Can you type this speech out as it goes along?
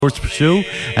Sports show,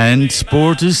 and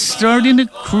sport is starting to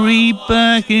creep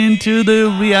back into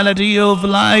the reality of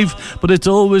life, but it's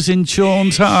always in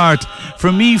Sean's heart.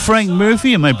 From me, Frank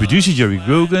Murphy, and my producer Jerry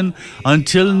Grogan,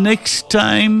 until next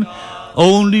time,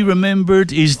 Only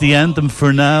Remembered is the anthem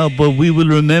for now, but we will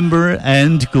remember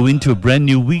and go into a brand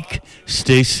new week.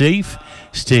 Stay safe,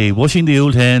 stay washing the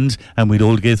old hands, and we'll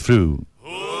all get through.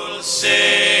 Who'll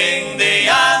sing the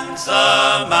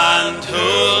anthem and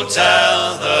who'll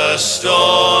tell the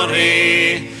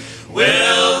story?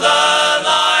 Will the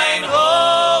line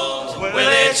hold?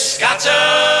 Will it scatter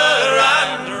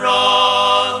and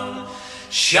run?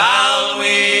 Shall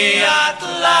we at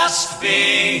last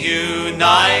be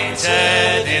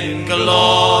united in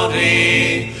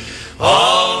glory?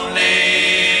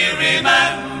 Only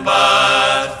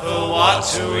remembered for what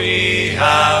we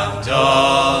have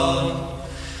done.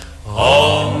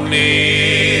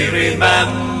 Only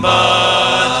remembered,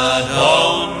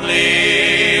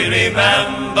 only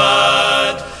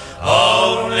remembered,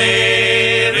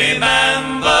 only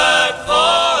remembered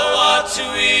for what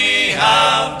we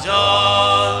have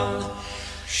done.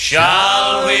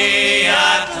 Shall we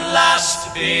at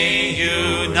last be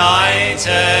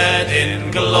united in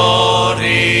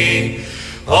glory?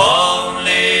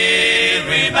 Only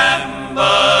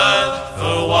remembered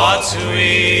for what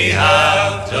we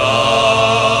have done.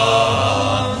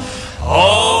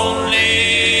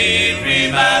 Only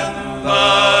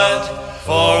remembered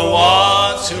for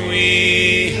what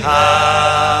we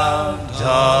have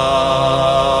done.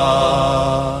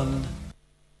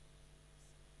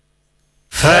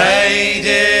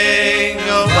 Fading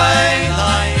away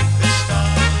like the star.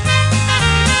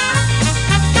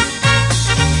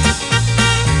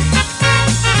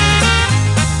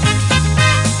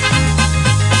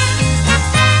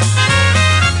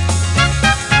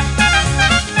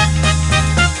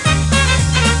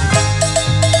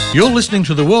 You're listening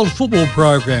to the World Football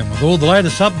Program with all the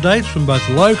latest updates from both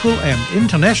local and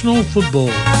international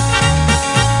football.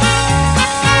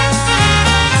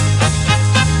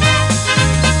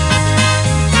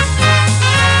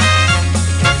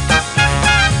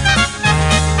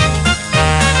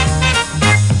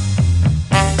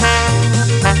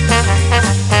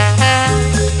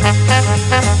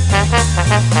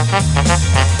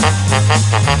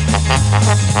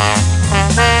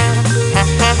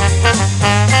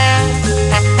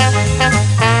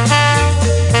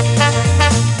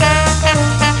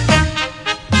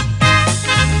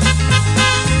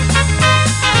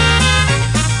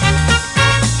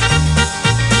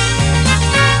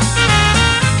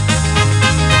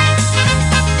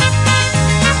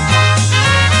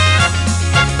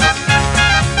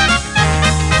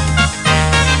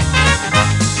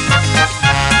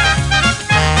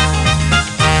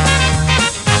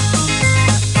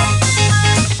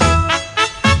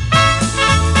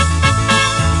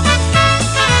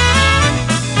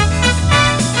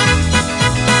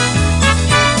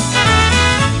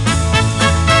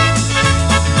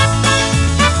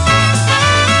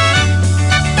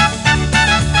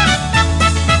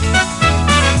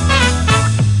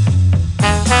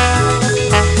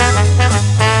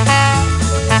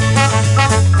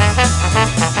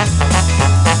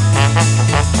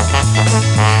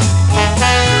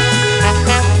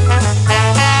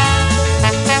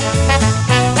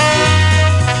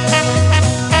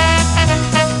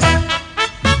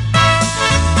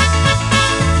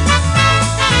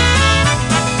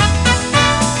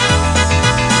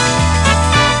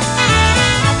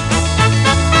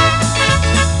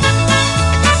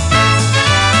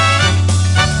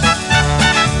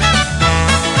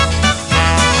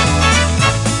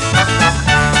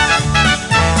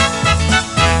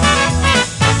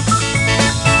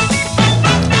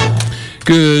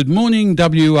 Good morning,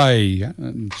 WA.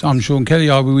 I'm Sean Kelly.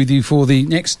 I'll be with you for the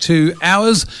next 2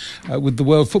 hours with the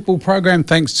World Football Programme.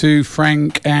 Thanks to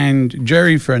Frank and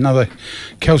Jerry for another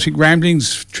Celtic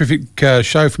Ramblings. Terrific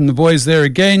show from the boys there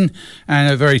again,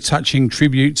 and a very touching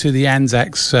tribute to the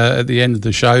Anzacs at the end of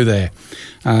the show there.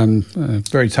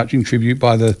 Very touching tribute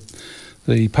by the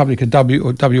public of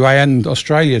WA and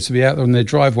Australia to be out on their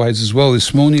driveways as well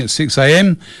this morning at 6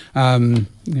 a.m.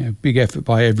 Big effort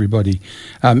by everybody.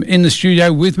 In the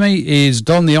studio with me is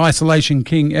Don the Isolation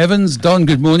King Evans. Don,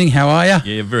 good morning. How are you?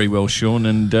 Yeah, very well, Sean.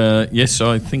 And yes,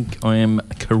 I think I am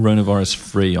coronavirus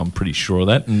free. I'm pretty sure of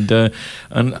that.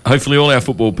 And hopefully all our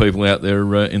football people out there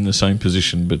are in the same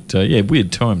position. But yeah,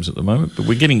 weird times at the moment. But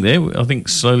we're getting there. I think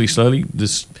slowly,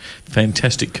 this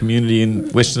fantastic community in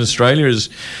Western Australia is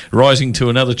rising to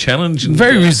another challenge. And,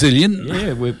 very resilient.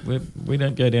 Yeah, we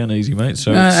don't go down easy, mate.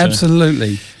 So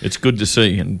absolutely. It's good to see.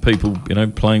 be, and people,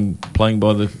 playing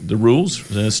by the rules,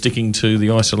 sticking to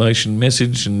the isolation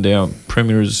message, and our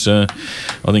Premier is, I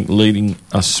think, leading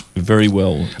us very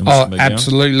well. Oh,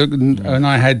 absolutely. Look, and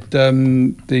I had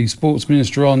the Sports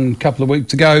Minister on a couple of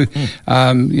weeks ago,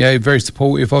 very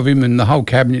supportive of him, and the whole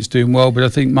Cabinet's doing well, but I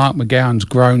think Mark McGowan's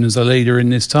grown as a leader in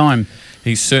this time.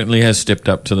 He certainly has stepped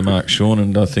up to the mark, Sean,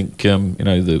 and I think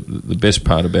the best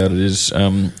part about it is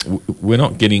we're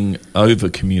not getting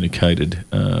over-communicated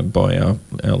by our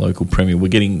local Premier. We're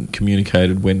getting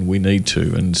communicated when we need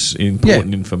to, and it's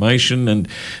important information, and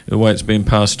the way it's been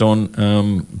passed on,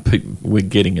 we're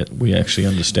getting it. We actually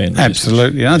understand that.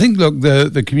 Absolutely. And I think, look,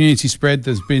 the community spread,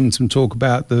 there's been some talk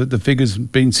about the figures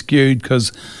being skewed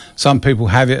because some people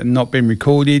have it and not been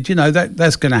recorded.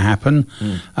 That's going to happen.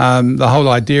 The whole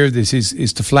idea of this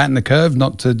is to flatten the curve,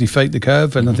 not to defeat the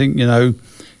curve. And I think,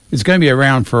 it's going to be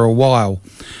around for a while,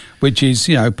 which is,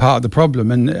 part of the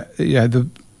problem. And, the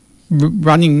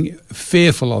running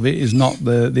fearful of it is not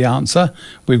the answer.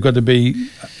 We've got to be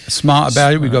smart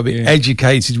about it. We've got to be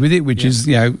educated with it, which is,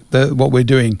 what we're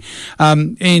doing.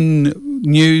 In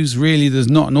news, really,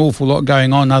 there's not an awful lot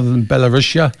going on other than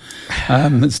Belarusia.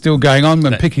 It's still going on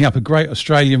and picking up a great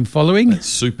Australian following. That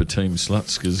Super Team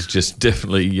Slutska's just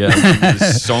definitely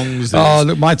songs. Oh,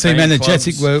 look, my team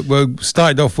Energetic were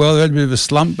started off well. They had a bit of a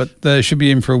slump, but they should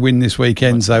be in for a win this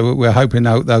weekend, so we're hoping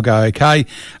they'll go okay.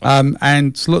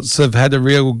 And Sluts have had a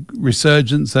real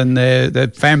resurgence, and their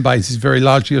fan base is very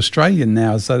largely Australian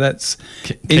now, so that's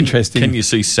interesting. Can you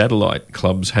see satellite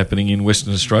clubs happening in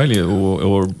Western Australia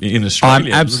or in Australia? I'm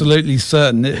absolutely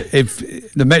certain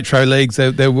if the Metro Leagues,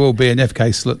 there will be an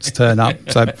FK Sluts turn up,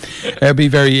 so it'll be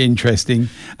very interesting.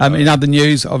 In other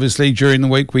news, obviously, during the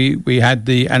week we had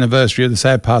the anniversary of the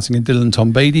sad passing of Dylan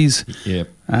Tombides. Yeah,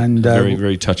 and very,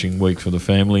 very touching week for the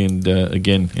family, and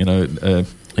again,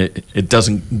 it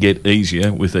doesn't get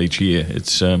easier with each year.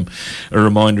 It's a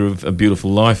reminder of a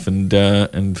beautiful life, and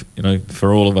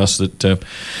for all of us that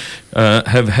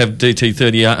have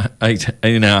DT38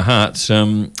 in our hearts,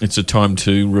 it's a time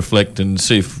to reflect and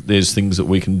see if there's things that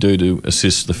we can do to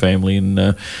assist the family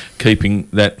in keeping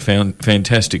that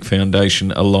fantastic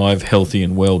foundation alive, healthy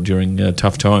and well during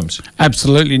tough times.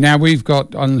 Absolutely. Now, we've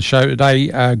got on the show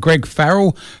today Greg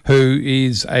Farrell, who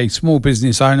is a small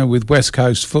business owner with West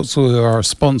Coast Futsal, who are a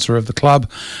sponsor of the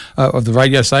club, of the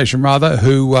radio station rather,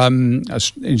 who are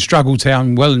in Struggle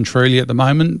Town well and truly at the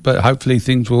moment, but hopefully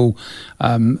things will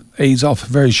ease off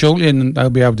very shortly and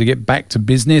they'll be able to get back to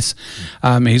business.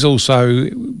 He's also,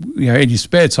 in his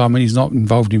spare time when he's not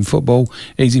involved in football,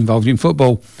 he's involved in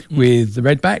football with the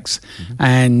Redbacks,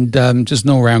 and just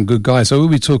an all-round good guy. So we'll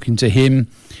be talking to him.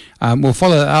 We'll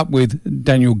follow that up with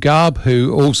Daniel Garb,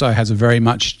 who also has a very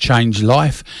much changed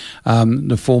life,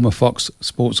 the former Fox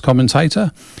Sports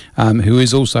commentator, who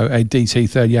is also a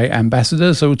DT38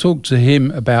 ambassador. So we'll talk to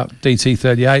him about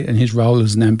DT38 and his role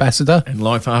as an ambassador. And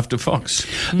life after Fox.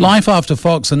 Life after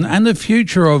Fox and the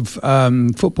future of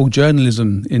football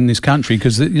journalism in this country,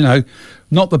 because,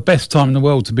 not the best time in the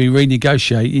world to be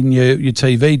renegotiating your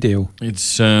TV deal.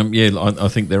 It's I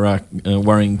think there are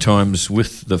worrying times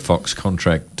with the Fox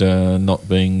contract not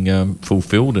being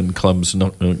fulfilled, and clubs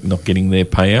not getting their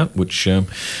payout, which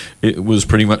it was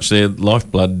pretty much their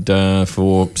lifeblood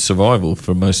for survival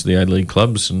for most of the A-League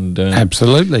clubs. And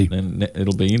absolutely, and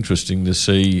it'll be interesting to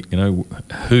see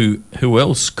who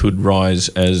else could rise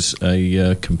as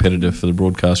a competitor for the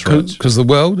broadcast rights. Because the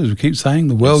world, as we keep saying,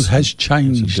 the world has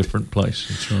changed. It's a different place.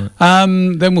 That's right.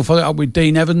 Then we'll follow up with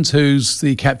Dean Evans, who's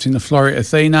the captain of Floreat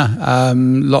Athena.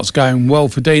 Lots going well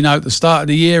for Dino at the start of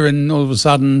the year, and all of a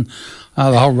sudden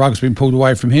the whole rug's been pulled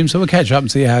away from him. So we'll catch up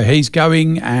and see how he's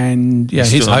going, and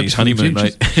he's his still on hopes his honeymoon,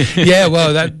 mate. Yeah,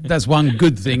 well, that's one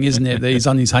good thing, isn't it? That he's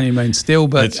on his honeymoon still,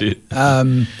 but that's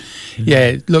it.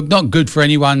 Yeah, look, not good for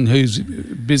anyone whose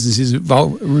businesses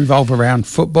revolve around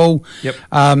football. Yep.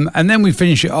 And then we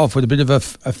finish it off with a bit of a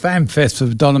fan fest for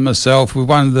Don and myself with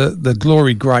one of the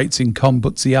glory greats in Con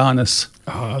Butsianis.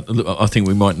 I think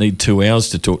we might need 2 hours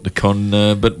to talk to Con,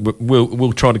 but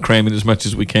we'll try to cram in as much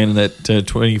as we can in that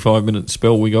 25-minute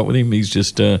spell we got with him. He's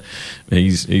just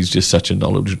he's just such a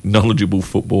knowledgeable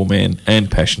football man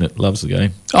and passionate. Loves the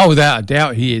game. Oh, without a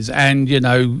doubt, he is, and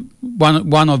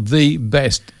one of the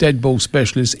best dead ball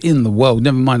specialists in the world.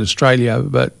 Never mind Australia,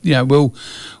 but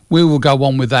we will go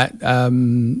on with that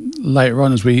later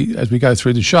on as we go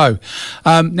through the show.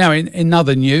 Now, in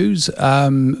other news,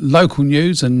 local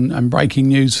news and breaking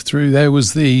news through there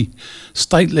was the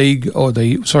State League, all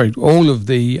of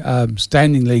the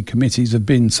Standing League committees have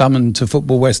been summoned to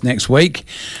Football West next week.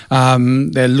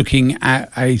 They're looking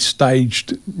at a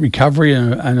staged recovery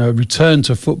and a return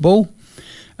to football.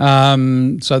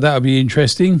 So that'll be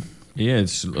interesting. Yeah,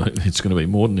 it's going to be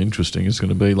more than interesting. It's going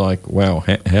to be like, wow,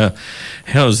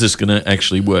 how is this going to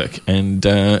actually work? And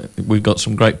we've got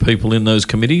some great people in those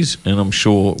committees, and I'm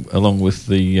sure, along with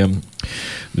the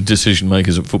decision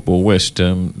makers at Football West,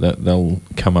 that they'll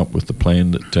come up with the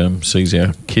plan that sees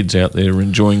our kids out there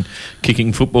enjoying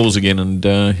kicking footballs again. And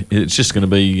it's just going to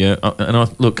be. I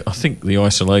think the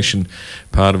isolation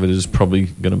part of it is probably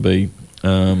going to be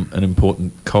an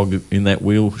important cog in that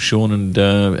wheel, Sean, and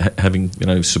having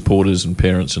supporters and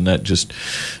parents and that just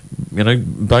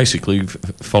basically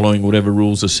following whatever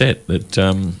rules are set. That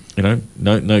no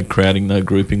crowding, no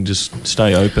grouping, just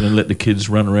stay open and let the kids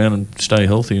run around and stay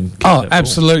healthy. And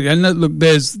absolutely. And look,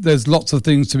 there's lots of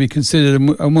things to be considered,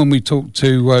 and when we talk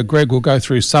to Greg, we'll go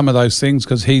through some of those things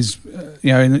because he's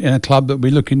in a club that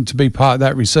we're looking to be part of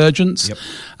that resurgence. Yep.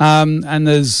 And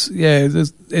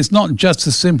it's not just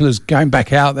as simple as going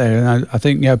back out there. And I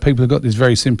think people have got this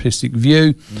very simplistic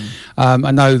view.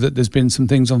 I know that there's been some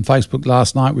things on Facebook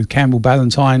last night with Campbell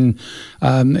Ballantyne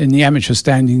in the amateur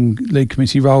standing league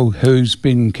committee role, who's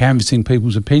been canvassing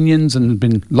people's opinions, and there's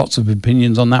been lots of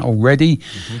opinions on that already.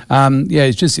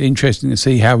 It's just interesting to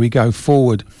see how we go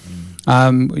forward.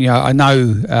 I know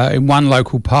in one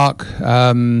local park,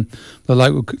 the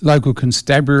local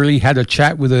constabulary had a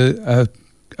chat with a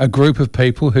group of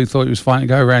people who thought it was fine to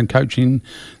go around coaching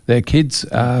their kids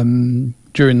during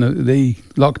the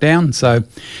lockdown. So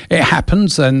it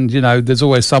happens, and there's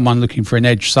always someone looking for an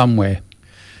edge somewhere.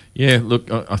 Yeah, look,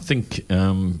 I think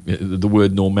the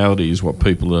word normality is what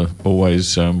people are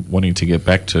always wanting to get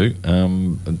back to.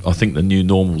 I think the new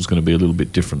normal is going to be a little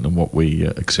bit different than what we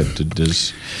accepted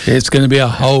as. It's going to be a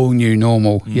whole new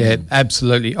normal. Yeah,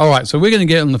 absolutely. All right, so we're going to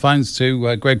get on the phones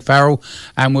to Greg Farrell,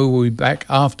 and we will be back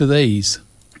after these.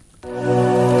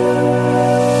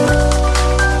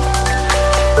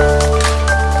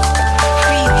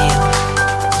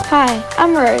 Hi,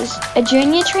 I'm Rose, a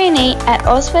junior trainee at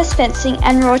Ozwest Fencing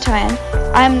and Wrought Iron.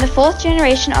 I am the fourth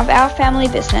generation of our family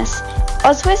business.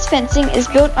 Ozwest Fencing is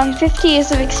built on 50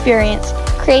 years of experience,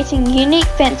 creating unique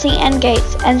fencing and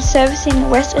gates and servicing the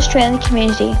West Australian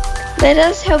community. Let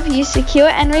us help you secure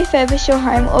and refurbish your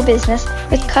home or business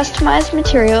with customised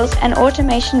materials and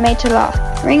automation made to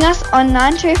last. Ring us on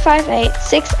 9258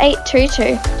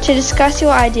 6822 to discuss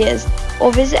your ideas, or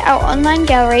visit our online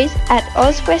galleries at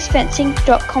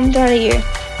ozwestfencing.com.au.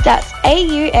 That's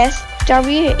AUSWEST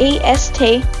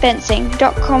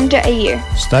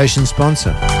fencing.com.au. Station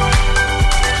sponsor.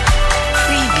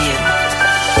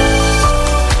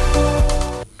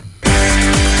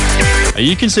 Are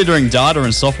you considering data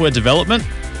and software development?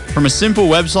 From a simple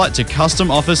website to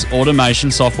custom office automation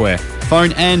software.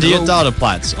 Phone Andy at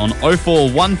DataPlats on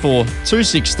 0414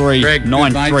 263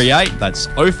 938. That's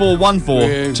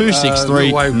 0414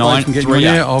 263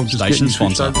 938. I'll just Station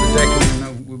sponsor.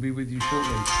 We'll be with you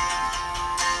shortly.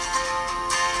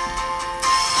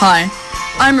 Hi,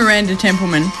 I'm Miranda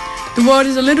Templeman. The world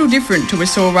is a little different to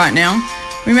us all right now.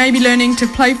 We may be learning to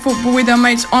play football with our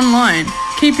mates online,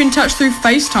 keep in touch through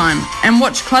FaceTime, and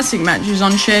watch classic matches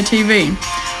on Share TV.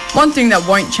 One thing that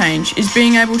won't change is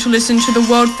being able to listen to the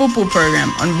World Football Program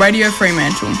on Radio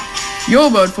Fremantle. Your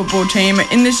World Football team are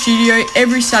in the studio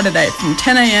every Saturday from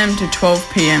 10 a.m. to 12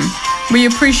 p.m. We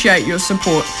appreciate your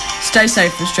support. Stay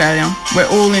safe, Australia. We're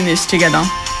all in this together.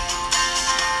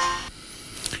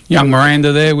 Young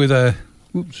Miranda there with a...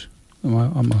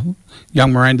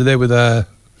 Young Miranda there with a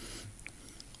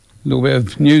little bit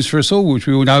of news for us all, which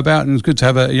we all know about, and it's good to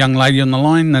have a young lady on the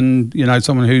line, and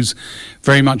someone who's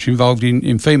very much involved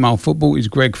in female football is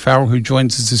Greg Farrell, who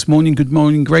joins us this morning. Good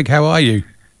morning, Greg. How are you?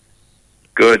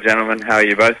 Good, gentlemen. How are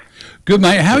you both? Good,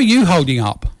 mate. How are you holding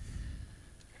up?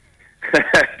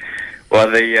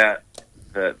 Well, the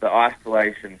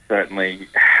isolation certainly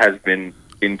has been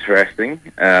interesting.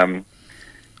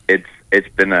 It's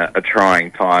been a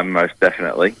trying time, most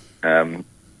definitely.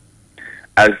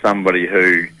 As somebody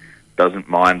who doesn't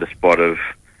mind a spot of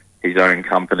his own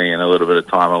company and a little bit of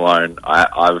time alone,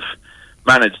 I've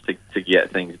managed to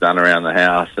get things done around the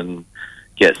house and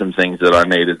get some things that I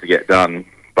needed to get done.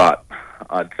 But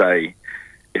I'd say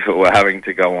if it were having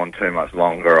to go on too much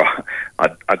longer,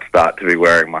 I'd start to be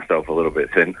wearing myself a little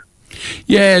bit thin.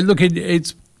 Yeah, look,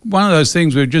 it's one of those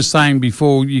things we were just saying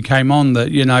before you came on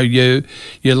that,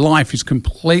 your life is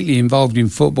completely involved in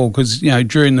football because,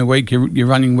 during the week you're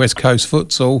running West Coast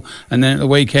futsal, and then at the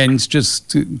weekends,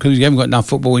 just because you haven't got enough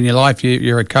football in your life,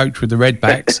 you're a coach with the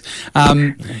Redbacks.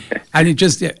 And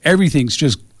everything's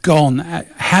just gone.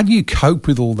 How do you cope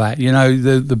with all that?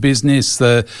 The business,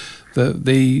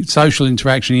 the social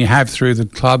interaction you have through the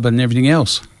club and everything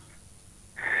else?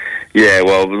 Yeah,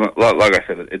 well, like I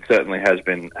said, it certainly has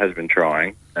been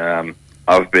trying.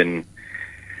 I've been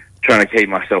trying to keep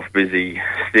myself busy,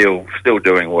 still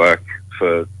doing work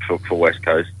for West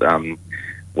Coast.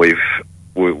 We've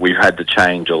had to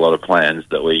change a lot of plans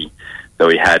that we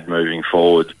had moving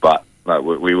forward, but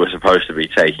we were supposed to be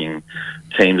taking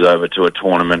teams over to a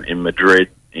tournament in Madrid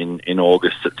in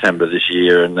August, September this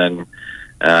year, and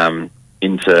then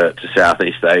into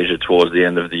Southeast Asia towards the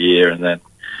end of the year, and then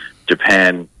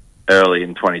Japan early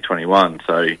in 2021.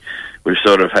 So we've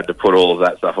sort of had to put all of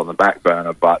that stuff on the back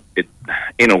burner, but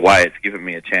in a way it's given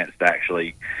me a chance to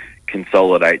actually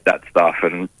consolidate that stuff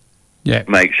and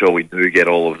make sure we do get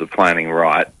all of the planning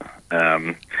right.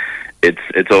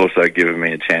 It's also given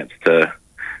me a chance to,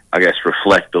 I guess,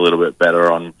 reflect a little bit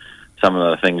better on some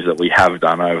of the things that we have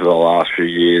done over the last few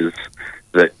years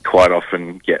that quite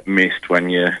often get missed when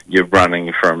you're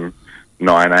running from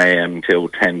 9 a.m. till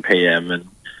 10 p.m. and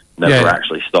never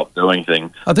actually stop doing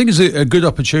things. I think it's a good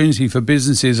opportunity for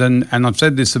businesses, and I've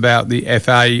said this about the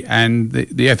FA and the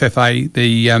FFA,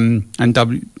 and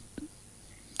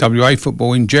WA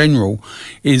football in general,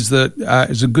 is that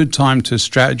it's a good time to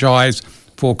strategise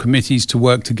for committees to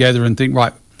work together and think,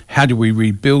 right, how do we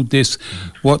rebuild this?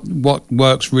 What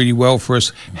works really well for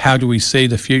us? How do we see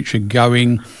the future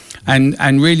going?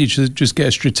 And really to just get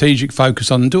a strategic focus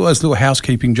on and do those little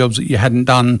housekeeping jobs that you hadn't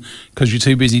done because you're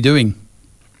too busy doing.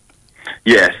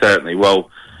 Yeah, certainly. Well,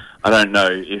 I don't know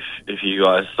if you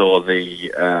guys saw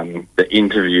the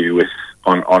interview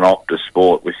on Optus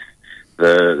Sport with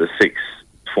the 6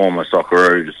 former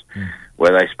Socceroos,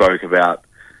 where they spoke about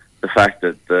the fact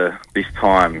that this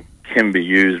time can be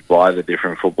used by the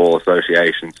different football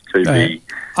associations to be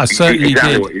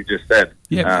exactly what you just said.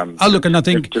 Yeah. Look, and I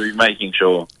think to be making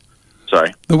sure.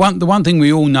 Sorry. The one thing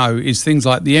we all know is things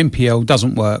like the NPL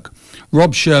doesn't work.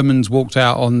 Rob Sherman's walked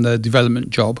out on the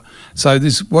development job, so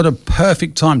what a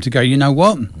perfect time to go. You know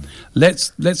what?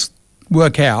 Let's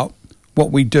work out what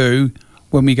we do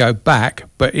when we go back,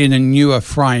 but in a newer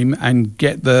frame, and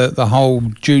get the whole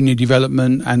junior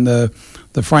development and the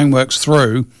frameworks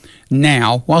through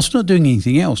now, whilst not doing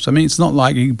anything else. I mean, it's not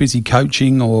like you're busy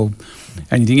coaching or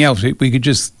anything else. We could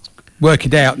just work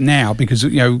it out now, because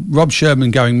Rob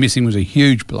Sherman going missing was a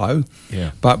huge blow.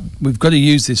 Yeah. But we've got to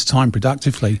use this time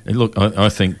productively. Look, I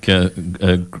think,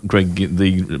 Greg,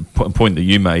 the point that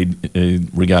you made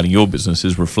regarding your business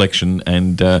is reflection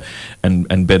and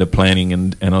better planning,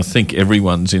 and I think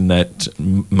everyone's in that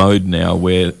mode now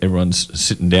where everyone's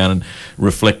sitting down and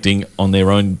reflecting on their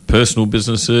own personal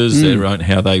businesses, their own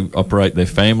how they operate their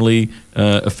family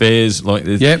affairs.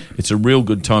 It's a real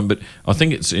good time, but I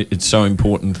think it's so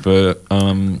important for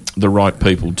the right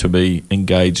people to be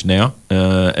engaged now,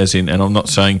 and I'm not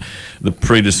saying the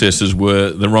predecessors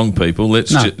were the wrong people.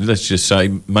 Let's just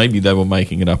say maybe they were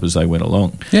making it up as they went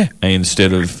along. Yeah. And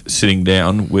instead of sitting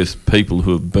down with people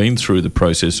who have been through the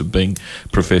process of being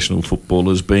professional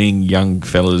footballers, being young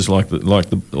fellas like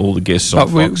all the guests on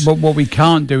Fox. But what we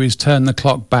can't do is turn the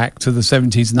clock back to the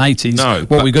 70s and 80s. No.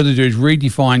 What we've got to do is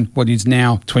redefine what is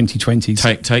now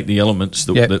 2020s. Take the elements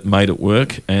that made it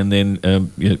work, and then,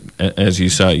 as you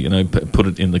say, put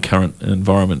it in the current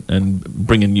environment and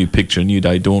bring a new picture, a new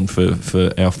day dawn for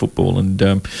our football. And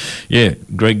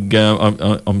Greg,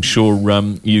 I'm sure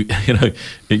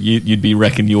you'd be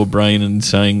racking your brain and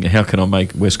saying, how can I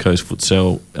make West Coast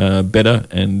futsal better?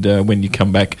 And when you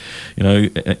come back,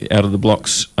 out of the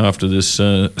blocks after this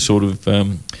sort of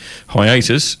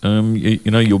hiatus,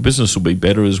 your business will be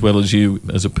better as well as you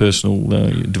as a personal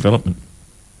development.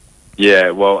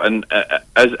 Yeah, well, and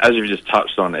as you've just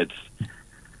touched on, it's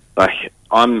like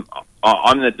I'm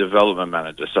the development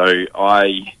manager, so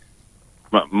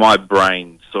my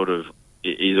brain sort of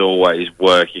is always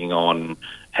working on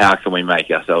how can we make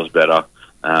ourselves better,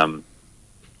 and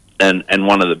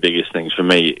one of the biggest things for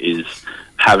me is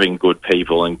having good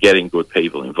people and getting good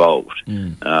people involved.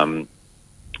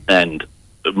 And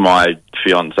my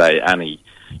fiance Annie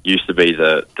used to be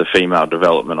the female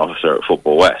development officer at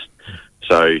Football West,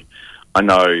 so I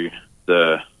know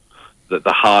the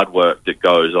hard work that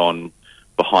goes on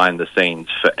behind the scenes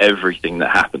for everything that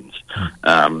happens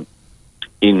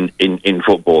in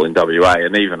football in WA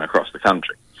and even across the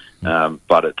country.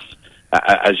 But it's,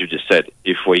 as you just said,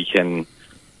 if we can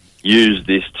use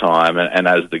this time, and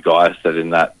as the guy said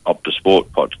in that Optus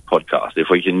Sport podcast, if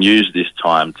we can use this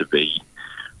time to be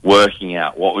working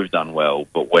out what we've done well,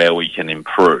 but where we can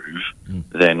improve,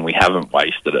 then we haven't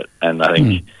wasted it. And I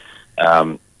think,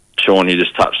 Sean, you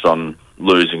just touched on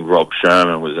losing Rob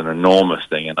Sherman was an enormous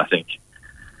thing, and I think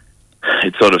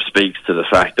it sort of speaks to the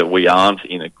fact that we aren't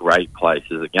in a great place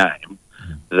as a game,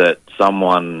 that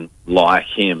someone like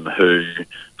him, who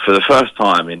for the first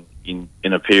time in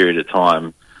a period of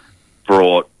time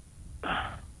brought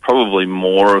probably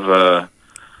more of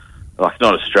like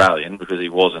not Australian because he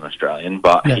wasn't Australian,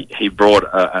 but Yeah. he brought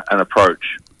an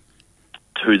approach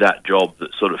to that job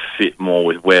that sort of fit more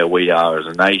with where we are as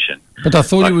a nation. But I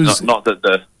thought Like, it was... not that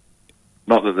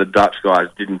the Dutch guys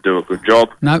didn't do a good job,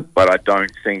 No. but I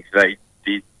don't think they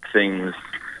did things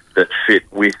that fit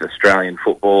with Australian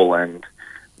football and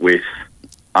with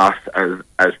us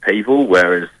as people,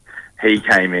 whereas he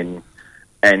came in,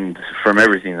 and from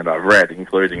everything that I've read,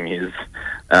 including his,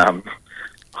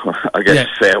 I guess,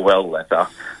 farewell letter,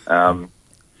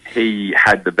 he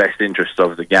had the best interests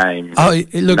of the game.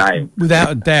 Look,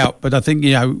 without a doubt, but I think,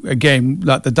 again,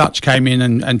 like the Dutch came in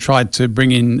and tried to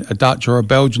bring in a Dutch or a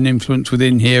Belgian influence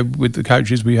within here with the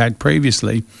coaches we had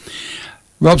previously.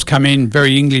 Rob's come in,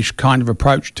 very English kind of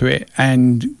approach to it,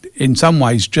 and in some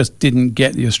ways just didn't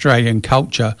get the Australian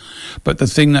culture. But the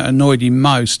thing that annoyed him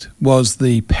most was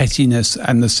the pettiness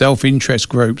and the self-interest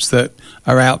groups that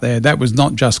are out there. That was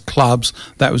not just clubs,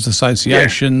 that was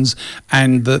associations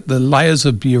and the layers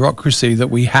of bureaucracy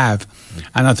that we have.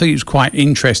 And I think it's quite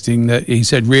interesting that he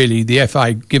said, really, the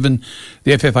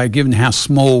FFA, given how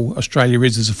small Australia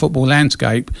is as a football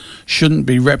landscape, shouldn't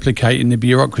be replicating the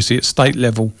bureaucracy at state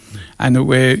level. And that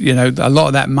we're, a lot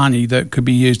of that money that could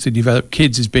be used to develop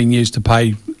kids is being used to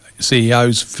pay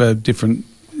CEOs for different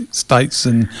states,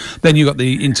 and then you've got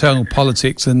the internal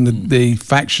politics and the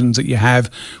factions that you have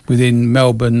within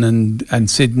Melbourne and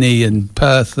Sydney and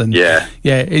Perth, and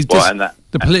it's just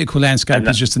the political landscape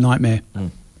is just a nightmare.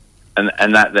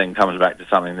 And that then comes back to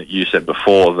something that you said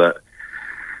before, that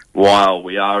while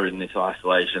we are in this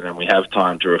isolation and we have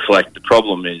time to reflect, the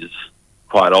problem is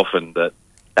quite often that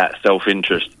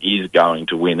self-interest is going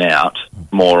to win out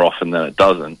more often than it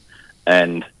doesn't.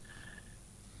 And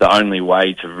the only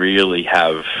way to really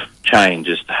have change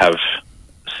is to have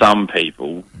some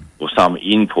people or some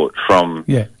input from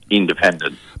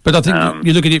independent. But I think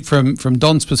you look at it from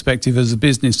Don's perspective as a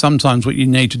business, sometimes what you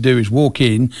need to do is walk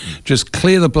in, just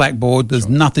clear the blackboard, there's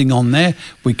nothing on there,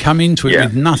 we come into it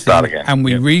with nothing and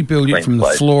we rebuild it from the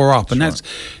floor up. And that's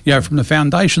from the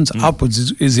foundations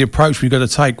upwards is the approach we've got to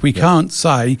take. We can't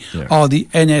say, the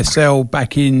NSL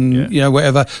back in,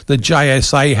 whatever, the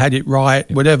JSA had it right,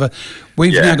 whatever.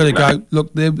 We've now got to go,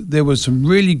 look, there were some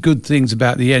really good things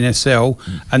about the NSL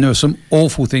and there were some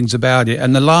awful things about it.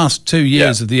 And the last 2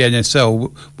 years of the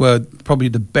NSL were probably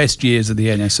the best years of the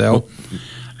NSL.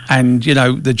 And,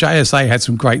 the JSA had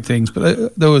some great things,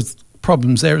 but there was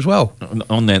problems there as well.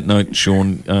 On that note,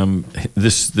 Sean,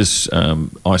 this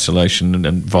isolation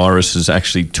and virus has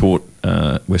actually taught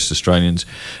West Australians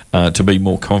to be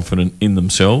more confident in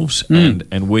themselves,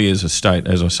 and we as a state,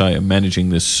 as I say, are managing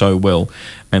this so well.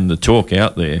 And the talk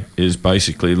out there is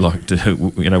basically like,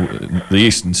 the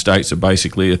eastern states are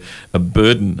basically a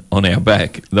burden on our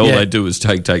back. All they do is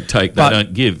take. They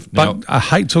don't give. But I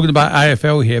hate talking about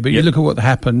AFL here, but you look at what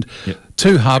happened.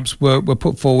 Two hubs were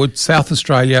put forward, South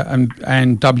Australia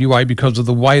and WA, because of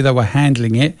the way they were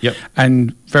handling it,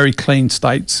 and very clean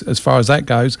states as far as that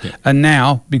goes. And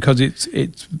now, because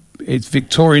it's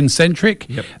Victorian centric,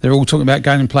 they're all talking about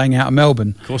going and playing out of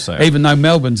Melbourne. Of course they are. Even though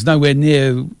Melbourne's nowhere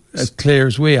near as clear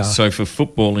as we are. So for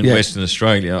football in Western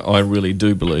Australia, I really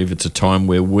do believe it's a time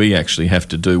where we actually have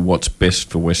to do what's best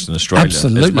for Western Australia.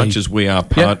 Absolutely. As much as we are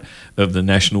part of the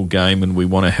national game and we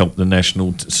want to help the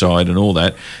national side and all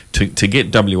that, to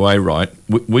get WA right,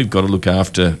 we've got to look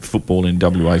after football in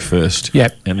WA first.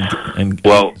 And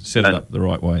set it up the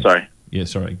right way. Sorry. Yeah,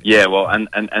 sorry. Yeah, well, and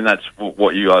that's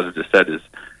what you guys have just said is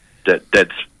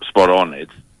dead spot on.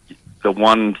 It's the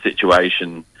one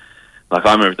situation. Like,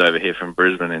 I moved over here from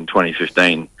Brisbane in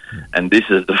 2015, and this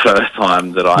is the first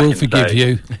time that I we'll can forgive say...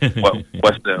 you.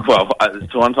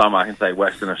 It's one time I can say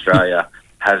Western Australia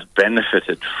has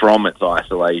benefited from its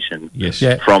isolation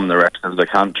from the rest of the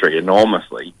country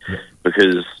enormously,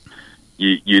 because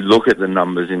you look at the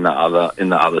numbers in the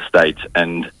other states,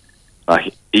 and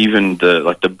like even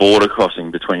the border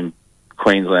crossing between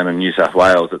Queensland and New South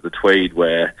Wales at the Tweed,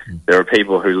 where there are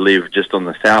people who live just on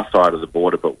the south side of the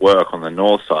border but work on the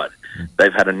north side.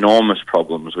 They've had enormous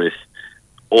problems with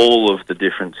all of the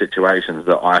different situations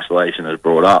that isolation has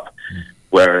brought up,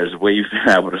 whereas we've been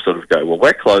able to sort of go, well,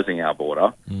 we're closing our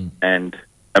border, and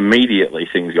immediately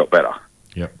things got better.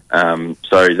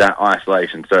 So that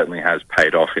isolation certainly has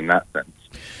paid off in that sense.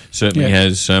 Certainly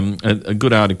has. A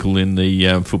good article in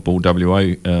the Football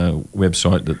WA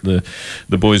website that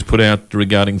the boys put out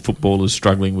regarding footballers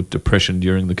struggling with depression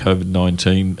during the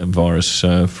COVID-19 virus,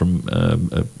 from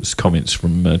comments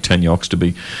from Tanya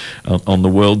Oxtoby on the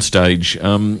world stage.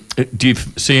 Do you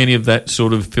see any of that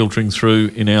sort of filtering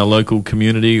through in our local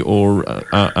community, or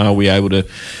are we able to,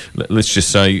 let's just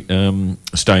say,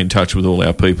 stay in touch with all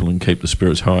our people and keep the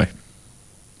spirits high?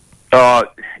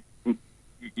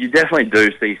 you definitely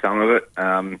do see some of it.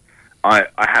 I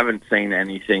haven't seen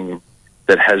anything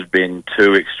that has been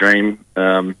too extreme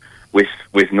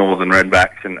with Northern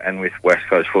Redbacks and with West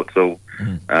Coast Futsal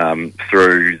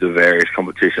through the various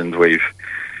competitions. We've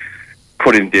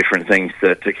put in different things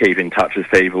to keep in touch with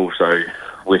people. So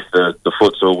with the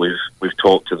futsal, we've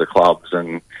talked to the clubs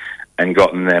and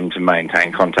gotten them to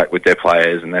maintain contact with their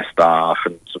players and their staff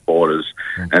and supporters.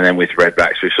 And then with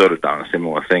Redbacks, we've sort of done a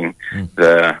similar thing.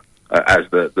 As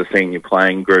the senior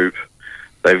playing group,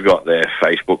 they've got their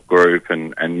Facebook group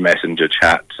and messenger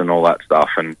chats and all that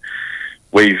stuff. And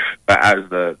we've, as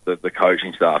the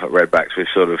coaching staff at Redbacks, we've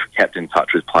sort of kept in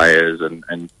touch with players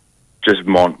and just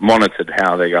monitored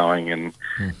how they're going. And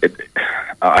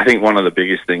I think one of the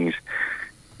biggest things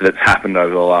that's happened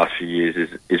over the last few years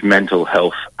is mental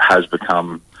health has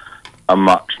become a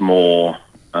much more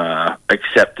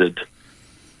accepted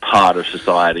part of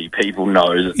society. People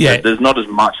know that there's not as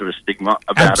much of a stigma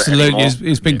about it anymore.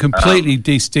 It's been completely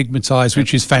destigmatised,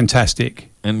 which is fantastic.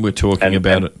 And we're talking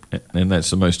about it, and that's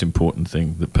the most important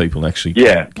thing, that people actually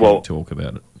can talk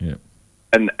about it. Yeah.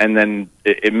 And then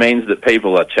it means that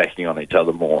people are checking on each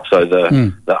other more. So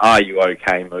the Are You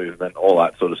OK movement, all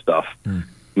that sort of stuff,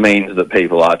 means that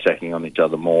people are checking on each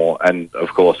other more. And of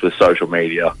course, with social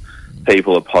media,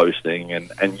 people are posting,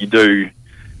 and you do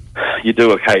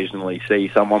occasionally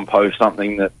see someone post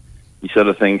something that you sort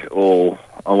of think, oh,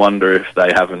 I wonder if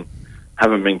they haven't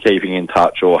been keeping in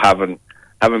touch or haven't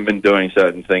been doing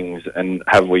certain things, and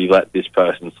have we let this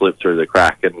person slip through the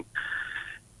crack? And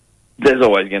there's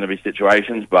always going to be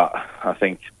situations, but I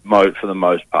think for the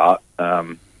most part,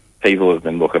 people have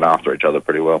been looking after each other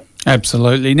pretty well.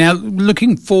 Absolutely. Now,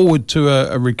 looking forward to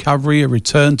a recovery, a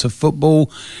return to football,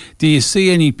 do you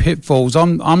see any pitfalls?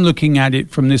 I'm looking at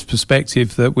it from this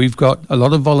perspective that we've got a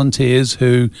lot of volunteers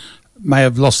who may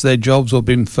have lost their jobs or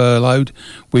been furloughed.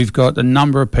 We've got a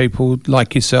number of people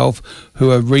like yourself who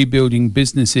are rebuilding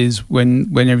businesses when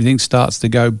everything starts to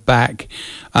go back.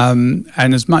 And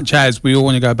as much as we all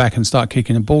want to go back and start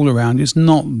kicking a ball around, it's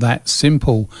not that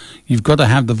simple. You've got to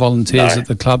have the volunteers at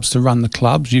the clubs to run the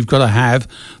clubs. You've got to have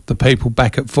the people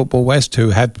back at Football West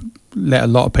who have let a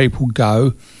lot of people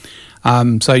go.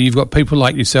 So you've got people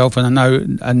like yourself, and I know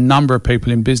a number of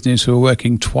people in business who are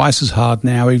working twice as hard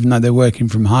now, even though they're working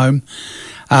from home,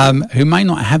 who may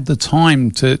not have the time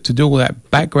to do all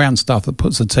that background stuff that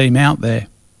puts the team out there.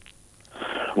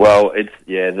 Well,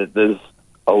 there's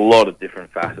a lot of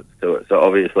different facets to it. So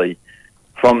obviously,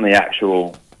 from the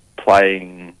actual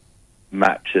playing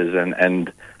matches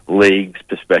and leagues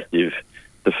perspective,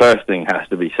 the first thing has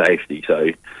to be safety.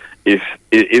 So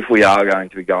if we are going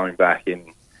to be going back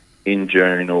in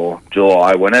June or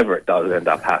July, whenever it does end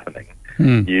up happening,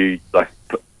 you're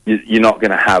not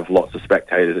going to have lots of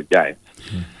spectators at games.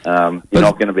 You're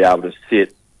not going to be able to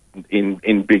sit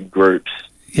in big groups.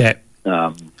 Yeah,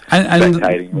 and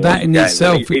that in games.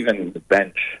 itself, even the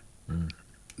bench.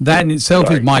 That in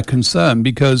itself is my concern,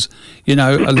 because, a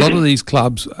lot of these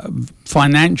clubs,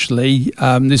 financially,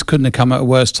 this couldn't have come at a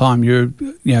worse time.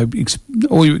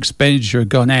 All your expenditure had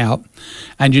gone out,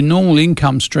 and your normal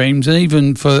income streams, and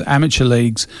even for amateur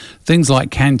leagues, things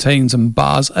like canteens and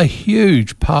bars, a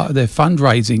huge part of their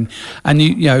fundraising. And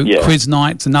quiz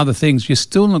nights and other things, you're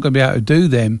still not going to be able to do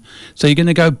them. So you're going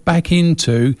to go back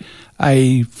into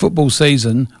a football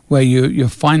season where you're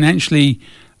financially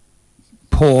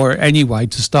poor anyway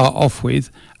to start off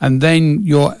with, and then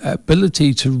your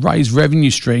ability to raise revenue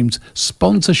streams,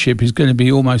 sponsorship is going to be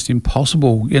almost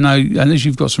impossible, unless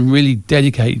you've got some really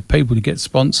dedicated people to get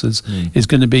sponsors. Is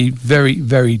going to be very,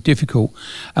 very difficult.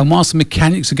 And whilst the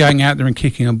mechanics of going out there and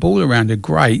kicking a ball around are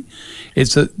great,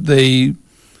 it's that the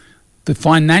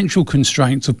financial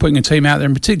constraints of putting a team out there,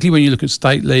 and particularly when you look at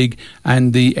State League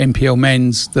and the NPL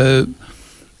men's,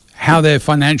 how their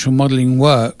financial modelling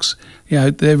works,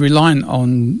 they're reliant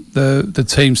on the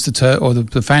teams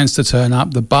the fans to turn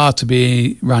up, the bar to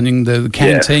be running, the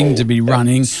canteen to be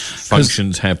running,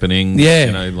 functions happening.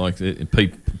 Like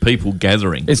people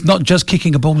gathering. It's not just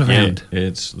kicking a ball around. Yeah,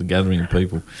 it's the gathering of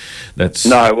people.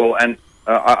 And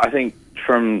I think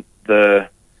from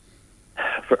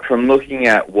looking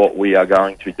at what we are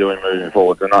going to be doing moving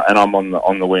forward, and I'm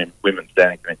on the women's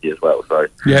standing committee as well. So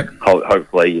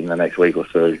hopefully in the next week or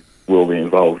so, will be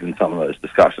involved in some of those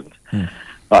discussions.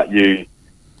 But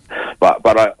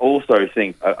I also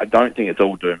think, I don't think it's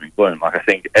all doom and gloom. Like, I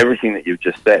think everything that you've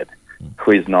just said,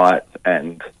 quiz nights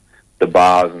and the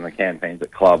bars and the canteens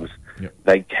at clubs,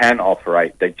 they can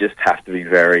operate. They just have to be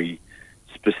very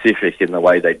specific in the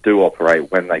way they do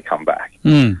operate when they come back.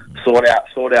 Sort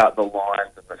out the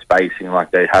lines and the spacing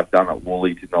like they have done at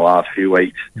Woolies in the last few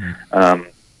weeks.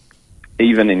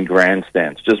 even in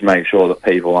grandstands, just make sure that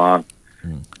people aren't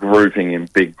grouping in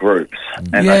big groups.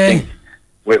 And I think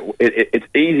it's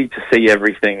easy to see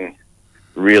everything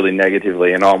really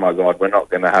negatively, and oh my God, we're not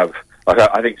going to have... Like,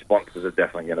 I think sponsors are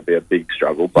definitely going to be a big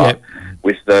struggle, but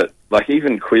with the... Like,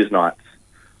 even quiz nights,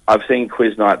 I've seen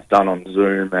quiz nights done on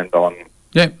Zoom and on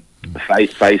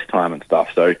FaceTime and stuff,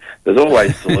 so there's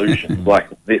always solutions. Like,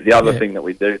 the other thing that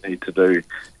we do need to do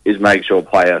is make sure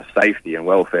player safety and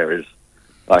welfare is...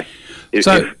 Like,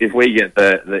 if we get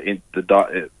the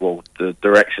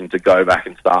direction to go back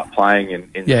and start playing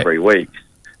in 3 weeks,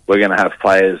 we're going to have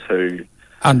players who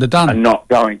underdone are not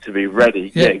going to be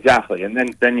ready. Yeah, exactly.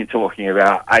 And then you're talking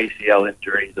about ACL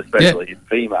injuries, especially in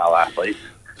female athletes,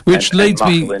 which leads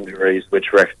and muscle injuries,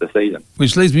 which wrecks the season.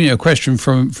 Which leads me to a question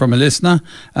from a listener,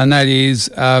 and that is,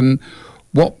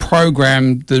 what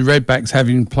program the Redbacks have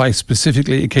in place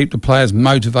specifically to keep the players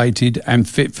motivated and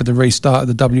fit for the restart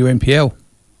of the WNPL?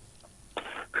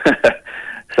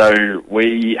 So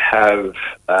we have,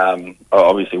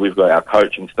 obviously we've got our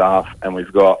coaching staff, and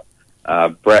we've got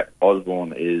Brett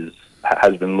Osborne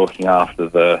has been looking after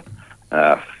the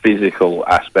physical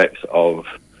aspects of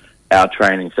our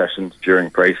training sessions during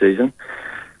pre-season.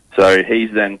 So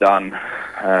he's then done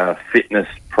fitness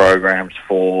programs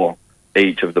for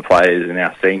each of the players in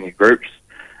our senior groups.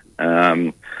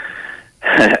 How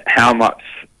much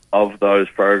of those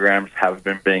programs have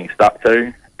been being stuck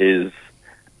to is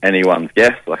anyone's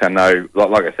guess. Like, I know,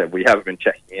 like I said, we have been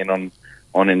checking in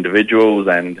on individuals,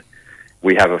 and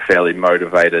we have a fairly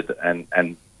motivated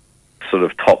and sort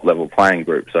of top-level playing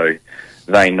group. So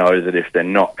they know that if they're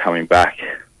not coming back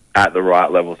at the right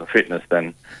levels of fitness,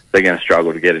 then they're going to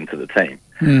struggle to get into the team.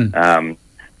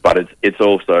 But it's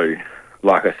also,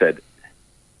 like I said,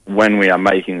 when we are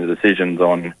making the decisions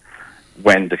on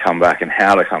when to come back and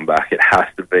how to come back, it has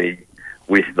to be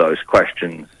with those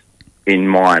questions in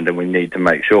mind, and we need to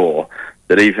make sure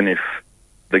that even if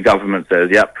the government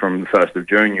says, yep, from the 1st of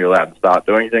June you're allowed to start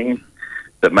doing things,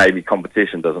 that maybe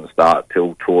competition doesn't start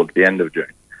till towards the end of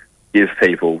June. Give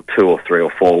people 2 or 3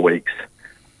 or 4 weeks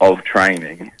of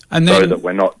training, and then, so that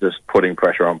we're not just putting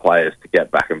pressure on players to get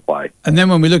back and play. And then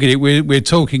when we look at it, we're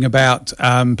talking about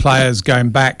players going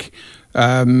back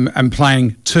and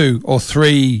playing 2 or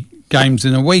 3 games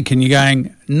in a week, and you're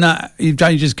going, no, you've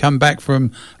only just come back from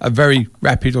a very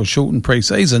rapid or shortened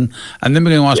pre-season, and then we're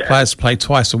going to ask players to play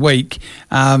twice a week.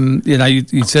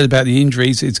 You said about the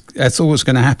injuries, that's all that's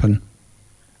going to happen.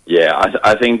 Yeah,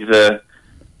 I think the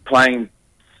playing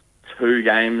 2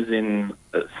 games in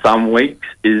some weeks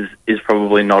is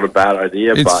probably not a bad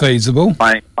idea. It's feasible.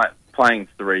 Playing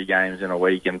 3 games in a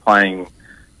week and playing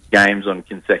games on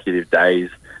consecutive days.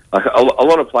 Like a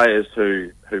lot of players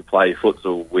who play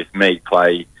futsal with me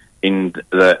play in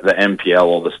the MPL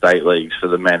or the state leagues for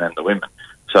the men and the women.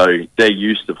 So they're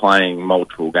used to playing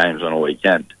multiple games on a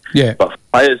weekend. Yeah. But for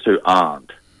players who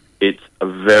aren't, it's a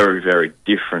very, very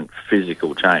different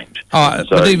physical change.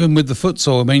 But even with the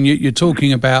futsal, I mean, you're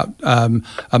talking about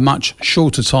a much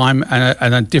shorter time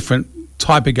and a different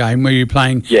type of game where you're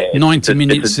playing 90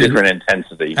 minutes. It's a different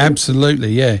intensity.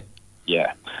 Absolutely, yeah.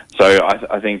 Yeah. So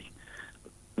I think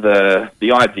the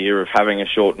idea of having a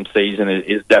shortened season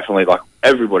is definitely, like,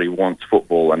 everybody wants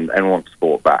football and wants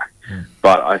sport back.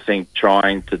 But I think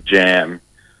trying to jam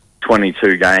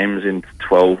 22 games into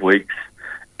 12 weeks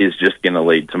is just going to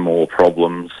lead to more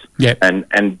problems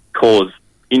and cause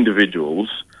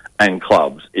individuals and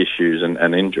clubs issues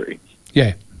and injury.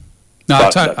 Yeah.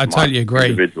 No, I totally agree.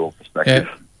 Individual perspective.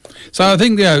 Yeah. So I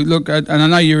think, look, and I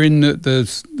know you're in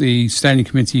the standing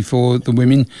committee for the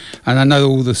women, and I know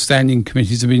all the standing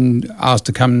committees have been asked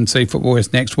to come and see Football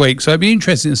West next week. So it'd be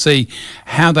interesting to see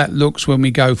how that looks when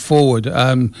we go forward.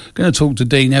 I'm going to talk to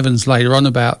Dean Evans later on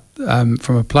about,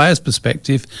 from a player's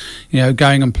perspective,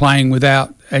 going and playing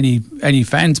without any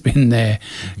fans being there.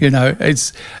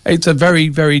 It's a very,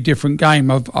 very different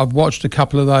game. I've watched a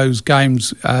couple of those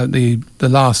games, the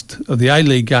last of the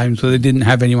A-League games where they didn't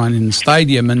have anyone in the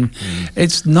stadium, and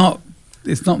it's not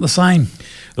the same.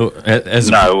 Well, as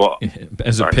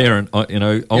a parent, I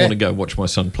want to go watch my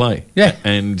son play. Yeah.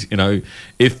 And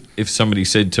if somebody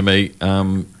said to me,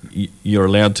 you're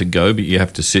allowed to go, but you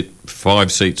have to sit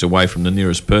 5 seats away from the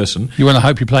nearest person. You want to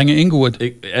hope you're playing at Inglewood.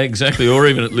 Exactly, or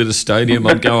even at Litter Stadium.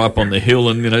 I'd go up on the hill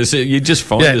and, so you just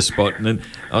find a spot.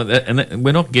 And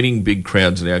we're not getting big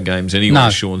crowds at our games anyway,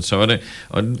 Sean, so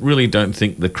I really don't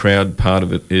think the crowd part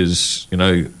of it is,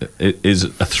 is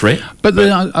a threat. But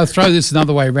then I'll throw this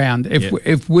another way around.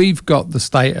 If we've got the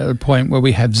state at a point where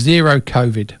we have 0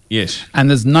 COVID, yes, and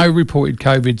there's no reported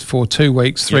COVID for 2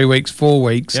 weeks, 3 weeks, 4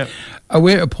 weeks, are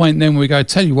we at a point then where we go,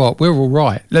 tell you what, we're all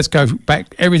right. Let's go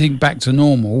everything back to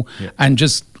normal and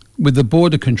just with the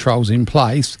border controls in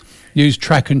place, use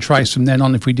track and trace from then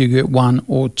on if we do get 1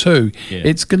 or 2. Yeah.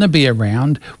 It's going to be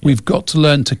around. We've got to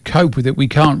learn to cope with it. We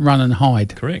can't run and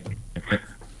hide. Correct.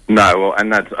 No, well,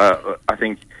 and that's I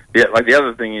think the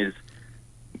other thing is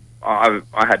I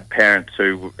had parents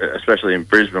who, especially in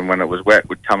Brisbane when it was wet,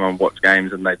 would come and watch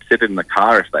games and they'd sit in the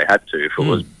car if they had to if it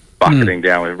was bucketing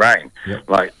down with rain. Yep.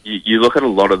 Like you look at a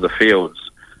lot of the fields.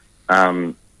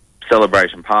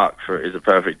 Celebration Park is a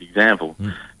perfect example.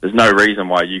 There's no reason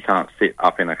why you can't sit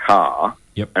up in a car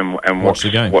and watch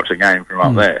a game from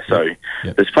up there. So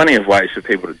there's plenty of ways for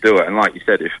people to do it. And like you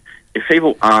said, if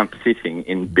people aren't sitting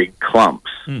in big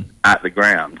clumps at the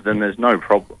ground, then there's no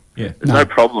problem. Yeah. There's no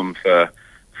problem for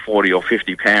 40 or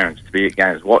 50 parents to be at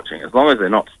games watching. As long as they're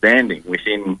not standing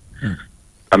within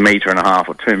a metre and a half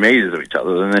or 2 metres of each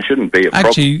other, then there shouldn't be a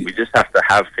problem. We just have to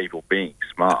have people being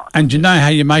smart. And do you know how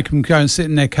you make them go and sit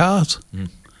in their cars?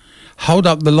 Hold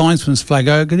up the linesman's flag.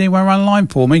 Go, can anyone run a line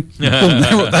for me? Boom,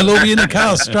 they'll all be in the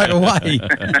car straight away.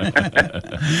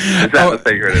 Is that the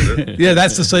secret, is it? Yeah,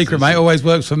 that's the secret, mate. Always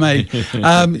works for me.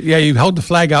 You hold the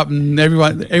flag up and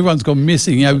everyone's gone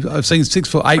missing. You know, I've seen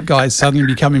 6'8" guys suddenly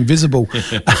become invisible.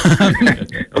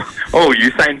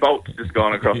 Usain Bolt's just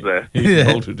gone across there.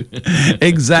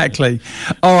 Exactly.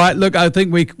 All right, look, I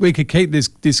think we could keep this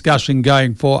discussion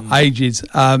going for ages.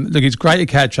 Look, it's great to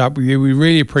catch up with you. We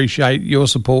really appreciate your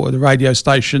support of the radio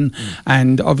station,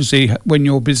 and obviously when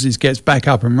your business gets back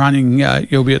up and running,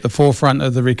 you'll be at the forefront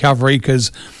of the recovery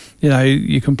because, you know,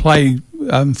 you can play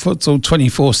futsal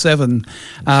 24/7.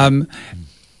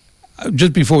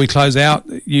 Just before we close out,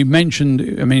 you mentioned,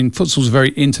 I mean, futsal's a very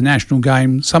international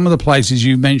game. Some of the places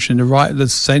you mentioned are right at the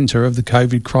centre of the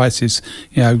COVID crisis,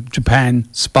 you know, Japan,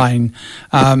 Spain.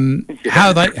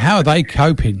 How are they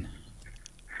coping?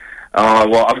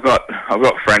 Well, I've got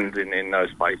friends in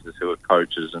those places who are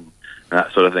coaches and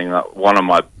that sort of thing. Like one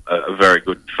of a very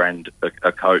good friend,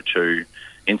 a coach who,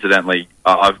 incidentally,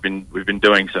 we've been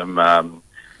doing some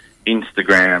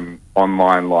Instagram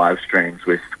online live streams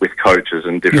with coaches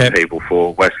and different people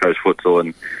for West Coast Futsal,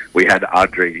 and we had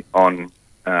Adri on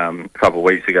a couple of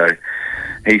weeks ago.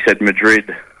 He said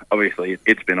Madrid, obviously,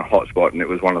 it's been a hot spot and it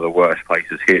was one of the worst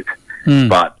places hit,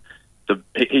 but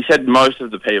he said most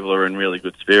of the people are in really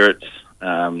good spirits.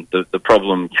 The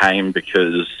problem came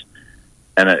because,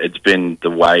 and it's been the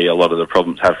way a lot of the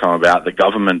problems have come about, the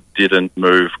government didn't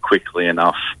move quickly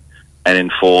enough and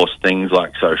enforce things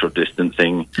like social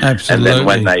distancing. Absolutely.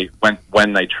 And then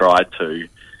when they tried to,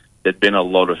 there'd been a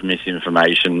lot of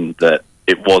misinformation that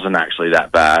it wasn't actually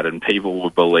that bad, and people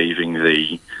were believing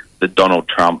the Donald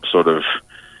Trump sort of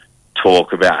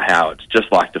talk about how it's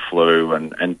just like the flu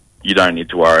and you don't need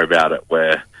to worry about it,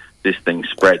 where this thing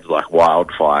spreads like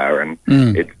wildfire, and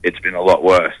it's been a lot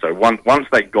worse. So once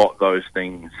they got those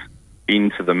things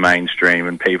into the mainstream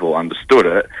and people understood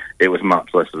it, it was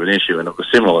much less of an issue, and it was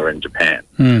similar in Japan.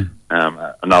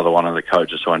 Another one of the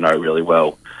coaches who I know really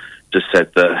well just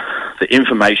said the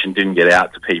information didn't get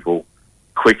out to people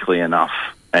quickly enough,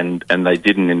 and they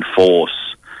didn't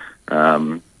enforce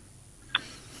and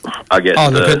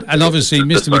obviously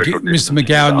Mr.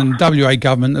 McGowan and WA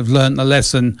government have learnt the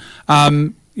lesson.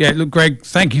 Look, Greg,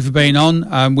 thank you for being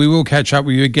on. We will catch up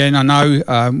with you again. I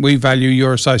know we value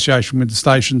your association with the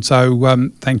station,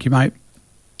 so thank you, mate.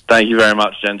 Thank you very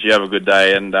much, gents. You have a good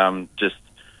day, and just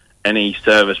any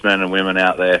servicemen and women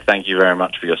out there, thank you very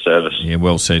much for your service. Yeah,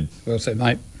 well said. Well said,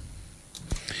 mate.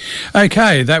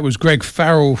 Okay, that was Greg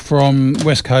Farrell from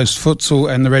West Coast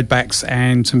Futsal and the Redbacks,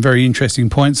 and some very interesting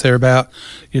points there about,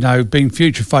 you know, being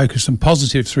future focused and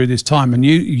positive through this time, and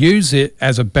you use it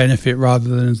as a benefit rather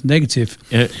than as negative.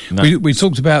 Yeah, no. We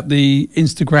talked about the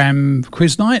Instagram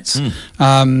quiz nights,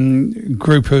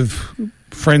 group of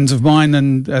friends of mine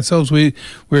and ourselves. We're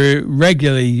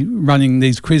regularly running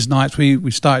these quiz nights.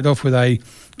 We started off with a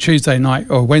Tuesday night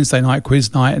or Wednesday night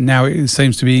quiz night, and now it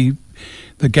seems to be,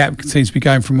 the gap seems to be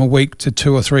going from a week to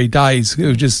 2 or 3 days.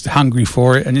 We're just hungry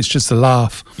for it, and it's just a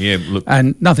laugh. Yeah, look,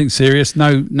 and nothing serious.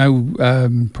 No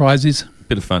prizes.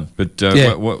 Bit of fun, but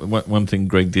one thing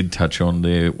Greg did touch on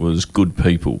there was good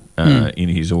people in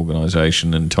his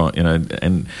organisation, and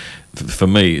and for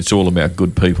me, it's all about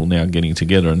good people now getting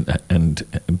together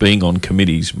and being on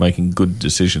committees, making good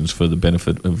decisions for the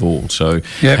benefit of all. So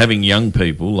having young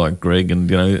people like Greg, and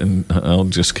and I'll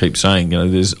just keep saying,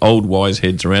 there's old wise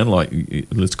heads around, like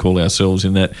let's call ourselves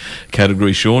in that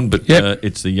category, Sean. But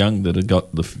it's the young that have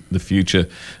got the future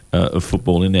of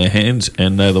football in their hands,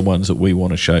 and they're the ones that we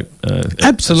want to shape.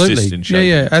 Absolutely, assist in shaping.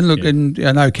 yeah. And look, and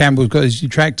I know Campbell's got his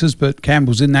detractors, but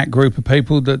Campbell's in that group of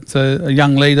people that's a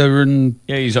young leader, and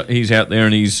he's out there,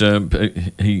 and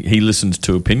he listens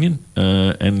to opinion,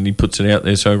 and he puts it out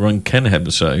there so everyone can have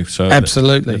a say. So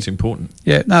absolutely, that's important.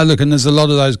 Yeah, no, look, and there's a lot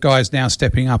of those guys now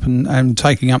stepping up and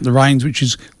taking up the reins, which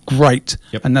is great,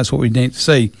 and that's what we need to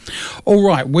see. All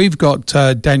right, we've got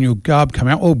Daniel Garb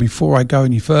coming out. Oh, before I go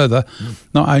any further,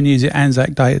 not only is it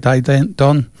Anzac Day today,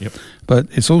 Don, but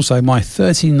it's also my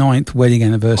 39th wedding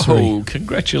anniversary. Oh,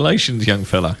 congratulations, young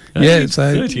fella! Yeah,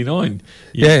 so 39.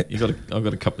 Yeah, I've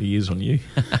got a couple of years on you.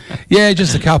 Yeah,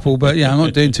 just a couple, but I'm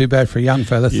not doing too bad for a young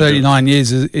fella. 39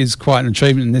 years is quite an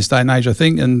achievement in this day and age, I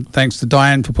think. And thanks to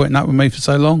Diane for putting up with me for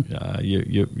so long.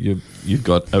 You've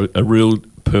got a real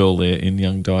pearl there in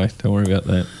young Di. Don't worry about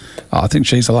that. I think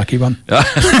she's a lucky one.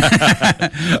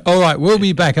 All right, we'll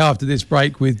be back after this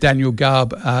break with Daniel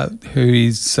Garb, who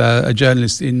is a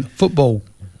journalist in football.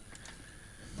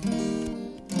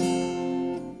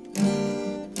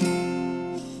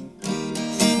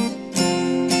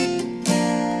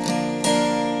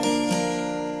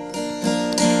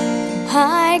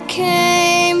 I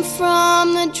came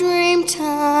from the dream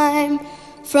time,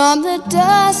 from the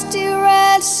dusty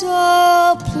red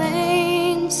soil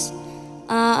plains.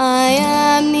 I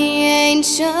am the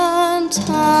ancient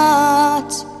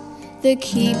heart, the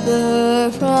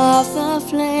keeper of the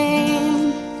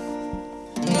flame.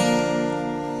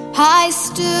 I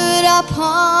stood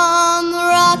upon the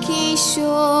rocky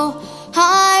shore,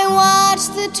 I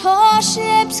watched the tall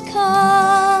ships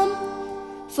come.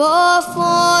 For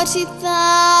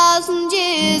 40,000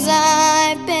 years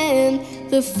I've been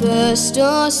the first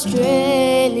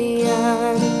Australian.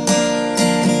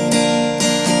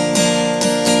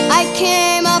 I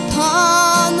came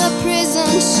upon the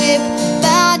prison ship,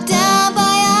 bowed down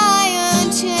by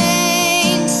iron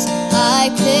chains. I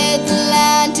cleared the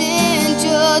land,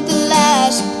 endured the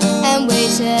lash, and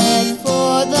waited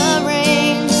for the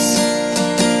rains.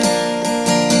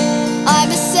 I'm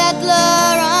a settler,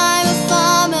 I'm a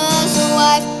farmer's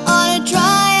wife, on a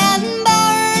dry and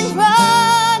barren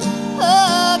run. A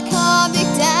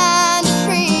convict and a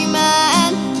free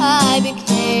man, I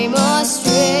became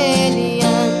Australian.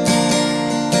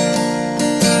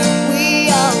 We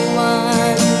are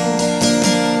one,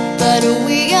 but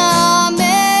we are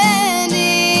many,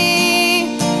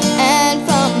 and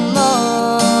from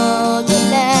all the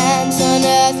lands on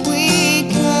earth we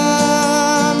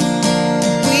come.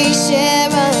 We share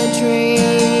a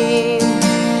dream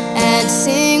and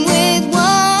sing with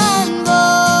one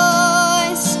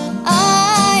voice. I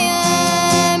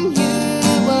am,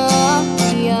 you are,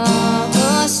 we are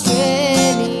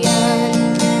Australian.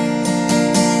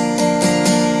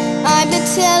 I'm the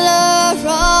teller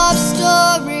of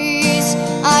stories,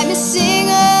 I'm a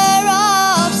singer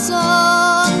of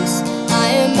songs. I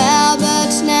am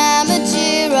Albert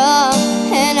Namatjira,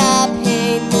 and I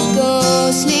paint the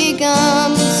ghostly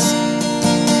gums.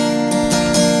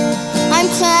 I'm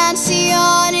Clancy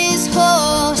on his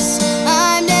horse,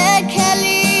 I'm Ned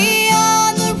Kelly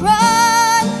on the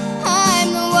run.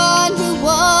 I'm the one who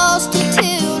walls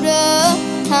Matilda,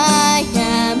 I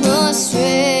am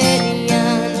Australian.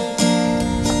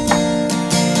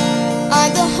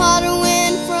 I'm the hotter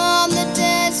wind from the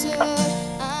desert,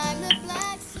 I'm the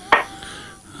black sun.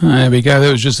 There we go.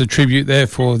 There was just a tribute there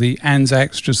for the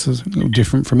Anzacs, just a little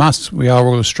different from us. We are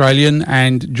all Australian,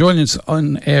 and joining us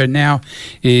on air now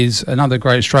is another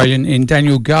great Australian in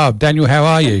Daniel Garb. Daniel, how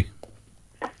are you?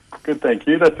 Good, thank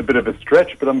you. That's a bit of a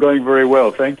stretch, but I'm going very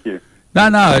well, thank you.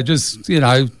 No, just,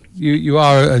 you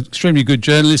are an extremely good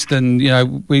journalist, and,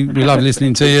 we love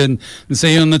listening to you and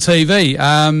see you on the TV.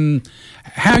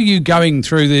 How are you going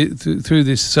through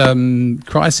this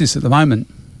crisis at the moment?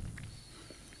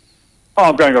 Oh,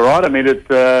 I'm going all right. I mean,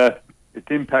 it's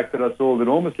impacted us all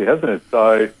enormously, hasn't it?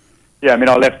 So, yeah, I mean,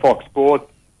 I left Fox Sports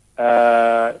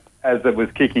as it was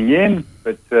kicking in,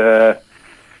 but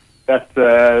that's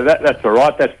all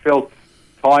right. That felt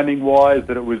timing-wise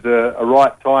that it was a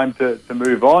right time to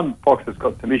move on. Fox has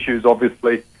got some issues,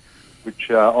 obviously,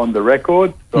 which are on the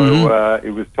record, so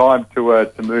it was time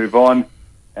to move on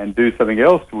and do something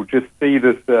else. We'll just see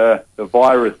this the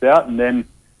virus out and then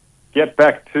get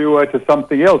back to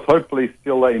something else, hopefully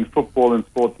still in football and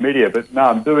sports media. But no,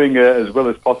 I'm doing as well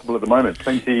as possible at the moment.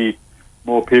 Plenty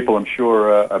more people, I'm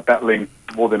sure, are battling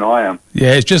more than I am.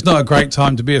 Yeah, it's just not a great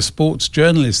time to be a sports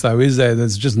journalist, though, is there?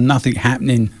 There's just nothing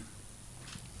happening.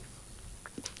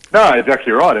 No,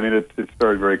 exactly right. I mean, it's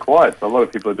very, very quiet. So a lot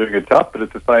of people are doing it tough, but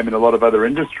it's the same in a lot of other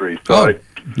industries. So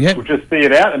yeah, we'll just see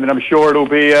it out. I mean, I'm sure it'll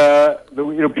be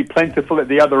it'll be plentiful at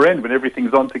the other end when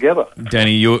everything's on together.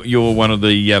 Danny, you're one of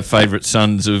the favourite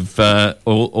sons of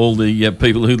all the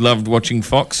people who loved watching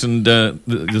Fox and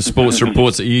the sports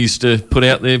reports that you used to put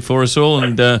out there for us all.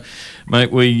 And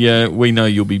mate, we know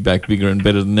you'll be back bigger and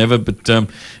better than ever. But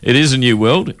it is a new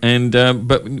world, and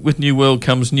but with new world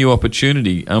comes new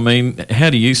opportunity. I mean, how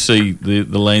do you see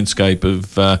the landscape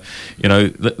of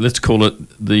let's call it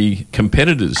the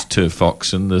competitors to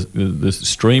Fox and the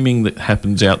streaming that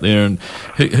happens out there, and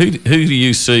who do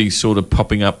you see sort of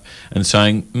popping up and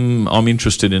saying, I'm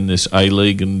interested in this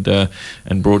A-League and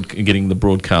getting the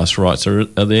broadcast rights? Are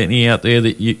there any out there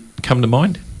that you come to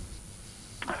mind?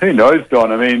 Who knows,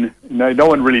 Don? I mean, no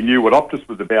one really knew what Optus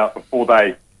was about before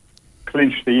they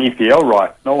clinched the EPL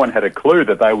rights. No one had a clue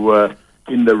that they were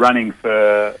in the running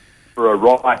for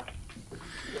a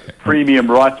premium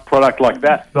rights product like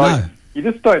that. So you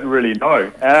just don't really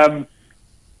know.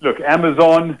 Look,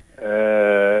 Amazon,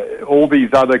 all these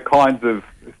other kinds of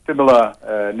similar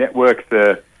networks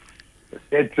are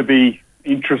said to be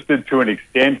interested to an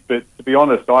extent, but to be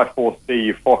honest, I foresee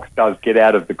if Fox does get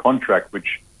out of the contract,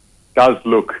 which does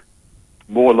look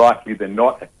more likely than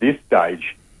not at this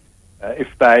stage, if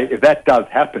that does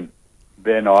happen,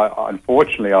 then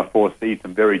unfortunately I foresee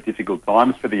some very difficult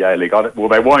times for the A-League. Well,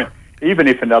 they won't, even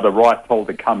if another rights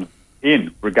holder comes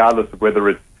in, regardless of whether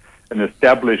it's an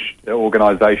established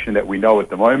organisation that we know at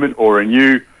the moment or a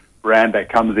new brand that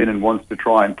comes in and wants to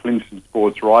try and clinch some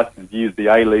sports rights and use the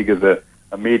A-League as a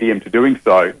medium to doing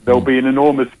so. There'll be an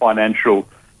enormous financial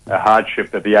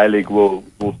hardship that the A-League will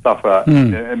suffer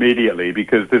immediately,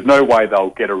 because there's no way they'll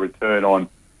get a return on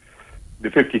the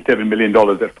 $57 million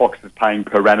that Fox is paying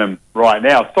per annum right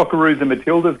now. Socceroos and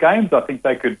Matildas games, I think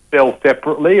they could sell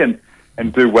separately and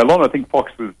do well on. I think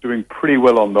Fox was doing pretty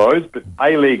well on those, but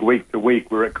A-League week to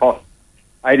week, where it costs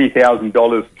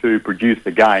 $80,000 to produce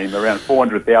a game, around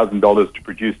 $400,000 to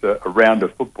produce a round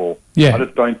of football. I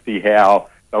just don't see how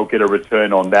they'll get a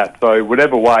return on that. So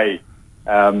whatever way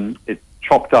it's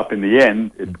chopped up in the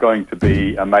end, it's going to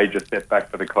be a major setback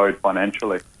for the code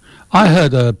financially. I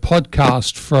heard a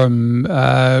podcast from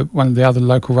one of the other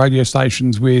local radio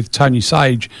stations with Tony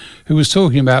Sage, who was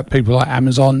talking about people like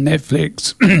Amazon,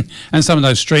 Netflix, and some of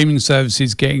those streaming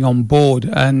services getting on board.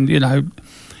 And,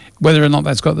 whether or not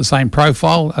that's got the same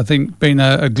profile, I think being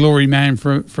a glory man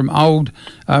from old,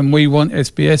 we want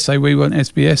SBS, say we want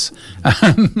SBS,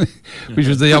 which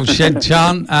was the old shed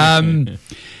chant.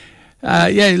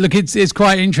 Look, it's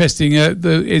quite interesting.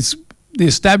 The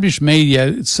established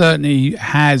media certainly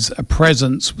has a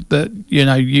presence that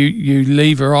you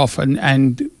lever off,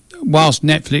 and whilst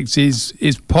Netflix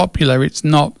is popular, it's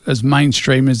not as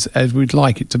mainstream as we'd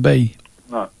like it to be.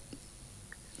 No,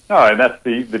 and that's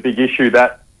the big issue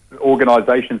that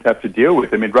organisations have to deal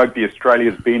with. I mean, Rugby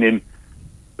Australia's been in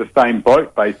the same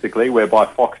boat basically, whereby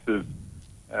Fox has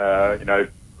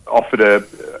offered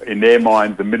in their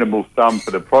minds a minimal sum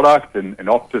for the product, and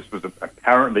Optus was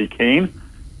apparently keen.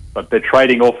 But they're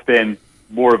trading off then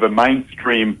more of a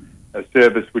mainstream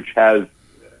service which has,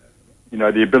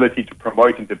 the ability to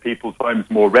promote into people's homes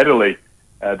more readily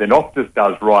than Optus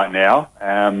does right now.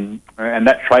 And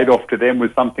that trade-off to them was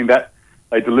something that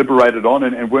they deliberated on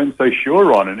and weren't so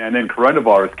sure on. And then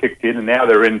coronavirus kicked in, and now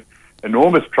they're in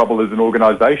enormous trouble as an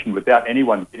organisation without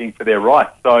anyone bidding for their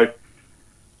rights. So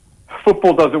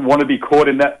football doesn't want to be caught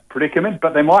in that predicament,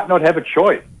 but they might not have a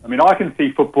choice. I mean, I can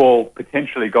see football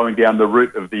potentially going down the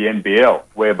route of the NBL,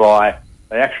 whereby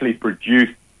they actually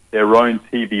produce their own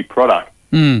TV product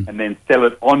and then sell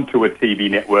it onto a TV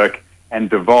network and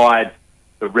divide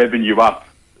the revenue up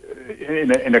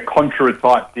in a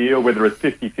contra-type deal, whether it's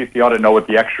 50-50, I don't know what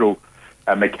the actual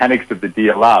mechanics of the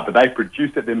deal are, but they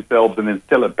produce it themselves and then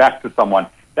sell it back to someone.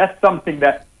 That's something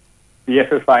that the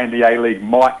FFA and the A-League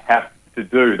might have to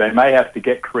do. They may have to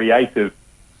get creative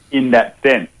in that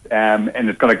sense, and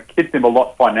it's going to hit them a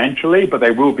lot financially, but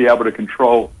they will be able to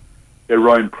control their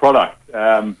own product.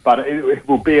 But it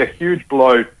will be a huge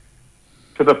blow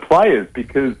to the players,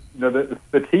 because the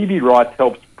TV rights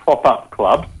helps prop up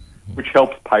clubs, which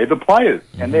helps pay the players,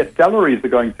 and their salaries are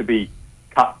going to be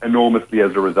cut enormously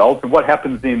as a result. And what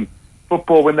happens in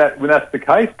football when that's the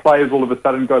case? Players all of a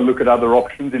sudden go look at other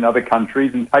options in other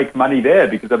countries and take money there,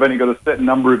 because they've only got a certain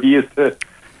number of years to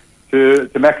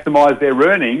maximise their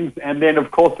earnings. And then, of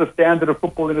course, the standard of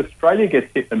football in Australia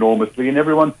gets hit enormously and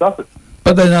everyone suffers.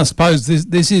 But then I suppose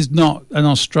this is not an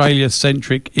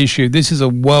Australia-centric issue. This is a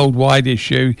worldwide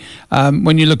issue.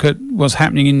 When you look at what's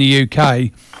happening in the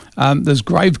UK, there's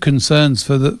grave concerns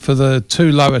for the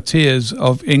two lower tiers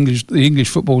of the English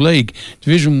Football League,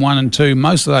 Division 1 and 2.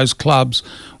 Most of those clubs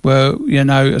were,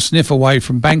 a sniff away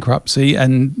from bankruptcy,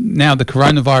 and now the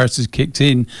coronavirus has kicked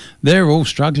in. They're all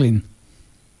struggling.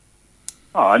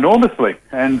 Oh, enormously.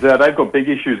 And they've got big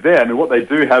issues there. I mean, what they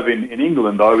do have in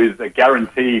England, though, is a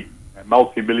guaranteed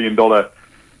multi-million-dollar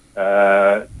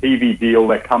TV deal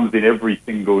that comes in every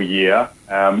single year.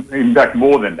 In fact,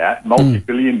 more than that,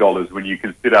 multi-billion dollars when you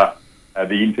consider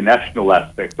the international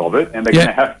aspect of it. And they're going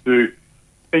to have to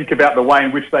think about the way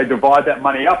in which they divide that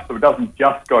money up, so it doesn't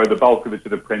just go the bulk of it to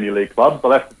the Premier League clubs.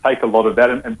 They'll have to take a lot of that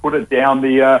and put it down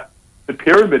the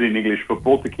pyramid in English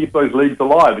football to keep those leagues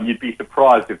alive. And you'd be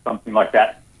surprised if something like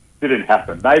that didn't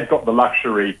happen. They've got the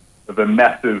luxury of a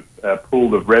massive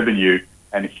pool of revenue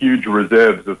and huge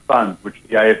reserves of funds, which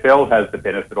the AFL has the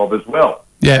benefit of as well.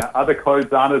 Yeah. Other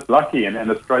codes aren't as lucky, and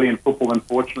Australian football,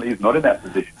 unfortunately, is not in that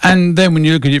position. And then when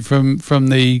you look at it from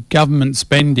the government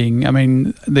spending, I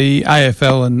mean, the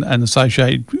AFL and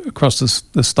associated across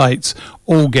the states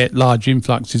all get large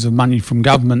influxes of money from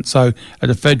government. So at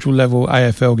a federal level,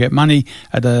 AFL get money.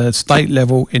 At a state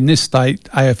level, in this state,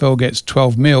 AFL gets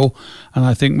 12 mil, and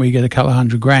I think we get a couple of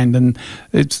 $100,000. And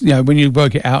it's, when you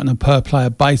work it out on a per player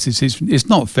basis, it's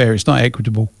not fair. It's not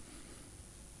equitable.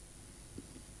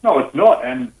 No, it's not,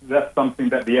 and that's something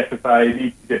that the FFA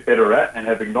needs to get better at and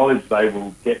have acknowledged they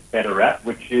will get better at,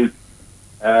 which is,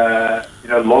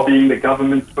 lobbying the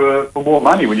government for more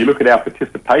money. When you look at our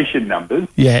participation numbers,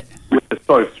 which are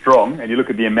so strong, and you look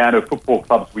at the amount of football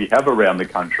clubs we have around the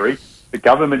country, the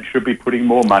government should be putting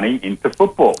more money into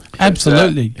football.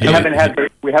 Absolutely. We haven't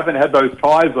had those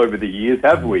ties over the years,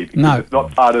 have we? Because it's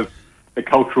not part of the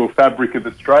cultural fabric of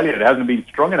Australia. It hasn't been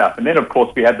strong enough. And then, of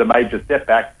course, we had the major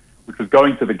setback, which was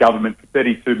going to the government for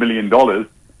 $32 million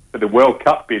for the World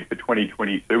Cup bid for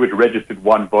 2022, which registered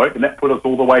one vote, and that put us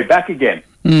all the way back again.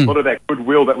 A lot of that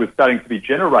goodwill that was starting to be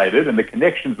generated and the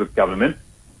connections with government,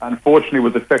 unfortunately,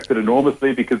 was affected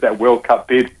enormously because that World Cup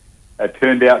bid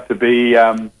turned out to be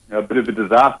a bit of a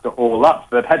disaster all up.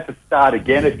 So they've had to start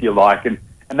again, if you like, and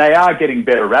they are getting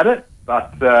better at it,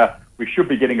 but we should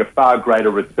be getting a far greater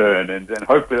return, and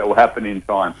hopefully that will happen in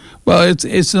time. Well,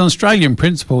 it's an Australian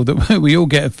principle that we all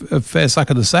get a fair suck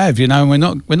of the sav, and we're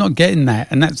not getting that,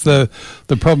 and that's the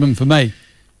problem for me.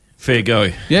 Fair go.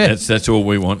 Yeah. That's all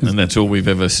we want, and that's all we've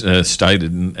ever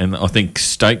stated. And I think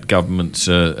state governments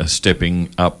are stepping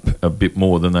up a bit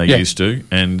more than they used to,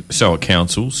 and so are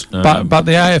councils. But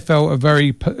the AFL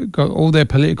are got all their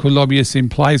political lobbyists in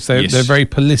place. They're very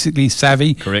politically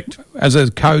savvy. Correct. As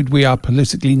a code, we are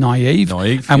politically naive,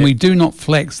 and we do not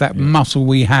flex that muscle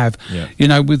we have.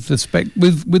 Yeah. With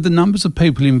the numbers of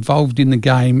people involved in the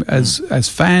game as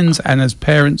fans and as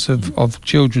parents of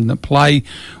children that play,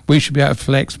 we should be able to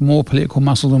flex more political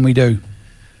muscle than we do.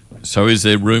 So is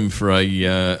there room for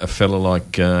a fella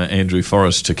like Andrew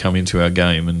Forrest to come into our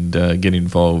game and get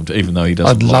involved, even though he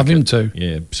doesn't? I'd love him to.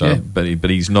 Yeah. So, but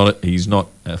he's not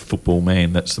a football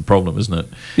man. That's the problem, isn't it?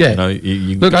 Yeah.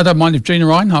 Look, I don't mind if Gina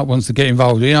Reinhart wants to get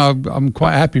involved. I'm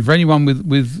quite happy for anyone with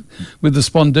the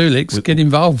Spondulics get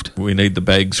involved. We need the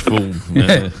bags full.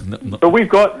 But we've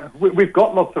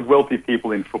got lots of wealthy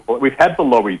people in football. We've had the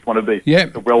Lowies, one of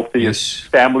the wealthiest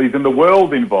families in the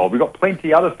world, involved. We've got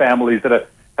plenty other families that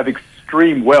have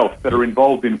extreme wealth that are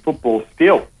involved in football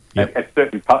still at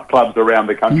certain clubs around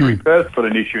the country. Perth's got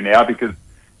an issue now because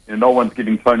no one's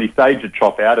giving Tony Sage a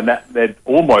chop out, and that led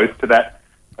almost to that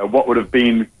what would have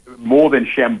been more than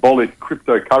shambolic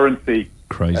cryptocurrency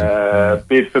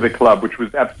bid for the club, which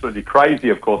was absolutely crazy,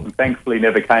 of course, and thankfully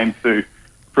never came to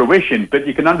fruition. But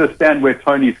you can understand where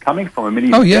Tony's coming from. I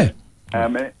mean,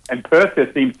 and Perth,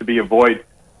 there seems to be a void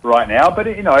right now, but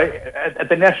at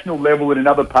the national level and in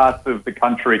other parts of the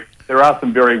country, there are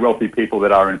some very wealthy people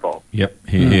that are involved. Yep,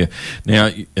 here. Now,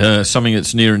 something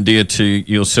that's near and dear to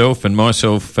yourself and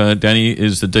myself, Danny,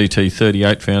 is the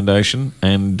DT38 Foundation,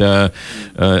 and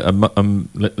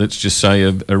let's just say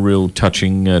a real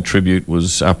touching tribute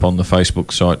was up on the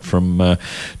Facebook site from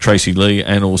Tracy Lee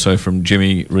and also from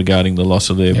Jimmy regarding the loss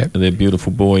of their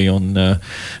beautiful boy on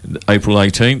April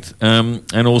 18th,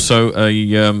 and also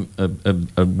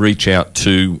a reach out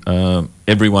to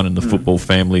everyone in the football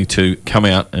family to come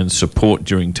out and support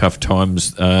during tough times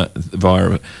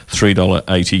via a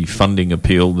 $3.80 funding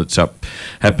appeal that's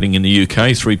happening in the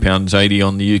UK, £3.80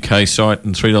 on the UK site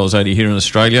and $3.80 here in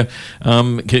Australia.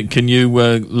 Can you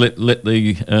let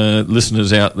the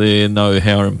listeners out there know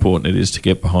how important it is to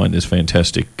get behind this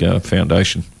fantastic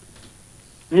foundation?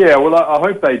 Yeah, well, I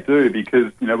hope they do,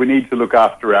 because we need to look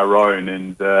after our own,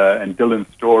 and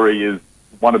Dylan's story is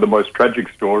one of the most tragic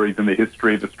stories in the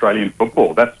history of Australian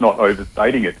football. That's not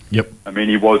overstating it. Yep. I mean,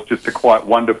 he was just a quite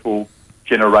wonderful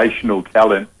generational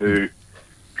talent who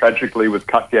tragically was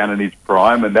cut down in his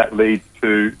prime, and that leads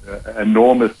to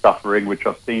enormous suffering, which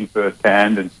I've seen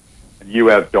firsthand, and you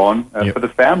have, Don, for the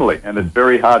family. And it's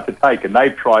very hard to take. And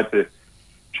they've tried to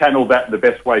channel that in the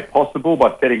best way possible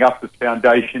by setting up this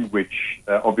foundation, which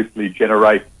obviously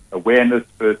generates awareness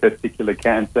for testicular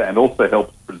cancer and also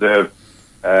helps preserve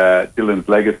Dylan's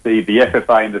legacy. The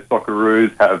FFA and the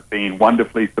Socceroos have been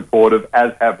wonderfully supportive,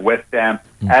 as have West Ham,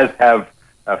 as have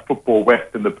Football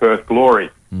West and the Perth Glory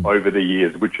over the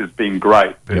years, which has been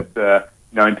great. But,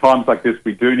 you know, in times like this,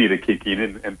 we do need a kick in,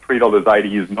 and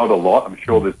 $3.80 is not a lot. I'm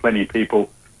sure there's plenty of people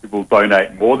who will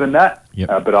donate more than that,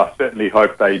 but I certainly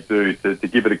hope they do to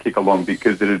give it a kick along,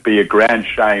 because it would be a grand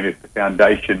shame if the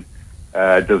foundation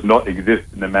does not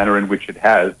exist in the manner in which it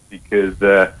has, because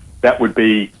that would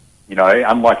be, you know,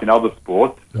 unlike in other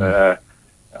sports,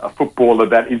 a footballer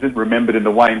that isn't remembered in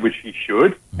the way in which he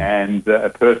should, and a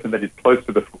person that is close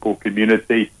to the football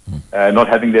community not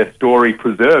having their story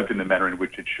preserved in the manner in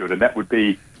which it should, and that would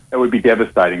be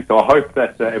devastating. So I hope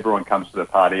that everyone comes to the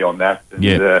party on that,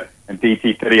 and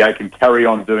DT38 can carry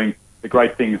on doing the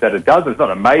great things that it does. It's not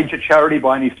a major charity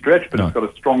by any stretch, but it's got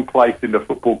a strong place in the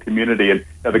football community. And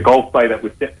the golf day that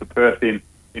was set for Perth in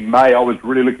May, I was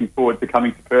really looking forward to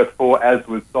coming to Perth for, as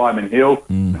was Simon Hill.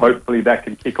 Hopefully that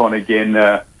can kick on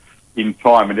again in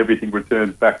time and everything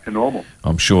returns back to normal.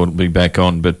 I'm sure it'll be back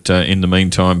on, but in the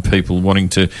meantime, people wanting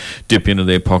to dip into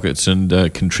their pockets and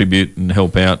contribute and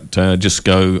help out, just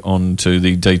go on to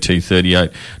the dt38.com.au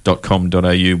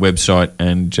website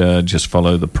and just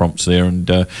follow the prompts there and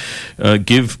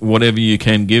give whatever you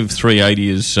can give. $3.80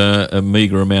 is a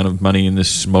meagre amount of money in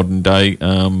this modern day,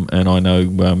 and I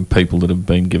know people that have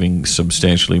been giving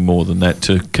substantially more than that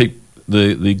to keep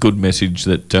the good message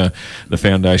that the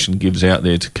foundation gives out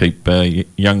there to keep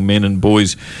young men and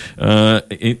boys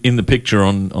in the picture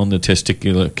on the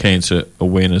testicular cancer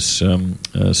awareness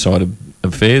side of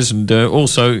affairs. And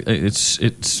also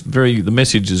it's very, the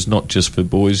message is not just for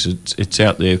boys, it's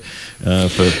out there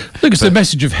for... Look, it's the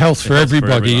message of health for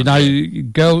everybody. You know,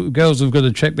 girls have got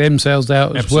to check themselves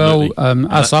out as well.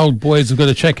 Us old boys have got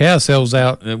to check ourselves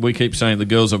out. We keep saying the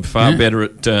girls are far better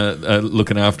at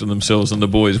looking after themselves than the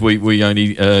boys. We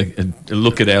only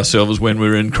look at ourselves when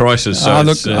we're in crisis. So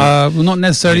well, not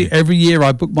necessarily. Every year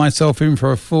I book myself in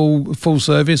for a full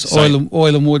service,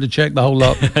 oil and water check, the whole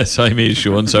lot. Same here,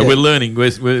 Sean. So we're learning.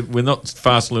 We're not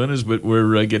fast learners, but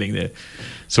we're getting there.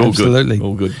 It's all Absolutely. good.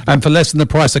 All good. And for less than the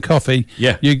price of coffee,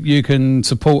 you can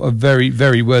support a very,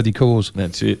 very worthy cause.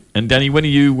 That's it. And Danny, when are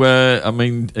you? Are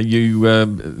you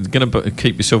going to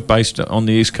keep yourself based on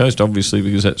the East Coast? Obviously,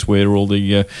 because that's where all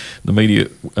the media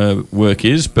work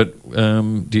is. But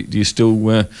do you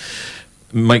still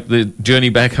make the journey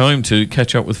back home to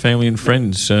catch up with family and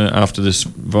friends after this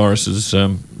virus is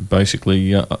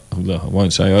basically, I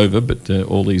won't say over, but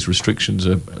all these restrictions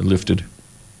are lifted?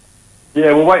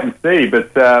 Yeah, we'll wait and see.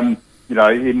 But, you know,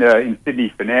 in Sydney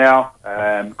for now,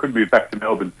 could move back to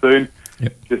Melbourne soon.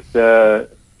 Just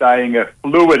staying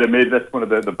fluid amid, that's one of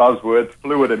the buzzwords,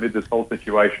 fluid amid this whole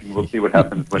situation. We'll see what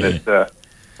happens when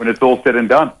it's all said and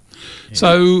done.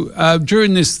 So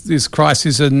during this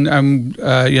crisis and you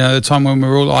know, the time when we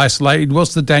were all isolated,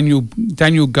 what's the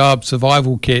Daniel Garb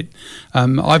survival kit?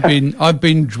 I've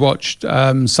binge watched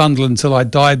Sunderland Till I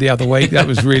Died the other week. That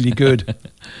was really good.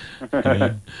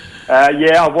 I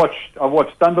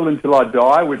watched Sunderland Till I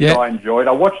Die, which I enjoyed.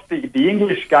 I watched the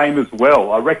English game as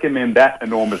well. I recommend that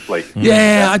enormously.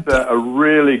 Yeah, that's a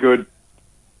really good.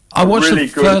 I watched the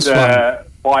first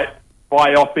one.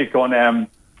 Biopic on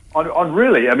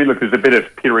really. I mean, look, there's a bit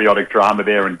of periodic drama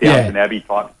there and Downton Abbey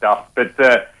type stuff, but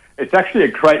it's actually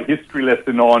a great history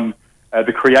lesson on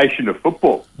the creation of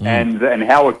football and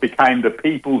how it became the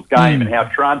people's game and how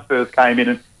transfers came in.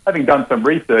 And having done some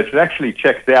research, it actually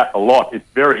checks out a lot. It's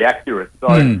very accurate.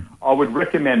 So I would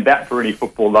recommend that for any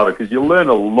football lover, because you learn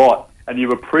a lot and you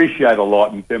appreciate a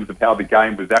lot in terms of how the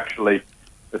game was actually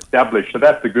established. So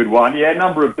that's a good one. Yeah, a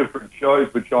number of different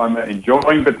shows which I'm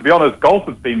enjoying. But to be honest, golf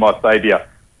has been my saviour.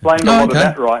 Playing a lot of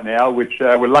that right now, which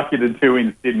we're lucky to do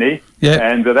in Sydney.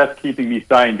 And that's keeping me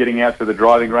sane, getting out to the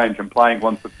driving range and playing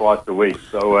once or twice a week.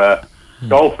 So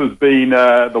golf has been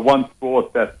the one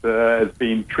sport that has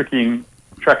been tracking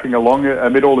along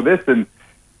amid all of this, and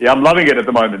I'm loving it at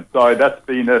the moment. So that's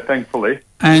been thankfully.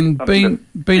 And being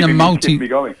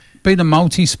a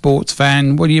multi-sports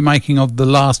fan, what are you making of The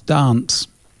Last Dance?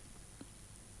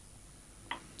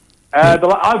 I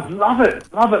love it.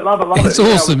 It's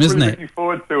awesome, isn't it? Looking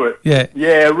forward to it.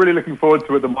 Yeah, really looking forward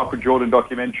to it. The Michael Jordan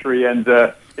documentary, and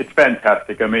it's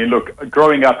fantastic. I mean, look,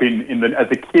 growing up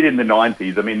as a kid in the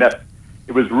 '90s, I mean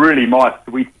it was really my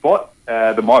sweet spot.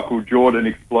 The Michael Jordan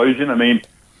explosion. I mean,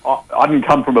 I didn't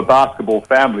come from a basketball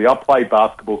family. I played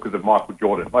basketball because of Michael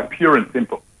Jordan, like pure and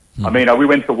simple. I mean, we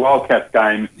went to Wildcats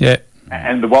games,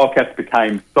 and the Wildcats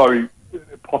became so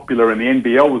popular, and the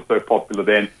NBL was so popular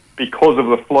then because of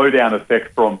the flow-down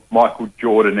effect from Michael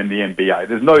Jordan in the NBA.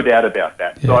 There's no doubt about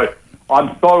that. Yeah. So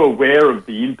I'm so aware of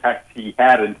the impact he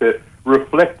had, and to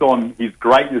reflect on his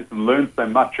greatness and learn so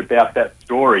much about that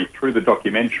story through the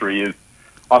documentary is,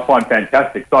 I find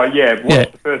fantastic. So,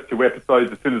 watched the first 2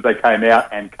 episodes as soon as they came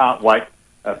out and can't wait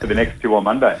for the next 2 on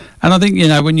Monday. And I think,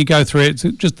 when you go through it,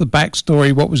 just the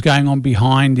backstory, what was going on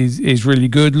behind is really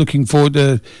good. Looking forward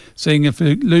to seeing if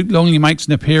Luke Longley makes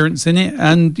an appearance in it.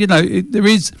 And, there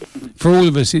is, for all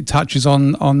of us, it touches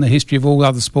on the history of all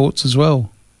other sports as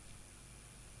well.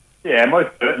 Yeah,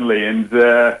 most certainly. And,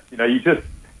 you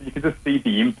can just see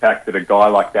the impact that a guy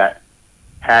like that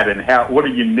had, and what a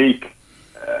unique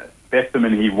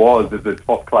specimen he was as a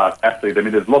top-class athlete. I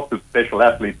mean, there's lots of special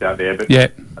athletes out there, but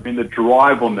I mean, the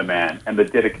drive on the man and the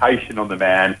dedication on the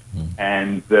man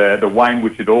and the way in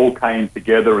which it all came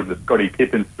together, and the Scottie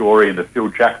Pippen story and the Phil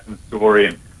Jackson story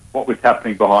and what was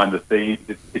happening behind the scenes,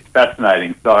 it's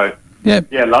fascinating. So,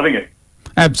 loving it.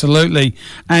 Absolutely.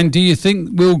 And do you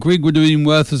think Will Grigg would have been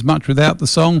worth as much without the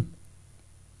song?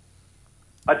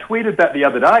 I tweeted that the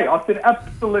other day. I said,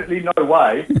 absolutely no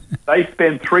way. They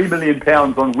spend £3 million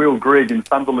on Will Grigg in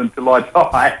Sunderland Till I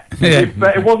Die. If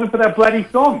it wasn't for that bloody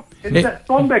song. It's that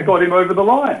song that got him over the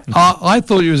line. I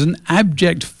thought it was an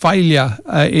abject failure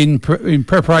in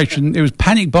preparation. It was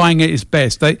panic buying at its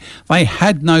best. They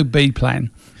had no B plan.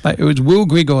 It was Will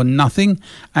Grigg or nothing,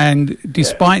 and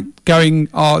despite going,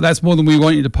 that's more than we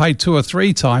want you to pay 2 or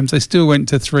 3 times, they still went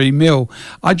to $3 million.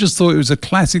 I just thought it was a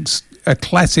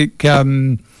classic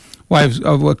way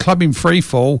of a club in free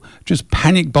fall, just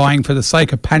panic buying for the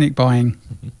sake of panic buying.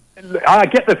 I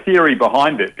get the theory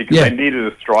behind it, because they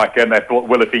needed a striker, and they thought,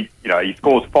 well, if he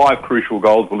scores 5 crucial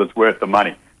goals, well, it's worth the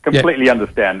money. Completely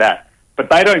understand that.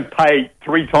 But they don't pay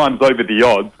 3 times over the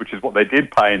odds, which is what they did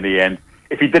pay in the end,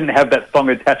 if he didn't have that song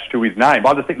attached to his name.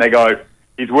 I just think they go,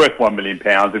 he's worth £1 million.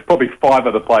 There's probably 5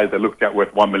 other players they looked at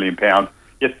worth £1 million.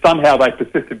 Yet somehow they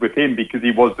persisted with him because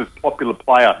he was this popular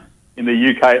player in the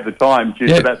UK at the time due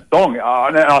to that song.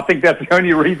 And I think that's the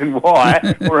only reason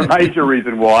why, or a major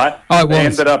reason why, they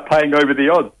ended up paying over the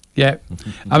odds. Yeah.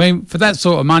 I mean, for that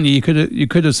sort of money, you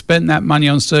could have spent that money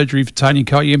on surgery for Tony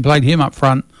Cottee and played him up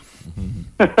front.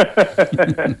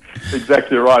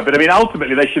 Exactly right. But I mean,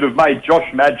 ultimately, they should have made Josh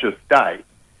Madger stay,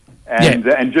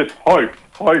 and just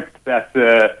hoped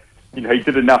that he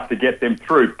did enough to get them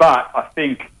through. But I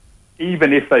think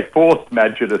even if they forced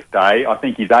Madger to stay, I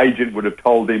think his agent would have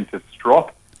told him to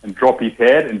strop and drop his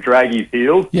head and drag his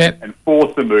heels and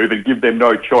force a move and give them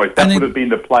no choice. That would have been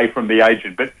the play from the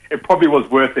agent, but it probably was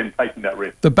worth them taking that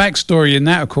risk. The backstory in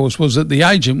that, of course, was that the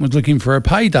agent was looking for a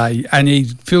payday, and he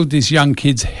filled this young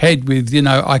kid's head with,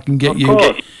 I can get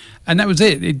you. And that was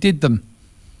it. It did them.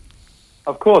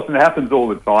 Of course, and it happens all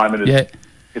the time, and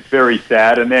it's very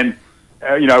sad. And then,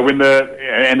 when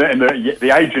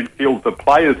the agent fills the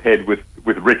player's head with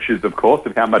riches, of course,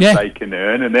 of how much they can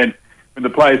earn, and then when the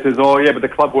player says, but the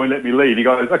club won't let me leave, he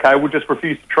goes, okay, we'll just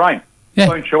refuse to train.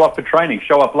 Don't show up for training,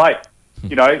 show up late.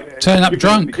 Turn up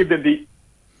drunk. Turn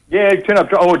up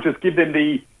drunk, or just give them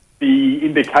the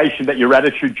indication that your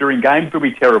attitude during games will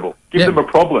be terrible. Give them a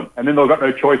problem, and then they've got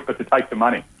no choice but to take the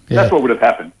money. That's what would have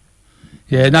happened.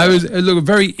 Yeah, no, it was a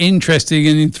very interesting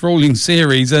and enthralling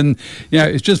series, and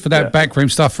it's just for that backroom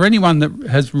stuff. For anyone that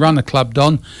has run a club,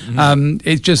 Don,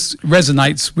 it just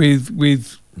resonates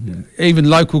with even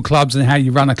local clubs and how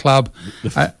you run a club.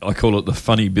 I call it the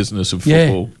funny business of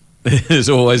football. There's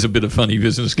always a bit of funny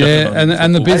business going on.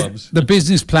 And the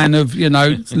business plan of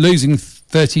losing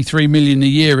 33 million a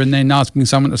year and then asking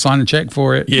someone to sign a cheque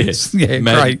for it. Yes,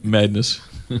 great madness.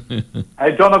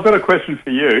 Hey, John, I've got a question for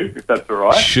you, if that's all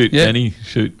right. Shoot, Danny,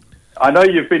 shoot. I know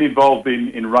you've been involved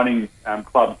in running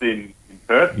clubs in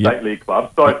Perth, state league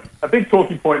clubs. So a big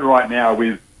talking point right now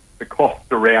is the costs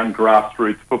around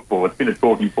grassroots football. It's been a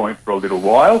talking point for a little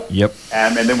while. Yep.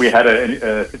 And then we had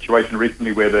a situation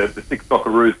recently where the 6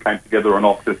 Socceroos came together on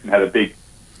Optus and had a big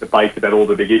debate about all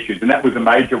the big issues. And that was a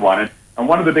major one. And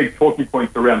one of the big talking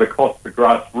points around the cost for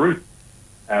grassroots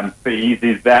fees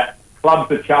is that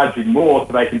clubs are charging more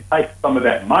so they can take some of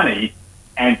that money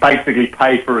and basically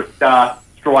pay for a star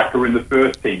striker in the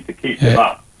first team to keep them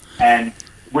up. And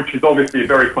which is obviously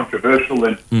very controversial.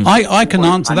 And I can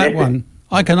answer that one.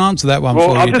 I can answer that one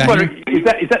Well, for I'm you, just Daniel. wondering,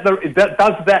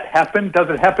 does that happen? Does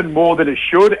it happen more than it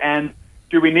should? And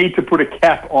do we need to put a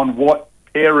cap on what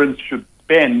parents should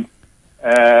spend,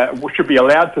 should be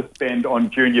allowed to spend on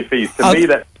junior fees? To me,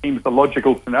 that seems the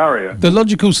logical scenario. The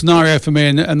logical scenario for me,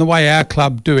 and the way our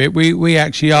club do it, we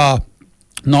actually are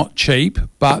not cheap,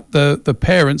 but the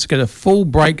parents get a full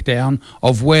breakdown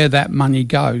of where that money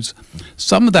goes.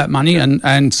 Some of that money,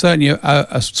 and certainly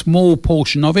a small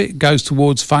portion of it, goes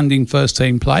towards funding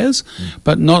first-team players,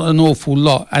 but not an awful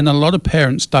lot. And a lot of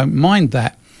parents don't mind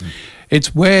that.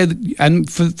 It's where, and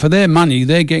for their money,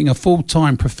 they're getting a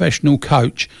full-time professional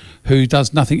coach who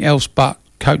does nothing else but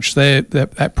coach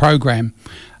that program,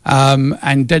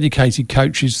 and dedicated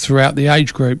coaches throughout the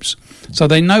age groups. So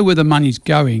they know where the money's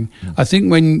going. I think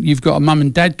when you've got a mum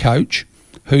and dad coach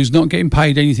who's not getting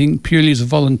paid anything purely as a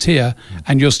volunteer,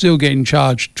 and you're still getting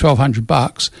charged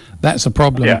 $1,200, that's a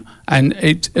problem. Yeah. And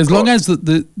as long as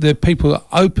the people are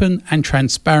open and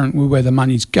transparent with where the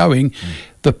money's going,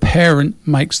 the parent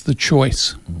makes the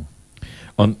choice.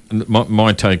 On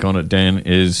my take on it, Dan,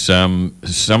 is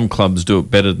some clubs do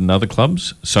it better than other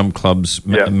clubs. Some clubs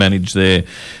manage their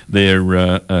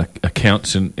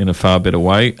accounts in a far better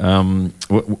way.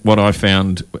 What I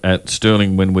found at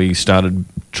Stirling when we started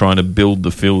trying to build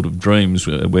the Field of Dreams,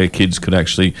 where kids could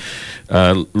actually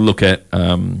look at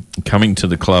coming to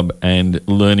the club and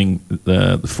learning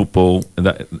the football,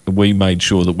 that we made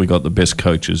sure that we got the best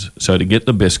coaches. So to get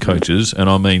the best coaches, and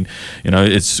I mean,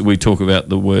 we talk about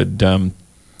the word.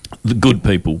 The good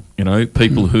people,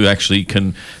 people who actually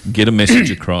can get a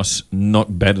message across,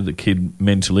 not batter the kid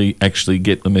mentally, actually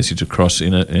get the message across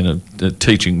in a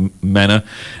teaching manner,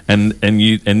 and then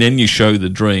you show the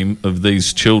dream of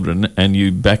these children, and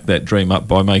you back that dream up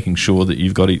by making sure that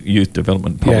you've got a youth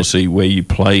development policy where you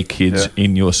play kids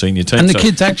in your senior team, and the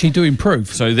kids actually do improve.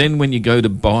 So then, when you go to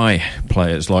buy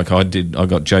players, like I did, I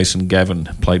got Jason Gavin,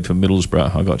 played for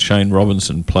Middlesbrough. I got Shane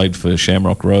Robinson, played for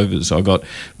Shamrock Rovers. I got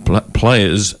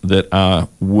players that are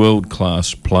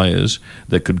world-class players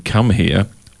that could come here,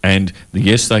 and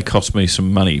yes, they cost me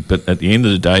some money, but at the end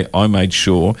of the day, I made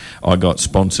sure I got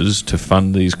sponsors to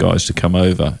fund these guys to come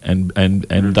over, and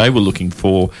they were looking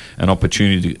for an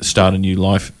opportunity to start a new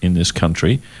life in this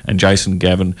country. And Jason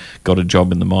Gavin got a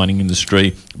job in the mining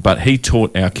industry, but he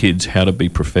taught our kids how to be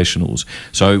professionals.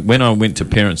 So when I went to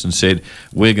parents and said,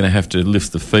 we're going to have to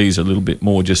lift the fees a little bit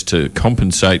more just to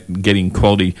compensate getting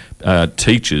quality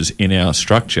teachers in our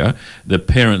structure, the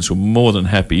parents were more than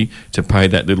happy to pay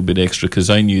that little bit extra because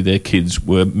they knew their kids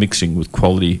were mixing with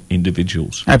quality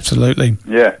individuals. Absolutely.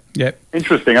 Yeah. Yeah.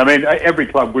 Interesting. I mean, every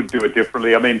club would do it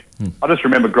differently. I mean, I just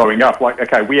remember growing up,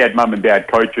 we had mum and dad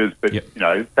coaches, but,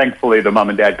 thankfully the mum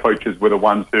and dad coaches were the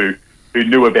ones who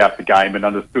knew about the game and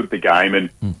understood the game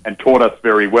and taught us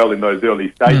very well in those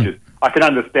early stages. I can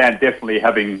understand definitely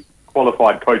having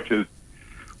qualified coaches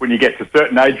when you get to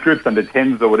certain age groups, under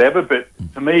 10s or whatever, but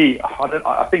to me,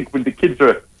 I think when the kids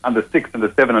are under 6,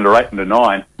 under 7, under 8, under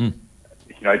 9,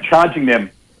 charging them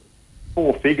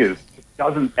 4 figures just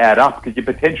doesn't add up because you're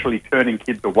potentially turning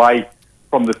kids away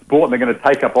from the sport, and they're going to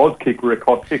take up Auskick where it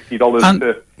costs $60 to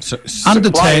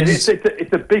under play. 10s.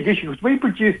 It's a big issue because we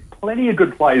produce plenty of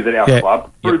good players at our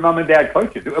club through mum and dad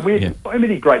coaches, and we have so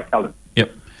many great talents.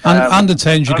 Yep. Under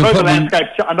 10s, you can put them.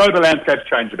 I know the landscape's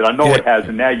changed a bit. I know it has,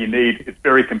 and now it's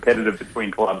very competitive between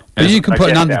clubs. But you can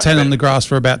put an under 10 on the grass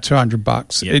for about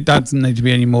 $200. It doesn't need to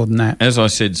be any more than that. As I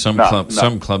said, some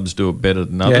clubs do it better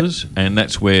than others, and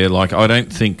that's where, I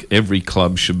don't think every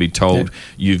club should be told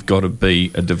you've got to be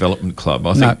a development club.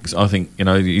 I think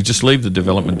you just leave the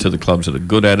development to the clubs that are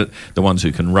good at it, the ones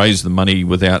who can raise the money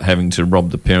without having to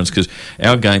rob the parents, because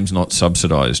our game's not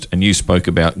subsidised. And you spoke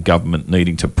about government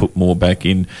needing to put more back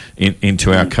into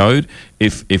our code.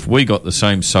 If we got the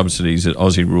same subsidies that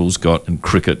Aussie Rules got and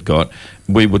cricket got,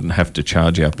 we wouldn't have to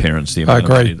charge our parents the amount of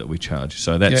money that we charge.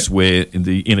 So that's where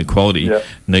the inequality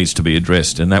needs to be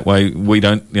addressed. And that way we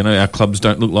don't, our clubs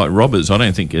don't look like robbers. I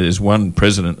don't think there's one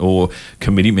president or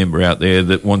committee member out there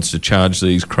that wants to charge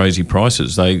these crazy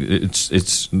prices.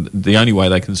 It's the only way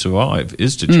they can survive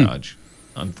is to charge.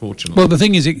 Unfortunately. Well, the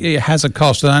thing is, it has a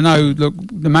cost, and I know.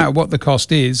 Look, no matter what the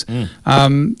cost is,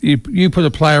 you put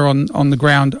a player on the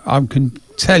ground. I can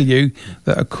tell you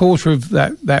that a quarter of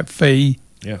that fee,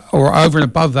 or over and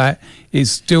above that, is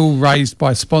still raised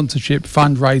by sponsorship,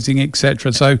 fundraising,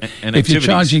 etc. So, and if you're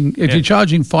charging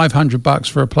 $500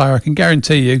 for a player, I can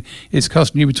guarantee you it's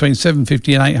costing you between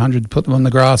 $750 and $800 to put them on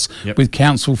the grass with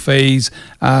council fees,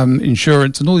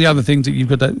 insurance, and all the other things that you've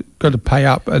got to pay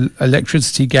up: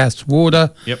 electricity, gas,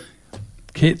 water,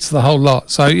 kits, the whole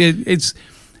lot. So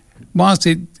whilst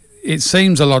it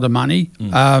seems a lot of money,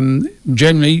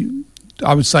 generally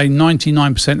I would say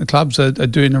 99% of the clubs are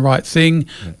doing the right thing.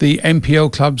 The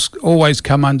NPL clubs always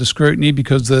come under scrutiny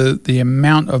because the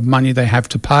amount of money they have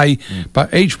to pay.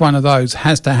 But each one of those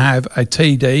has to have a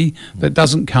TD that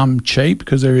doesn't come cheap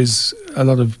because there is a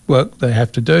lot of work they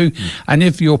have to do. And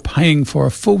if you're paying for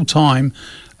a full-time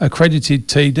accredited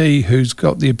TD who's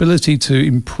got the ability to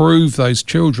improve those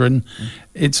children,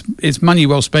 it's money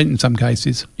well spent in some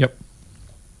cases. Yep.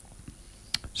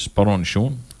 Spot on,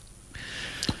 Sean.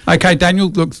 Okay, Daniel,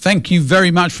 look, thank you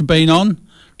very much for being on.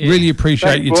 Really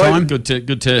appreciate your time. Good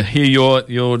to hear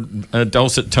your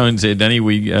dulcet tones there, Danny.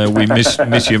 We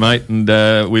miss you, mate, and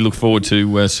we look forward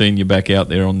to seeing you back out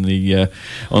there on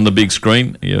the big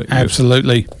screen.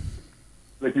 Absolutely.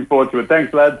 Looking forward to it.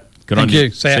 Thanks, lads. Good on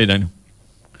you. See you, Daniel.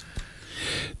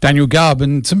 Daniel Garb,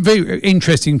 and some very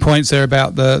interesting points there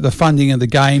about the funding of the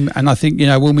game. And I think,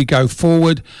 when we go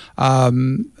forward,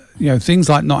 things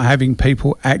like not having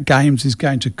people at games is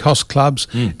going to cost clubs.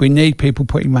 We need people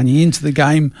putting money into the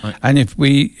game. Right. And if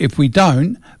we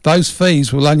don't, those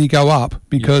fees will only go up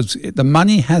because the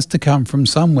money has to come from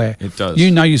somewhere. It does.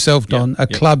 You know yourself, Don, a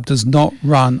club does not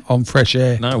run on fresh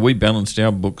air. No, we balanced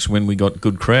our books when we got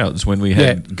good crowds, when we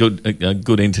had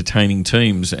good entertaining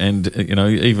teams, and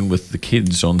even with the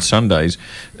kids on Sundays,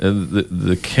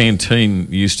 the canteen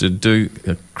used to do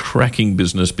a cracking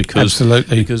business because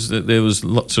there was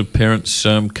lots of parents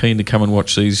keen to come and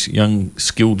watch these young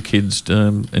skilled kids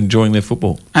enjoying their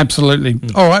football. Absolutely.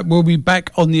 All right, we'll be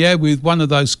back on the air with one of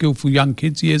those skillful young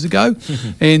kids years ago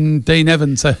in Dean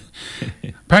Evans.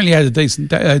 Apparently had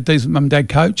a decent mum and dad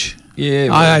coach. Yeah,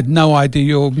 I had no idea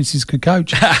your missus could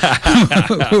coach.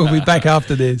 We'll be back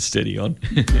after this. Steady on.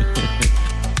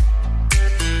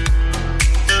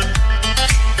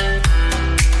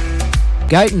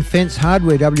 Gate and Fence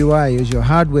Hardware WA is your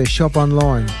hardware shop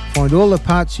online. Find all the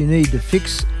parts you need to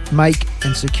fix, make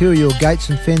and secure your gates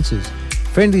and fences.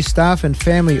 Friendly staff and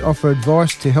family offer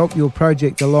advice to help your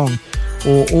project along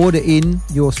or order in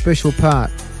your special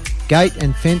part. Gate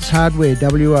and Fence Hardware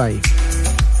WA.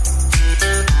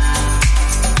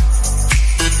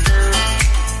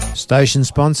 Station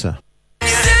sponsor.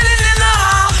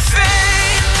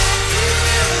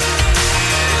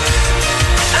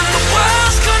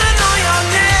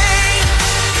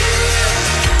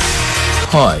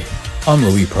 Hi, I'm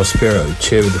Louis Prospero,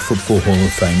 Chair of the Football Hall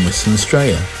of Fame Western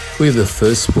Australia. We are the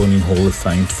first sporting Hall of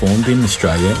Fame formed in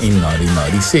Australia in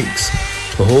 1996.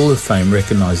 The Hall of Fame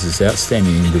recognises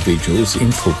outstanding individuals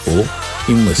in football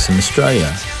in Western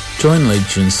Australia. Join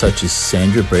legends such as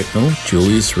Sandra Brecknell,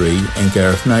 Julius Reed and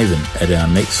Gareth Naven at our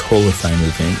next Hall of Fame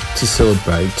event to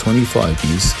celebrate 25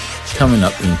 years coming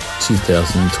up in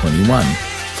 2021.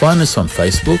 Find us on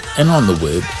Facebook and on the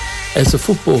web. As the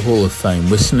Football Hall of Fame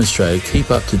Western Australia,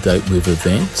 keep up to date with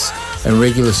events and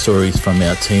regular stories from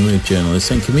our team of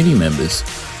journalists and committee members.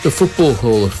 The Football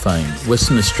Hall of Fame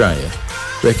Western Australia,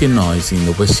 recognising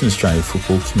the Western Australia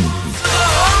football community.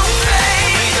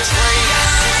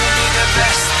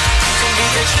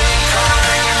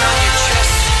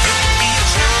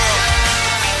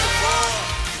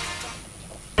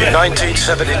 In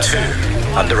 1972,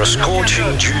 under a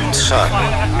scorching June sun,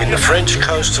 in the French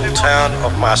coastal town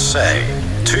of Marseille,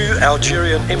 two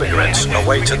Algerian immigrants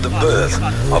awaited the birth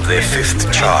of their fifth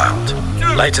child.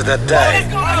 Later that day,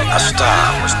 a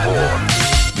star was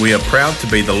born. We are proud to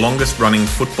be the longest running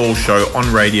football show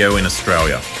on radio in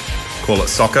Australia. Call it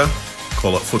soccer,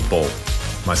 call it football.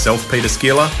 Myself, Peter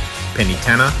Skiller, Penny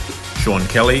Tanner, Sean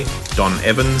Kelly, Don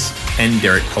Evans and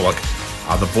Derek Pollock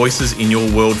are the voices in your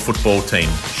world football team,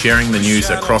 sharing the news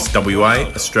across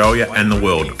WA, Australia and the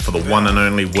world for the one and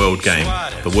only World Game,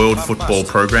 the World Football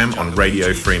Program on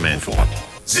Radio Fremantle.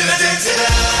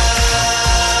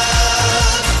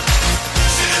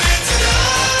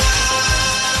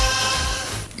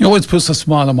 It always puts a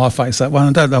smile on my face, that one.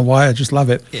 I don't know why, I just love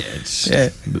it. Yeah, it's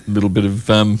a little bit of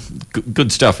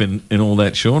good stuff in all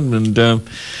that, Sean. And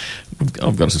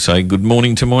I've got to say good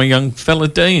morning to my young fella,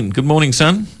 Dean. Good morning,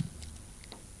 son.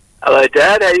 Hello,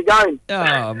 Dad. How you going?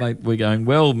 Oh, mate, we're going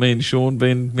well. Me and Sean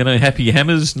being, happy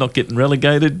hammers, not getting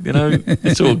relegated.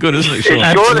 It's all good, isn't it, Sean?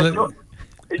 Absolutely.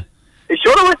 You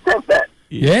sure to accept that?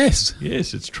 Yes.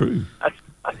 Yes, it's true.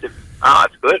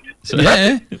 That's good. So,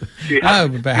 yeah.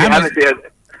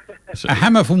 A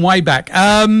hammer from way back.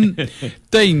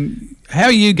 Dean, how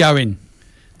are you going?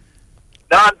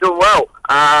 No, I'm doing well.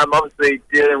 Obviously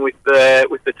dealing with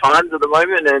the times at the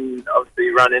moment, and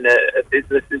obviously running a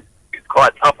business is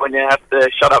quite tough when you have to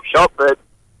shut up shop. But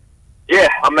yeah,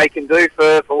 I'm making do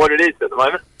for what it is at the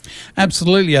moment.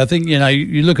 Absolutely. I think,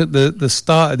 you look at the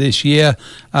start of this year,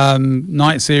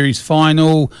 night series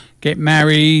final, get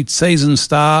married, season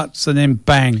starts, and then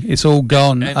bang, it's all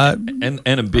gone. And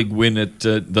a big win at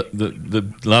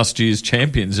the last year's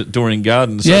champions at Doreen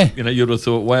Gardens. So, Yeah. You'd have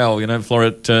thought, wow,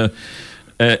 Floret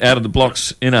out of the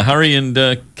blocks in a hurry and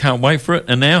can't wait for it.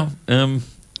 And now,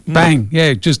 Bang,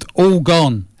 yeah, just all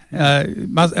gone. It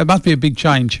must be a big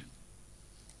change.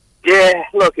 Yeah,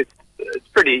 look, it's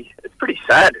pretty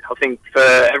sad, I think, for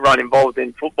everyone involved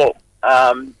in football.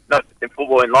 Not just in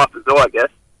football, in life as well, I guess.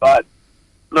 But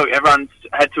look, everyone's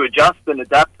had to adjust and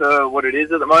adapt to what it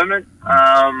is at the moment.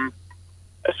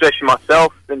 Especially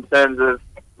myself, in terms of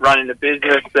running a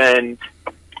business, and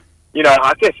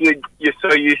I guess you're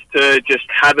so used to just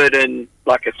habit and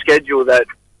like a schedule that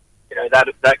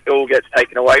that all gets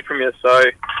taken away from you. So,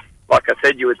 like I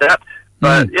said, you adapt.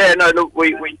 But look,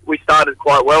 we started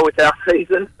quite well with our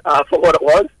season for what it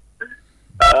was,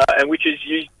 and which is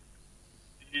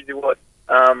usually what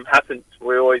happens.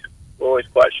 We're always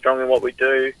quite strong in what we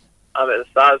do. At the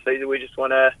start of the season, we just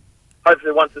want to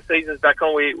hopefully once the season's back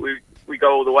on, we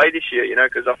go all the way this year.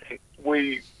 Because I think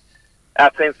our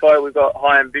team fight, we've got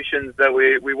high ambitions that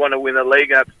we want to win the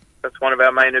league. That's one of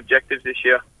our main objectives this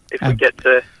year. If we get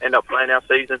to end up playing our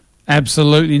season.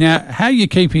 Absolutely. Now, how are you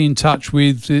keeping in touch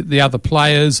with the other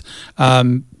players? How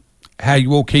are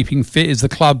you all keeping fit? Is the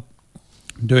club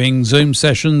doing Zoom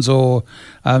sessions or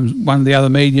one of the other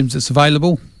mediums that's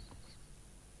available?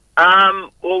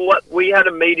 We had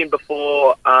a meeting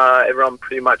before everyone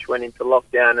pretty much went into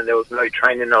lockdown and there was no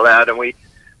training allowed, and we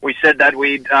said that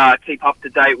we'd keep up to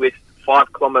date with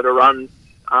 5-kilometre runs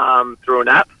through an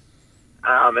app,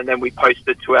 and then we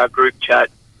posted to our group chat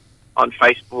on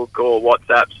Facebook or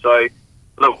WhatsApp. So,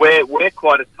 look, we're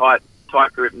quite a tight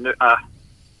group,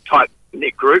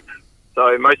 tight-knit group.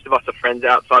 So most of us are friends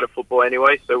outside of football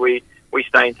anyway. So we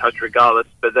stay in touch regardless.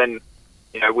 But then,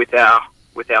 with our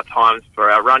times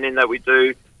for our running that we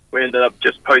do, we ended up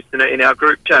just posting it in our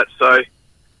group chat. So,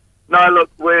 no, look,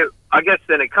 I guess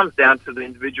then it comes down to the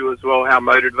individual as well, how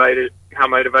motivated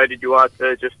you are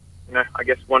to just, I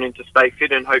guess wanting to stay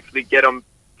fit and hopefully get on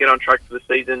track for the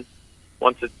season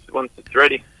once it's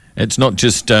ready. It's not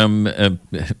just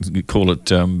call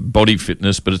it body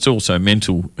fitness, but it's also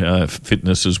mental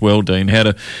fitness as well, Dean. How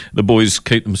do the boys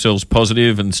keep themselves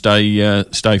positive and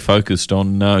stay focused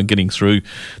on getting through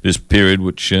this period,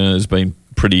 which has been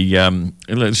pretty,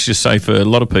 let's just say for a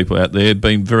lot of people out there,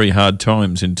 been very hard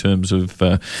times in terms of,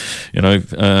 out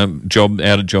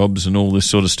of jobs and all this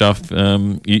sort of stuff.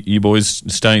 You boys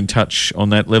stay in touch on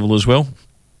that level as well?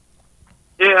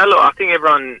 Yeah, look, I think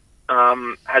everyone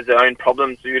has their own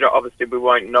problems. Obviously, we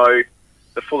won't know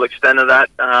the full extent of that.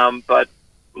 But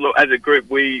look, as a group,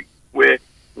 we're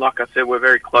like I said, we're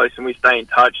very close and we stay in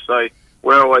touch. So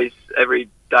we're always every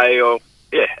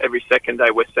second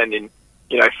day we're sending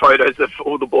photos of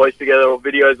all the boys together or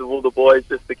videos of all the boys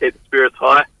just to keep the spirits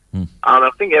high. I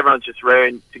think everyone's just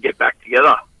raring to get back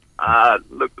together.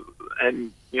 Look,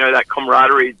 and that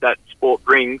camaraderie that sport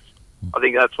brings. I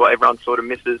think that's what everyone sort of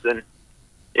misses. And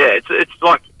yeah, it's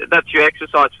like that's your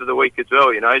exercise for the week as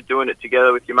well. Doing it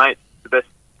together with your mates, the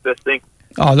best thing.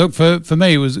 Oh, look, for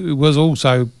me, it was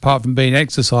also, apart from being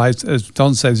exercise, as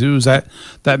Don says, it was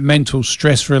that mental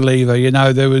stress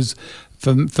reliever. There was,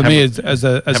 for me as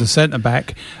a centre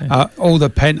back, all the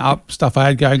pent up stuff I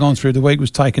had going on through the week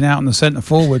was taken out on the centre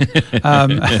forward. So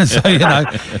it's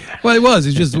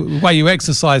just the way you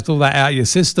exercised all that out of your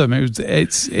system. It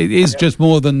is just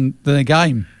more than a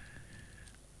game.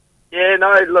 Yeah,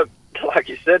 no, look, like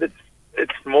you said,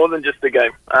 it's more than just a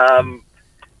game.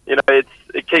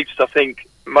 It keeps, I think,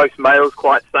 most males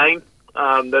quite sane,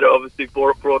 that are obviously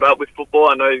brought up with football.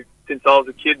 I know since I was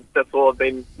a kid, that's all I've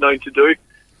been known to do.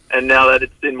 And now that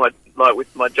it's in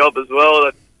with my job as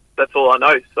well, that's all I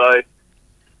know. So,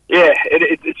 yeah,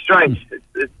 it's strange.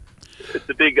 It's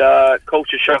a big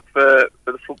culture shock for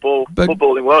the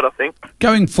footballing world, I think.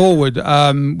 Going forward,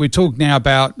 we talk now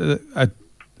about a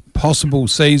possible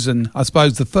season. I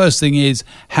suppose the first thing is,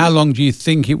 how long do you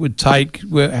think it would take?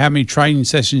 How many training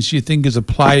sessions do you think as a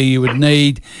player you would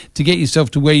need to get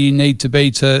yourself to where you need to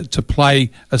be to play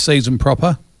a season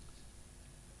proper?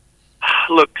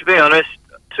 Look, to be honest,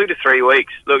 2 to 3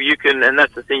 weeks. Look, you can, and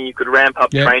that's the thing, you could ramp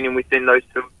up training within those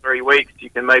 2 or 3 weeks. You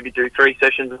can maybe do 3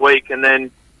 sessions a week, and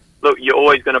then, look, you're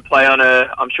always going to play on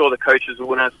I'm sure the coaches will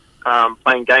want us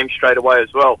playing games straight away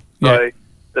as well. Yeah. So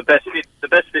the best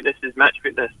fitness is match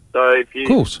fitness. So if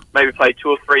you maybe play 2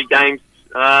 or 3 games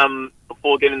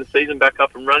before getting the season back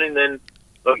up and running, then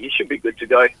look, you should be good to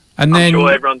go. And I'm sure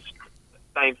everyone's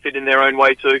staying fit in their own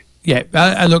way too. Yeah,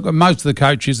 and look, most of the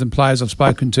coaches and players I've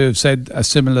spoken to have said a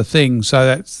similar thing. So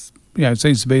that's, it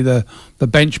seems to be the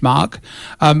benchmark.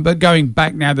 But going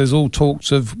back now, there's all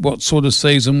talks of what sort of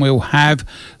season we'll have.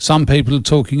 Some people are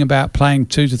talking about playing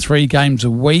 2 to 3 games a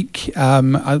week.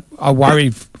 I worry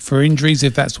for injuries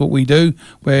if that's what we do.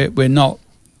 We're not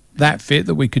that fit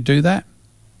that we could do that.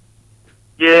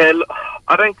 Yeah, look,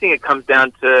 I don't think it comes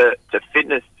down to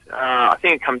fitness. I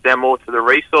think it comes down more to the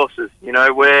resources.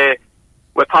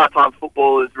 We're part-time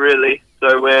footballers, really,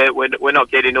 so we're not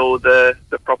getting all the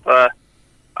proper,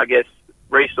 I guess,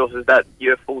 resources that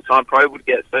your full-time pro would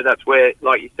get. So that's where,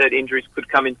 like you said, injuries could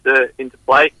come into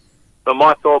play. But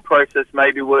my thought process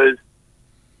maybe was,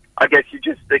 I guess you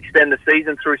just extend the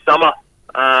season through summer.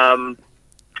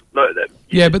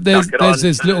 But there's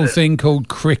this little thing called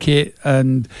cricket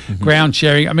and ground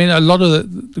sharing. I mean, a lot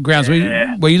of the grounds,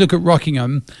 where you look at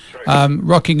Rockingham,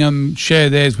 Rockingham share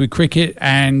theirs with cricket,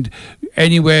 and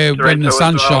anywhere when the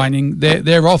sun's shining,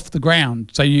 they're off the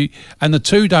ground. So and the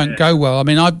two don't go well. I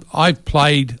mean, I've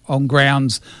played on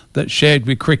grounds that shared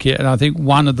with cricket, and I think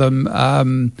one of them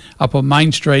up on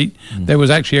Main Street, there was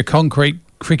actually a concrete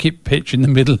cricket pitch in the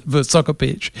middle of a soccer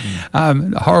pitch.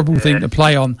 A horrible thing to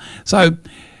play on. So,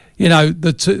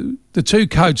 the two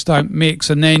codes don't mix,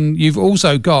 and then you've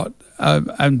also got,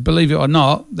 and believe it or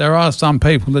not, there are some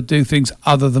people that do things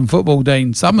other than football,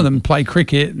 Dean. Some of them play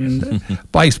cricket and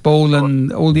baseball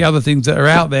and all the other things that are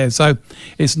out there. So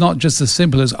it's not just as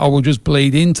simple as, we'll just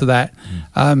bleed into that.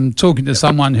 Talking to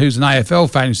someone who's an AFL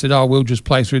fan who said, we'll just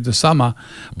play through the summer,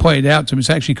 pointed out to him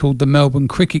it's actually called the Melbourne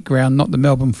Cricket Ground, not the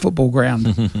Melbourne Football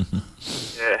Ground.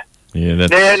 Yeah, and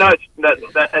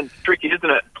it's tricky, isn't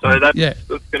it? So that's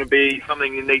going to be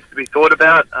something that needs to be thought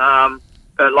about.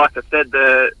 But like I said,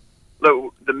 the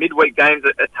midweek games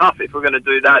are tough if we're going to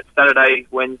do that. Saturday,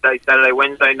 Wednesday.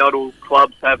 Not all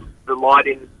clubs have the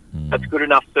lighting that's good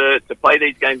enough to play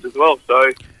these games as well.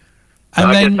 So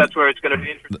I guess that's where it's going to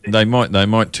be interesting. They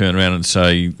might turn around and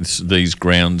say these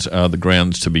grounds are the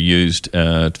grounds to be used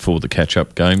for the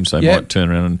catch-up games. They might turn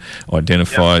around and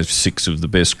identify 6 of the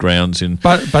best grounds in.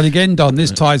 But again, Don, this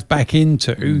ties back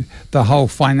into the whole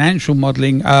financial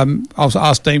modelling. I'll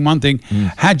ask Dean one thing: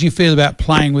 how do you feel about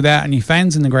playing without any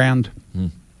fans in the ground?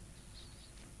 Look,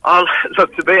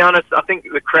 to be honest, I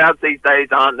think the crowds these days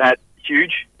aren't that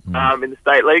huge in the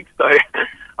state league, so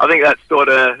I think that's sort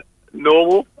of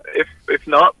normal. If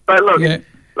not, but look,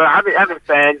 having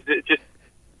fans,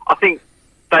 I think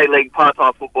state league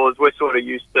part-time footballers, we're sort of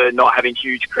used to not having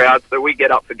huge crowds, so we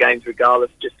get up for games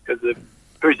regardless, just because of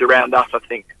who's around us. I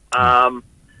think.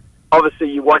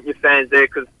 Obviously, you want your fans there,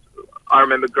 because I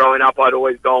remember growing up, I'd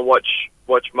always go and watch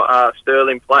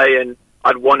Stirling play, and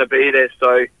I'd want to be there.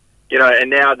 So, and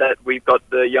now that we've got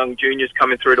the young juniors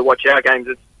coming through to watch our games,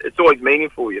 it's always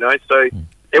meaningful, So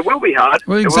it will be hard.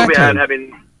 Well, exactly. It will be hard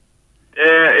having.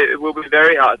 Yeah, it will be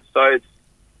very hard. So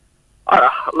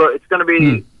it's going to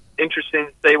be interesting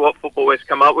to see what Football West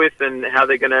come up with and how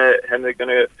they're going to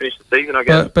finish the season, I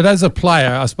guess. But as a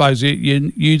player, I suppose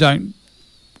you don't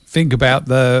think about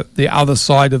the other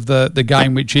side of the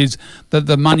game, which is that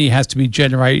the money has to be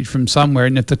generated from somewhere,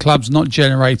 and if the club's not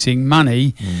generating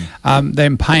money,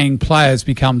 then paying players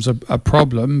becomes a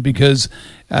problem, because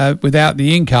without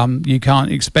the income you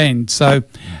can't expend. So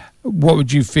what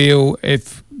would you feel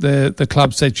if the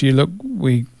club said to you, look,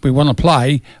 we want to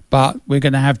play, but we're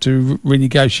going to have to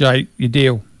renegotiate your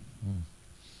deal?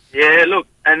 Yeah, look,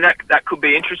 and that could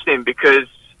be interesting, because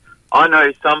I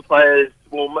know some players,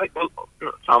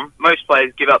 most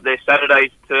players give up their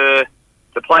Saturdays to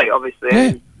play, obviously. Yeah.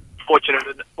 And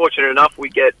fortunate enough, we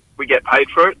get paid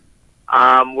for it.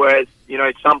 Whereas,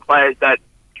 some players that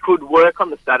could work on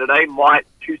the Saturday might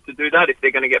choose to do that if they're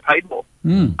going to get paid more.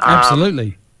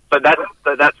 Absolutely. So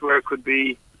that's where it could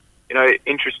be,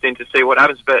 interesting to see what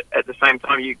happens. But at the same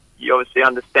time, you obviously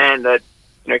understand that,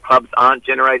 clubs aren't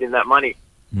generating that money.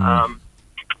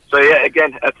 So yeah,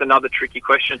 again, that's another tricky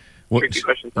question.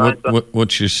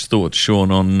 What's your thoughts,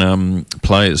 Sean, on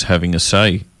players having a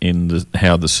say in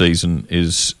how the season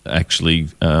is actually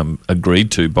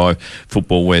agreed to by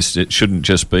Football West? It shouldn't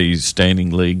just be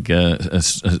standing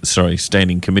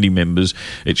committee members.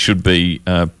 It should be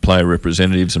player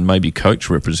representatives and maybe coach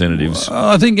representatives.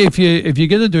 I think if you're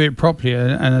going to do it properly,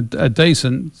 and a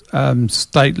decent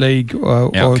state league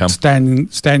or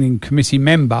standing committee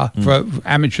member for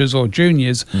amateurs or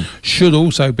juniors should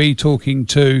also be talking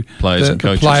to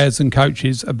the players and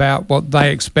coaches about what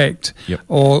they expect,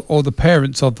 or the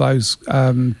parents of those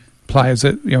players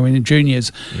that in the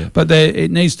juniors. But it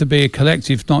needs to be a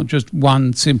collective, not just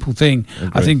one simple thing.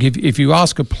 Agreed. I think if you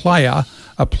ask a player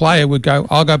would go,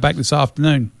 I'll go back this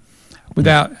afternoon.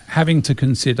 without having to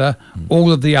consider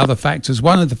all of the other factors.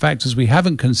 One of the factors we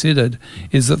haven't considered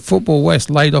is that Football West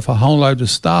laid off a whole load of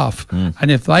staff. And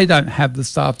if they don't have the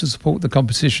staff to support the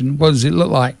competition, what does it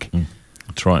look like?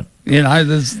 That's right. You know, How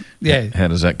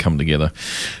does that come together?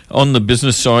 On the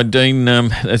business side, Dean,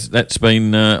 that's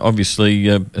been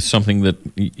obviously something that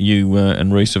you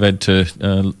and Reece have had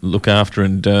to look after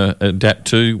and adapt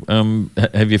to.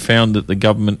 Have you found that the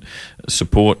government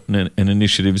support and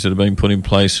initiatives that have been put in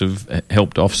place have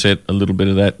helped offset a little bit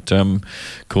of that,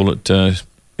 call it,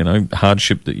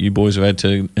 hardship that you boys have had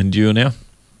to endure now?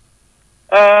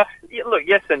 Look,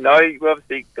 yes and no. We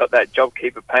obviously got that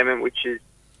JobKeeper payment, which is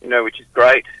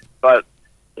great, but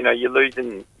you're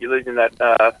losing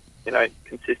that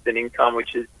consistent income,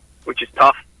 which is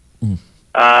tough.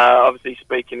 Obviously,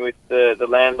 speaking with the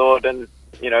landlord and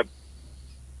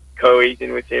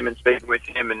co-easing with him and speaking with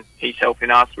him, and he's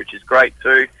helping us, which is great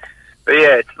too. But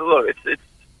yeah,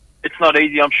 it's not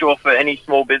easy, I'm sure, for any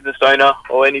small business owner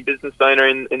or any business owner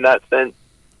in that sense.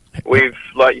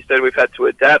 Like you said, we've had to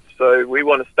adapt, so we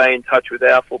want to stay in touch with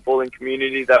our footballing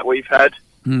community that we've had.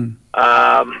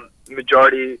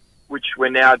 Majority, which we're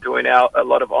now doing a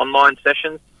lot of online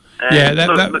sessions. And there's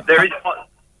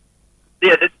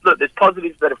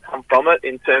positives that have come from it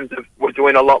in terms of we're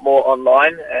doing a lot more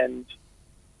online, and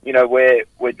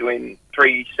we're doing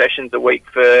 3 sessions a week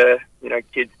for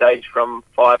kids aged from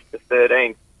 5 to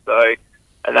 13. So,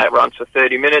 and that runs for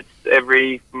 30 minutes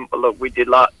we did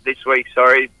this week.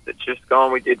 That's just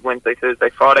gone. We did Wednesday, Thursday,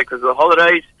 Friday because of the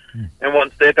holidays, and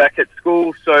once they're back at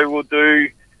school, so we'll do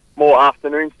more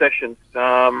afternoon sessions,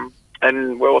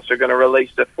 and we're also going to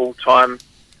release a full-time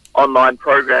online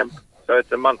program. So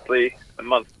it's a month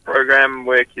program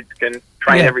where kids can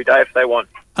train every day if they want.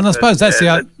 And I suppose that's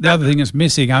the other thing that's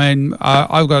missing. I mean,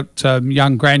 I've got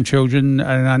young grandchildren,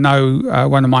 and I know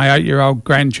one of my 8-year-old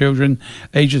grandchildren,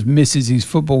 he just misses his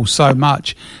football so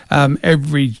much.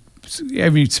 Every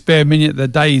spare minute of the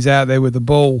day he's out there with the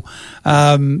ball.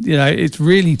 It's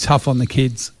really tough on the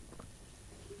kids.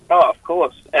 Oh, of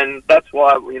course, and that's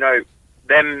why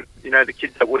the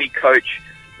kids that we coach,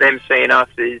 them seeing us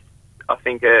is, I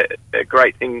think, a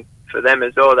great thing for them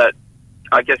as well. That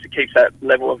I guess it keeps that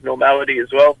level of normality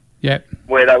as well. Yeah,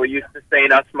 where they were used to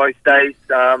seeing us most days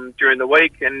during the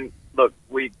week, and look,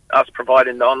 us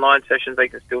providing the online sessions, they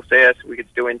can still see us. We can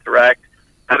still interact,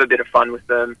 have a bit of fun with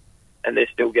them, and they're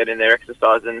still getting their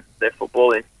exercise and their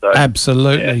footballing. So,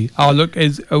 absolutely. Yeah. Oh, look,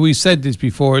 we said this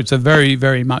before, it's a very,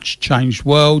 very much changed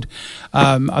world.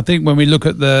 I think when we look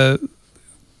at the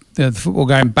football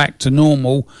going back to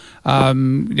normal,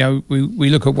 we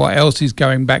look at what else is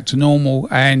going back to normal,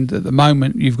 and at the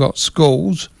moment you've got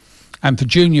schools, and for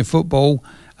junior football,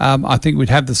 I think we'd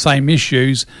have the same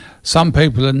issues. Some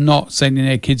people are not sending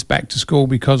their kids back to school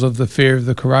because of the fear of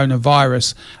the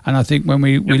coronavirus. And I think when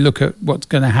we look at what's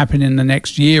going to happen in the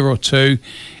next year or two,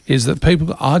 is that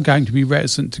people are going to be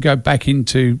reticent to go back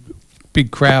into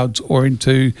big crowds or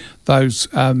into those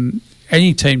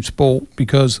any team sport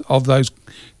because of those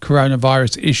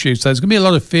coronavirus issues. So there's going to be a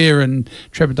lot of fear and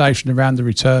trepidation around the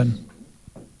return.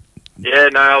 Yeah,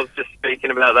 no, I was just speaking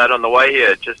about that on the way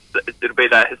here. It'll be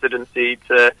that hesitancy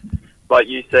to, like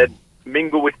you said,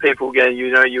 mingle with people again.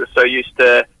 You were so used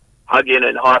to hugging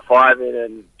and high-fiving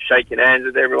and shaking hands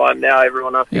with everyone. Now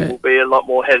everyone, I think, will be a lot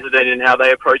more hesitant in how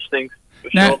they approach things, for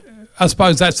sure. I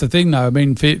suppose that's the thing, though. I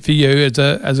mean, for you,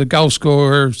 as a goal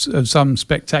scorer of some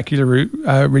spectacular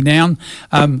renown,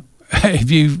 have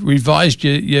you revised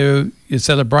your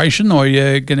celebration, or are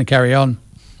you going to carry on?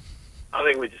 I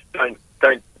think we just don't.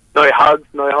 No hugs,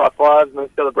 no high fives, no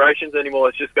celebrations anymore.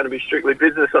 It's just going to be strictly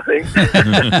business, I think.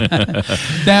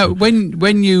 Now,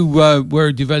 when you were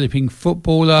a developing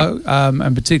footballer,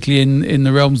 and particularly in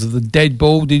the realms of the dead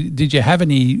ball, did you have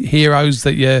any heroes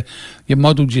that you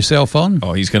modelled yourself on?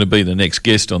 Oh, he's going to be the next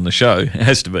guest on the show. It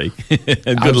has to be.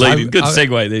 Good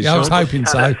segue there, Sean. I was hoping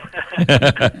so.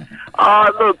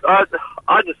 Look,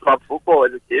 I just love football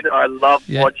as a kid. I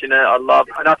loved watching it. And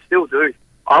I still do.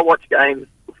 I watch games.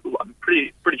 I'm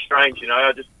pretty strange,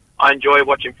 I enjoy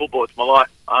watching football. It's my life.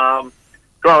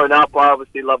 Growing up, I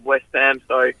obviously loved West Ham,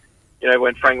 so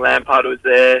when Frank Lampard was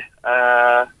there,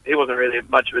 he wasn't really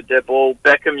much of a dead ball.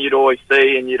 Beckham, you'd always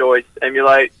see and you'd always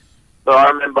emulate. So I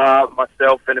remember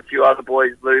myself and a few other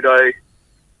boys, Ludo,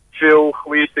 Phil,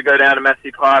 we used to go down to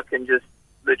Massey Park and just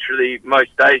literally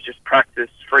most days just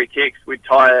practice free kicks. We'd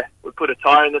put a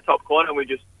tyre in the top corner and we'd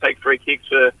just take free kicks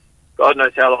for God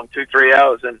knows how long, 2-3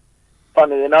 hours, and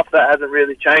funnily enough, that hasn't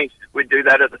really changed. We do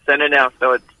that at the centre now,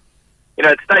 so it's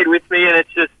it stayed with me, and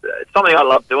it's something I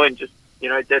love doing. Just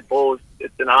dead balls,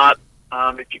 it's an art,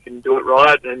 if you can do it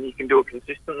right and you can do it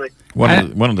consistently.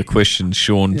 One of the questions,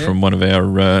 Sean, from one of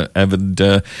our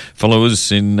avid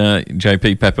followers in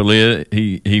JP Papalia,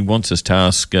 he wants us to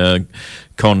ask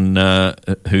Con,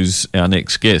 who's our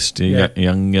next guest,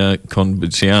 young Con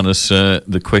Boutsianis,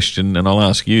 the question, and I'll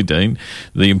ask you, Dean,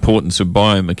 the importance of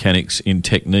biomechanics in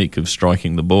technique of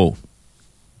striking the ball.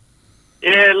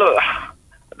 Yeah, look,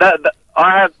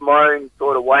 I have my own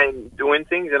sort of way in doing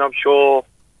things, and I'm sure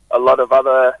a lot of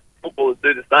other footballers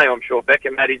do the same. I'm sure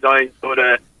Beckham had his own sort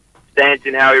of stance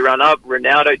in how he run up.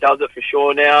 Ronaldo does it for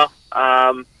sure now.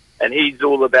 And he's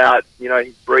all about,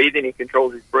 his breathing. He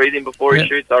controls his breathing before he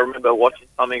shoots. I remember watching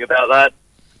something about that.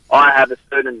 I have a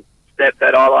certain step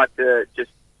that I like to just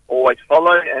always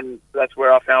follow, and that's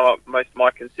where I found most of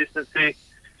my consistency.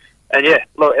 And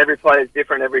look, every player is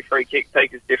different. Every free kick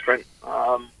take is different.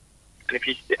 And if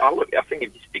you, I think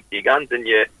if you stick to your guns and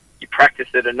you practice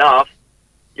it enough,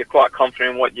 you're quite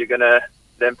confident in what you're going to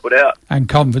then put out. And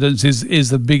confidence is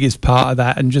the biggest part of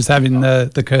that, and just having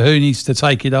the cojones to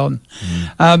take it on.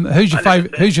 Who's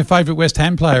your favourite West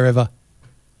Ham player ever?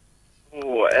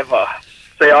 Oh, ever.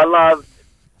 See, I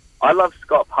love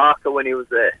Scott Parker when he was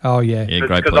there. Oh yeah, great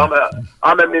player. Because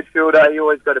I'm a midfielder. He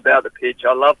always got about the pitch.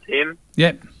 I loved him.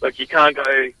 Yep. Look, you can't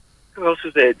go. Who else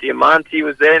was there? Diamante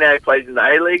was there. Now he plays in the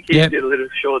A-League. He did a little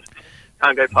short.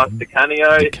 Can't go past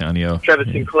Canio. Trevor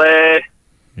Sinclair.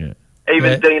 Yeah.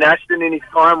 Even Dean Ashton in his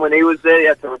time when he was there, he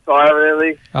had to retire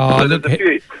early. Oh, There's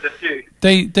a few.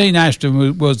 Dean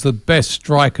Ashton was the best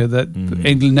striker that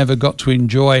England never got to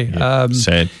enjoy.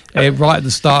 Sad. Right at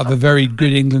the start of a very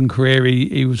good England career,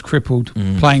 he was crippled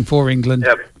playing for England.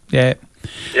 Yep.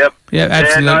 Yeah,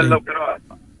 absolutely.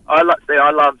 I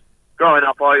love growing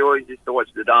up. I always used to watch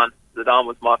Zidane. Zidane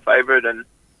was my favourite, and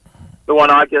the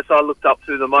one I guess I looked up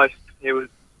to the most. He was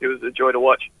a joy to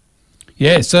watch.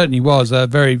 Yeah, it certainly was a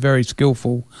very, very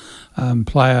skillful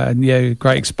player, and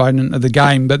great exponent of the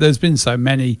game. But there's been so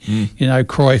many,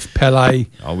 Cruyff, Pele.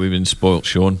 Oh, we've been spoilt,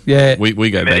 Sean. Yeah,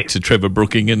 we go back to Trevor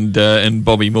Brooking and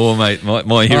Bobby Moore, mate.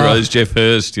 My heroes, Jeff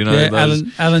Hurst.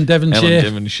 Alan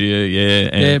Devonshire.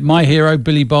 And my hero,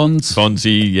 Billy Bonds.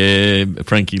 Bonzi,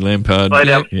 Frankie Lampard.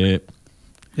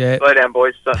 Slow down,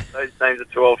 boys. Those names are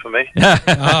too old for me.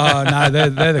 Oh, no,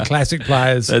 they're the classic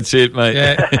players. That's it, mate.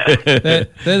 Yeah.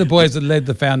 they're the boys that led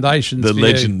the foundations. The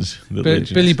legends.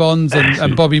 Billy Bonds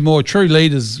and Bobby Moore, true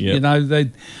leaders.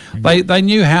 Yep. They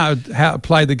knew how to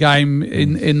play the game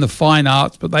in the fine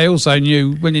arts, but they also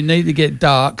knew when it needed to get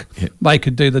dark, they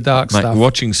could do the dark stuff.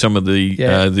 Watching some of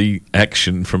the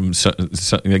action from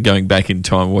going back in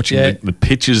time, watching the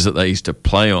pitches that they used to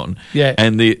play on,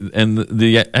 and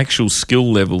the actual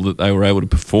skill level that they were able to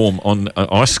perform on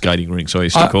ice skating rinks, I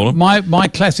used to call them. My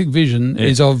classic vision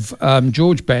is of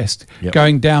George Best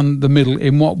going down the middle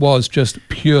in what was just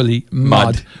purely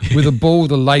mud. With a ball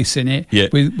with a lace in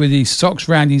it, with his socks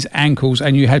round his ankles,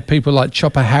 and you had people like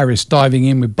Chopper Harris diving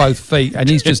in with both feet, and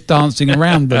he's just dancing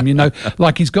around them,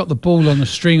 like he's got the ball on a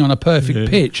string on a perfect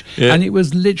pitch. And it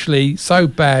was literally so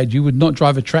bad you would not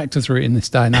drive a tractor through it in this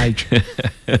day and age.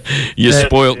 You're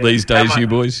spoilt these days, you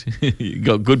boys. You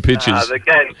got good pitches.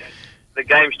 The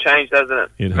game's changed, hasn't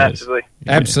it? It massively.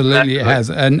 Absolutely, it has,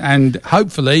 and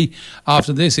hopefully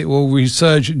after this it will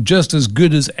resurge just as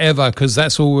good as ever, because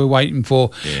that's all we're waiting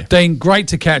for. Dean, great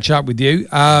to catch up with you.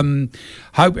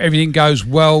 Hope everything goes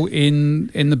well in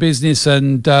the business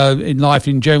and in life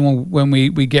in general when we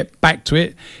get back to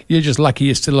it. You're just lucky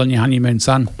you're still on your honeymoon,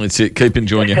 son. That's it. Keep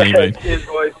enjoying your honeymoon. Cheers,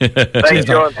 boys. Thanks,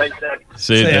 John. Thanks, Dad.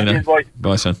 See you, Dana.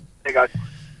 Bye, son. Hey, guys.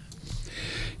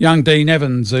 Young Dean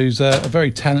Evans, who's a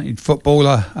very talented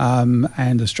footballer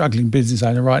and a struggling business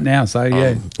owner right now.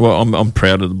 So well, I'm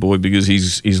proud of the boy because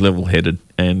he's level-headed,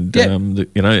 and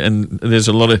and there's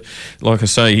a lot of, like I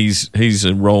say, he's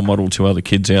a role model to other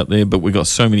kids out there. But we've got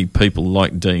so many people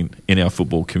like Dean in our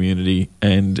football community,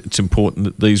 and it's important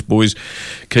that these boys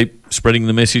keep spreading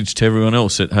the message to everyone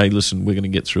else that, hey, listen, we're going to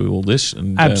get through all this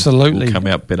and absolutely we'll come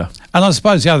out better. And I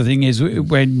suppose the other thing is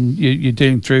when you're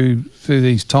doing through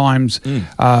these times,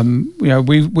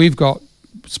 we've got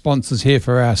sponsors here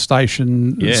for our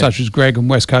station, such as Greg and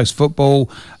West Coast Football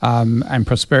and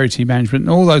Prosperity Management and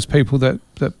all those people that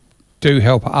do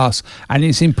help us, and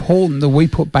it's important that we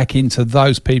put back into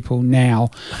those people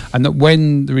now, and that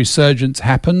when the resurgence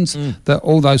happens, that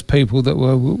all those people that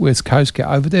were West Coast get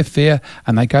over their fear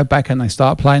and they go back and they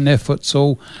start playing their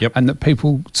futsal, and that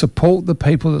people support the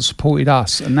people that supported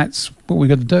us, and that's what we've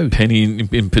got to do. Penny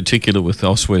in particular with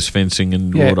Oswest Fencing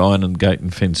and Wrought Iron and Gate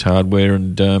and Fence Hardware,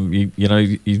 and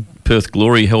you Perth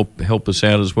Glory help us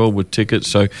out as well with tickets.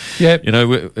 So, Yep. you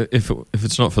know, if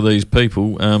it's not for these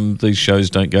people, these shows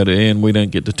don't go to air, and we don't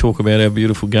get to talk about our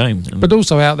beautiful game. And But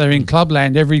also out there in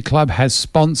clubland, every club has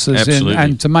sponsors,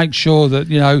 and to make sure that,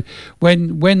 you know,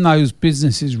 when those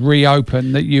businesses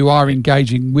reopen, that you are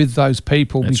engaging with those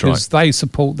people, That's because they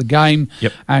support the game.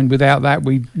 Yep. And without that,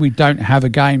 we don't have a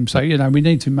game. So, you know, we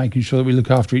need to be making sure that we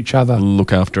look after each other.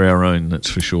 Look after our own, that's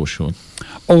for sure, Sean.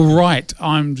 All right,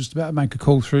 I'm just about to make a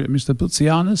call through to Mr.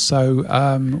 Butsianis, so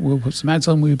we'll put some ads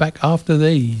on. We'll be back after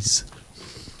these.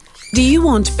 Do you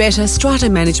want better strata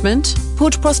management?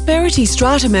 Put Prosperity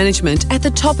Strata Management at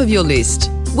the top of your list.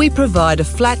 We provide a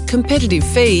flat, competitive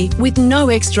fee with no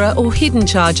extra or hidden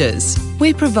charges.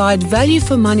 We provide value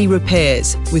for money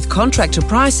repairs with contractor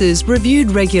prices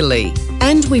reviewed regularly.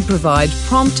 And we provide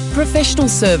prompt, professional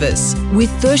service with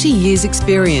 30 years'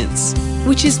 experience,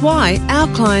 which is why our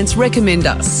clients recommend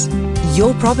us.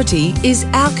 Your property is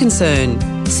our concern.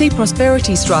 See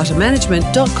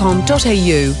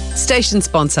prosperitystratamanagement.com.au. Station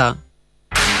sponsor.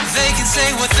 They can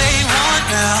say what they want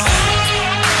now.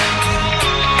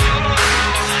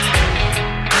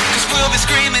 'Cause we'll be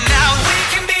screaming out, we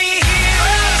can be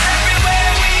heroes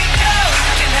everywhere we go.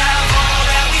 We can have all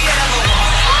that we ever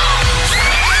want.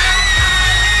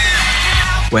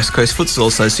 West Coast Futsal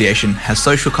Association has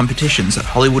social competitions at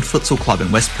Hollywood Futsal Club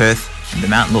in West Perth and the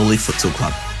Mount Lawley Futsal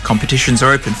Club. Competitions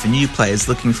are open for new players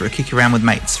looking for a kick around with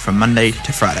mates from Monday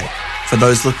to Friday. For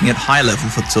those looking at high-level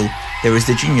futsal, there is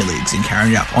the Junior Leagues in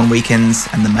Karrinyup on weekends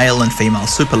and the male and female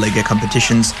Superliga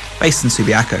competitions based in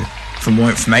Subiaco. For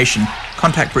more information,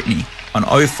 contact Brittany on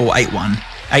 0481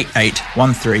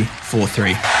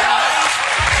 881343.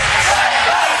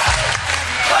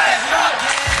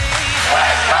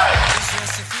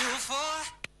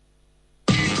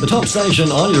 The top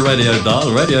station on your radio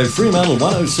dial, Radio Fremantle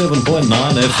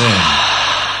 107.9 FM.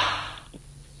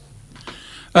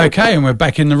 Okay, and we're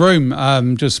back in the room.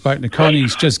 Just spoken to Con.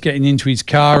 He's just getting into his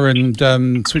car and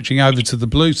switching over to the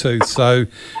Bluetooth, so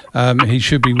he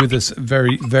should be with us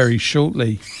very, very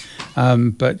shortly.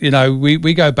 But, you know,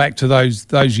 we go back to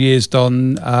those years,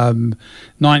 Don,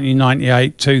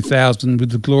 1998, 2000,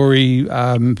 with the Glory,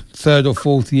 third or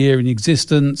fourth year in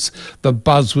existence. The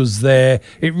buzz was there.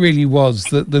 It really was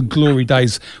the Glory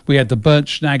days. We had the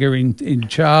Bernschnagger in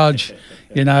charge.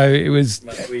 You know, it was...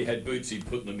 Mate, we had Bootsy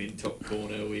putting them in top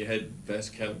corner. We had Vas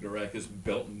Kalgarakis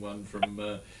belting one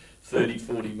from 30,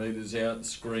 40 metres out,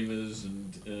 screamers,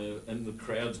 and the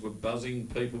crowds were buzzing.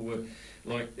 People were...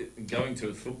 Like, going to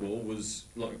a football was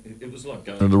like, it was like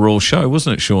going to the Royal Show,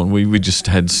 wasn't it, Sean? We just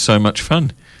had so much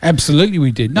fun. Absolutely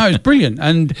we did. No, it was brilliant.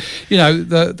 And, you know,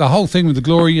 the whole thing with the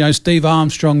Glory, you know, Steve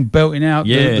Armstrong belting out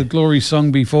the Glory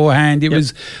song beforehand. It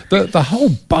was, the whole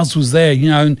buzz was there, you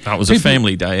know. And that was a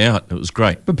family day out. It was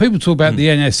great. But people talk about the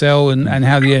NSL and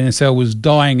how the NSL was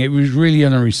dying. It was really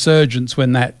on a resurgence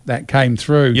when that came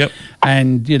through. Yep.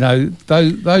 And, you know,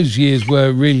 those years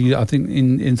were really, I think,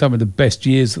 in some of the best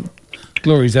years that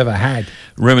Glory's ever had.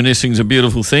 Reminiscing's a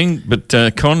beautiful thing, but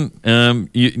Con,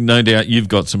 no doubt you've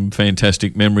got some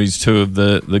fantastic memories too of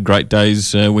the great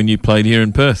days when you played here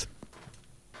in Perth.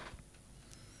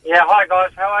 Yeah, hi guys,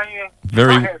 how are you?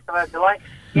 Very. Sorry for that delay.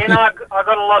 Yeah, no, I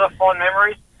got a lot of fond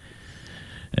memories.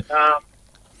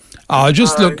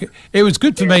 Look, it was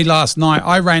good for me last night.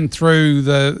 I ran through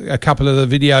a couple of the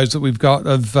videos that we've got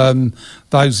of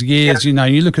those years. You know,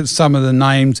 you look at some of the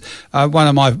names. One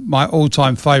of my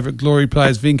all-time favourite Glory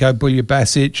players, Vinko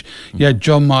Buljabasic. You had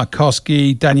John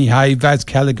Markowski, Danny Hay, Vas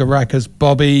Kalgarakis,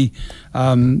 Bobby.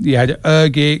 You had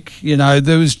Ergic. You know,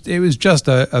 it was just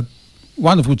a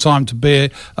wonderful time to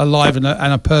be alive and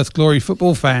a Perth Glory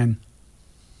football fan.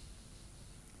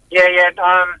 Yeah.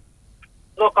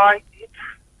 Look,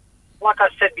 like I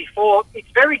said before, it's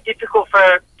very difficult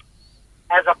as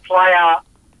a player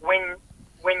when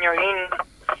you're in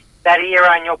that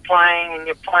era and you're playing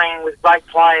with great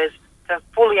players to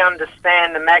fully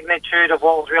understand the magnitude of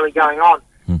what was really going on.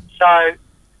 So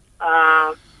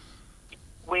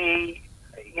we,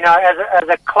 you know, as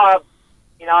a club,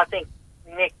 you know, I think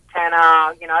Nick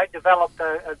Tanner, you know, developed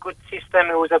a good system.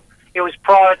 It was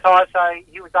prioritised, so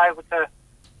he was able to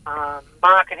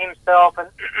market himself and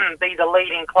be the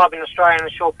leading club in Australia in a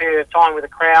short period of time with the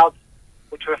crowds,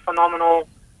 which were phenomenal.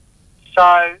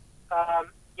 So,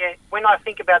 when I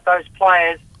think about those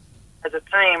players as a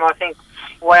team, I think,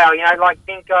 wow, you know, like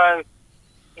Vinko,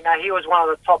 you know, he was one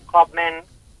of the top club men,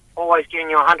 always giving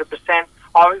you 100%.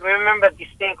 I remember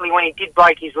distinctly when he did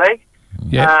break his leg.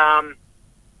 Yeah.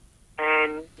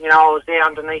 And, you know, I was there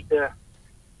underneath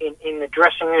in the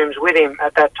dressing rooms with him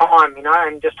at that time, you know,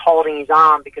 and just holding his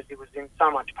arm because he was in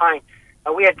so much pain.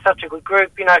 we had such a good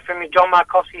group, you know, from your John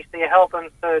Markovskis to your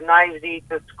Helpins to Navesy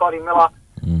to Scotty Miller.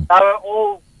 They were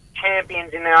all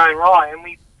champions in their own right, and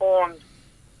we formed,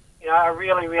 you know, a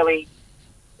really, really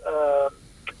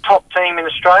top team in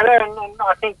Australia, and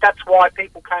I think that's why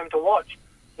people came to watch.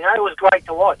 You know, it was great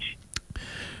to watch.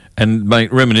 And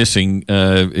mate, reminiscing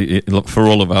look, for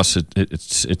all of us,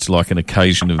 it's like an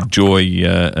occasion of joy. You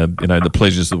know, the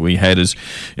pleasures that we had as,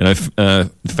 you know,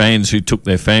 fans who took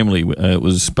their family. It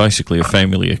was basically a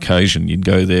family occasion. You'd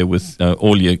go there with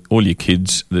all your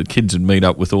kids. The kids would meet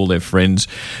up with all their friends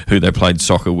who they played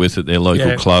soccer with at their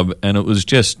local club, and it was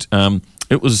just.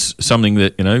 It was something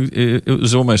that, you know, it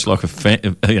was almost like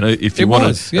you know, if you wanted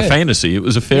a fantasy, it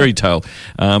was a fairy tale.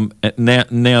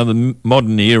 Now the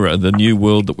modern era, the new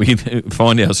world that we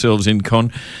find ourselves in,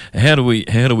 Con, how do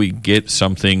we get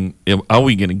something? Are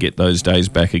we going to get those days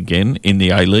back again in the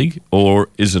A-League, or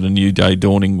is it a new day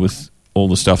dawning with all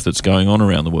the stuff that's going on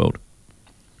around the world?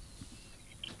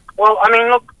 Well, I mean,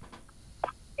 look,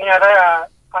 you know, they are,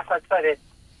 as I'd say, they're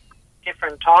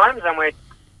different times, and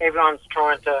everyone's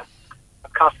trying to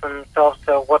accustom themselves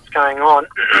to what's going on.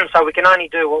 So we can only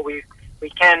do what we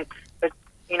can. But,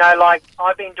 you know, like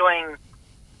I've been doing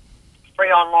free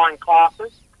online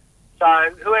classes. So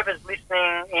whoever's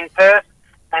listening in Perth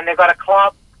and they've got a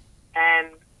club, and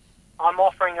I'm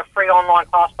offering a free online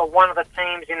class for one of the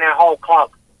teams in their whole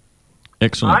club.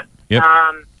 Excellent. Right? Yep.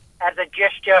 As a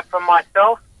gesture from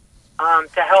myself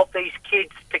to help these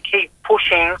kids to keep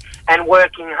pushing and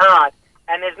working hard.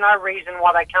 And there's no reason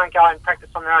why they can't go and practice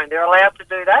on their own. They're allowed to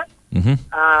do that. Mm-hmm.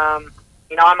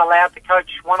 You know, I'm allowed to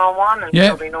coach one-on-one, and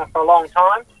I've been on for a long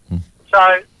time.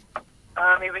 So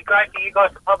it'd be great for you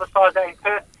guys to publicise that in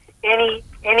Perth. Any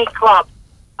club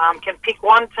can pick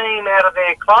one team out of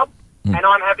their club, and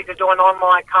I'm happy to do an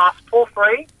online class for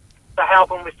free to help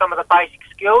them with some of the basic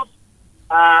skills.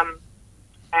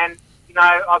 And, you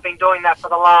know, I've been doing that for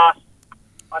the last,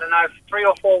 3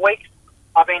 or 4 weeks.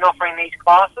 I've been offering these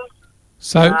classes.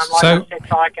 So I said,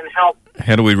 so I can help.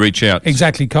 How do we reach out?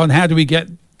 Exactly, Con. How do we get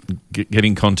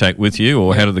in contact with you,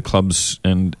 or how do the clubs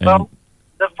and Well,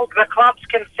 the clubs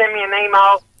can send me an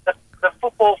email. The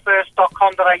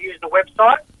footballfirst.com.au is the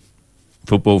website.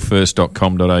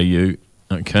 footballfirst.com.au.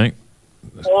 Okay.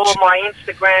 Or my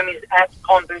Instagram is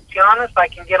 @Conbutianis. They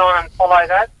can get on and follow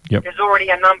that. Yep. There's already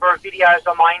a number of videos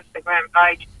on my Instagram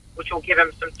page which will give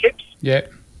them some tips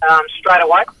straight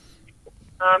away.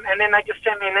 And then they just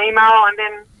send me an email, and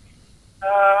then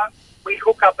we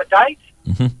hook up a date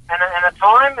and a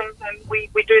time, and we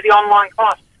do the online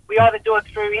class. We either do it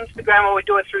through Instagram or we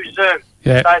do it through Zoom.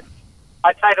 Yeah. So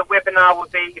I'd say the webinar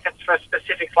would be, if it's for a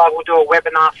specific club, we'll do a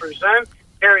webinar through Zoom.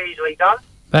 Very easily done.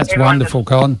 That's wonderful,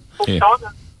 Con.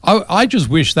 I just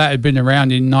wish that had been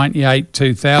around in 98,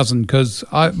 2000, because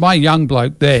my young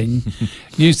bloke then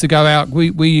used to go out.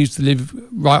 We used to live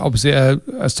right opposite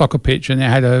a soccer pitch, and it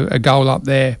had a goal up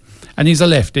there, and he's a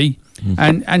lefty.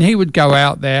 And he would go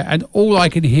out there, and all I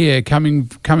could hear coming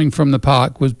from the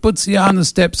park was Butsiana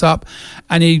steps up,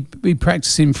 and he'd be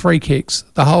practicing free kicks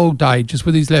the whole day, just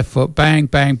with his left foot, bang,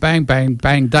 bang, bang, bang,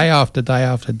 bang, day after day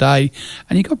after day,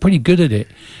 and he got pretty good at it.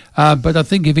 But I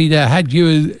think if he'd had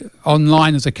you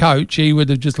online as a coach, he would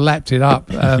have just lapped it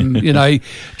up. You know,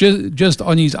 just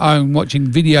on his own, watching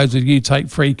videos of you take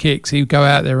free kicks, he'd go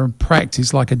out there and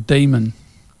practice like a demon.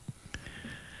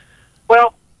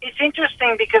 Well, it's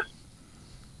interesting because,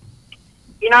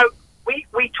 you know, we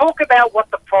talk about what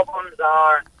the problems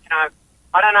are. You know,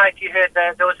 I don't know if you heard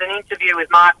there was an interview with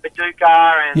Mark Paducah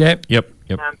and Yep.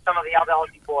 some of the other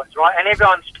Aussie boys, right? And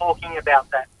everyone's talking about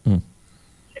that.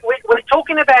 We're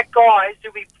talking about guys who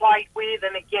we played with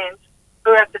and against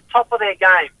who are at the top of their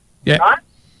game, right?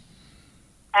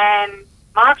 And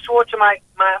Mark Schwarzer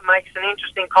makes an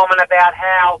interesting comment about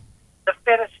how the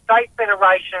state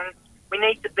federations, we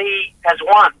need to be as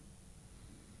one.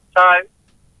 So,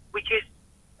 which is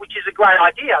a great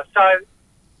idea. So,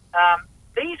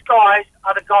 these guys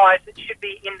are the guys that should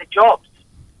be in the jobs.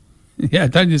 Yeah, I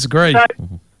don't disagree. So,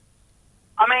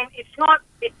 I mean, it's not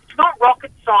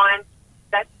rocket science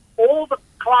that all the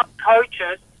club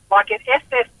coaches, like at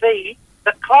FFV,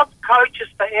 the club coaches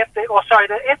for the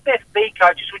FFV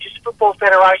coaches, which is Football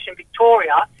Federation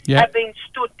Victoria, have been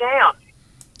stood down.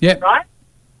 Yeah. Right?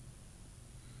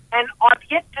 And I've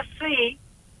yet to see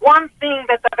one thing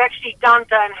that they've actually done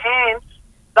to enhance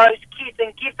those kids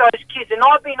and give those kids. And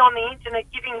I've been on the internet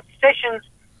giving sessions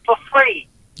for free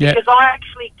because I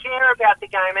actually care about the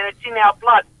game and it's in our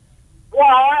blood. What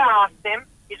I ask them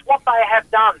is what they have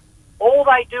done. All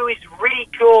they do is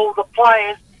ridicule the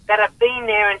players that have been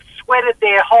there and sweated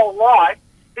their whole life,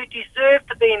 who deserve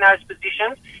to be in those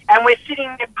positions, and we're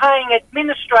sitting there paying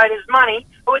administrators money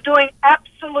who are doing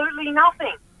absolutely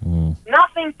nothing.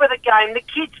 Nothing for the game. The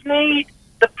kids need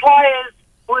the players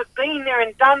who have been there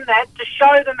and done that to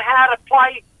show them how to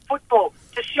play football,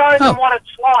 to show them what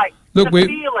it's like, Look, to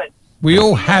feel it. We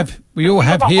all have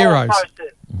heroes.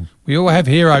 We all have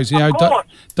heroes. You know,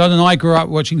 Don and I grew up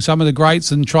watching some of the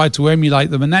greats and tried to emulate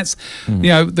them, and that's you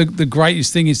know the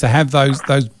greatest thing is to have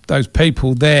those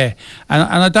people there. And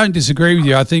I don't disagree with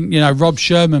you. I think Rob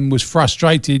Sherman was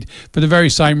frustrated for the very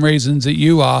same reasons that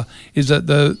you are. Is that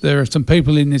there are some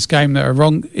people in this game that are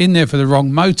in there for the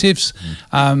wrong motives,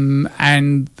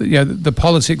 and the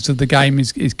politics of the game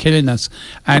is killing us.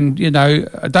 And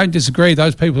I don't disagree.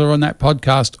 Those people are on that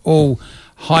podcast all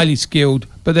highly skilled,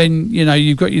 but then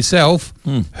you've got yourself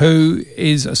who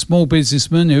is a small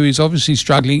businessman who is obviously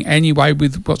struggling anyway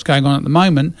with what's going on at the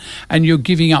moment, and you're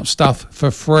giving up stuff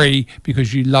for free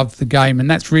because you love the game, and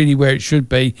that's really where it should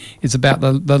be. It's about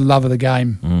the love of the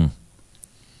game.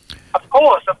 Of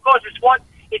course,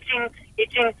 it's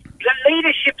in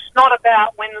leadership's not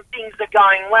about when things are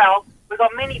going well. We've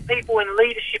got many people in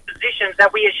leadership positions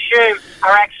that we assume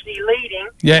are actually leading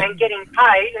and getting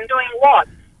paid and doing what?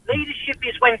 Leadership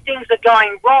is when things are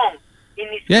going wrong in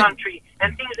this country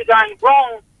and things are going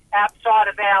wrong outside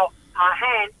of our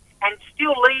hands, and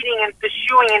still leading and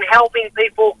pursuing and helping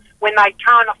people when they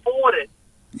can't afford it.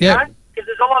 Yeah. Because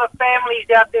there's a lot of families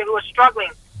out there who are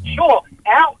struggling. Sure,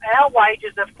 our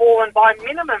wages have fallen by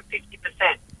minimum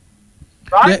 50%,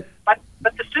 right? Yeah.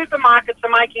 But the supermarkets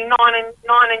are making $9 and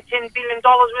 $10 billion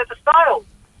worth of sales.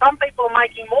 Some people are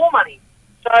making more money.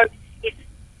 So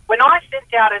when I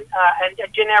sent out a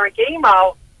generic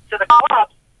email to the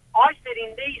clubs, I said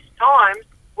in these times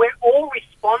we're all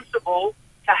responsible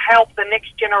to help the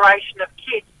next generation of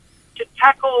kids to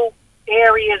tackle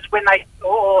areas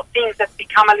or things that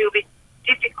become a little bit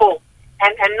difficult,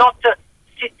 and not to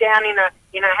sit down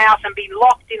in a house and be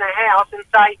locked in a house and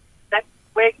say that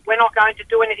we're not going to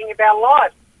do anything about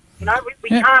lives. We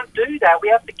can't do that. We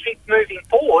have to keep moving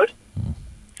forward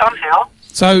somehow.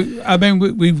 So, I mean,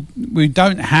 we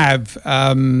don't have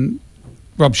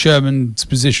Rob Sherman's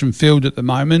position filled at the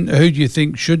moment. Who do you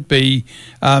think should be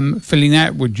filling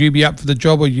that? Would you be up for the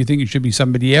job, or do you think it should be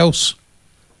somebody else?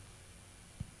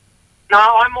 No,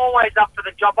 I'm always up for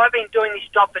the job. I've been doing this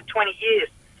job for 20 years.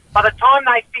 By the time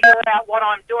they figure out what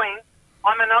I'm doing,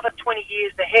 I'm another 20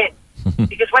 years ahead.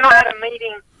 Because when I had a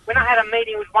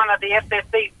meeting with one of the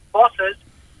FFB bosses,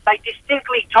 they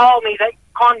distinctly told me that,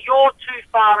 Con, you're too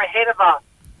far ahead of us.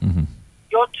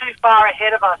 You're too far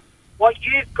ahead of us. What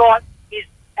you've got is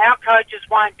our coaches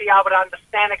won't be able to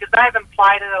understand it because they haven't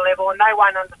played at a level and they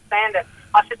won't understand it.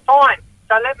 I said, fine,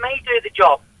 so let me do the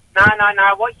job. No.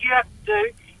 What you have to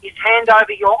do is hand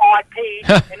over your IP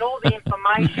and all the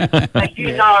information that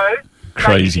you know,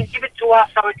 so you can give it to us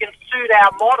so it can suit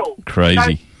our model.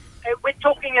 Crazy. So, we're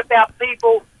talking about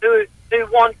people who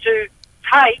want to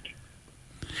take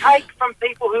from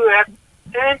people who have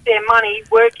earned their money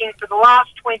working for the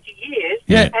last 20 years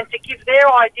and to give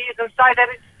their ideas and say that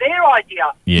it's their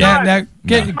idea. Yeah. Now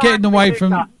getting away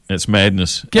from... It's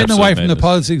madness. Getting Absolute away from madness. the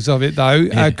politics of it,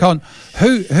 though, Con,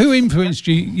 who influenced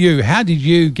you? How did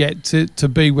you get to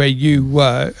be where you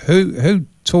were? Who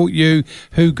taught you?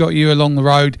 Who got you along the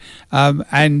road?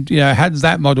 And how does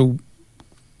that model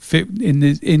fit in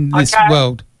this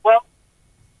world? Well,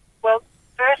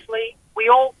 firstly,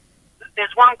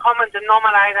 there's one common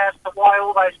denominator as to why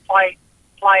all those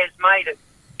players made it.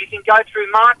 You can go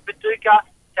through Mark Viduka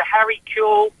to Harry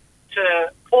Kuehl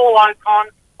to Paul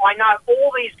Ocon. I know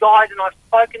all these guys, and I've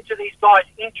spoken to these guys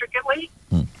intricately.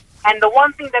 And the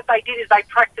one thing that they did is they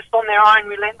practiced on their own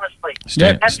relentlessly.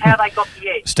 That's how they got the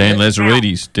edge. Stan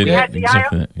Lazaridis did exactly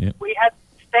that. Yeah. We had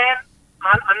Stan,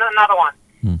 another one.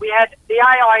 We had the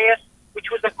AIS,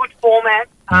 which was a good format,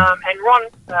 and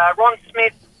Ron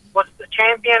Smith was the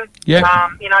champion.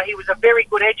 He was a very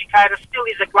good educator, still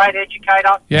is a great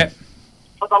educator.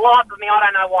 For the life of me, I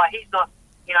don't know why he's not,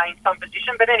 in some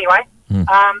position. But anyway,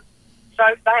 so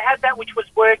they had that which was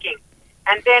working.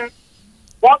 And then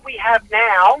what we have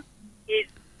now is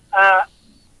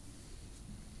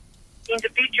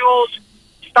individuals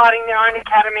starting their own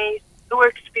academies who are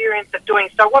experienced at doing.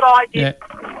 So what I did,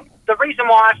 the reason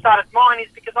why I started mine is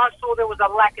because I saw there was a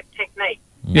lack of technique.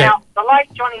 Now, the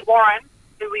late Johnny Warren,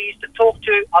 who we used to talk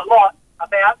to a lot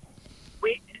about,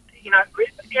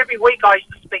 every week I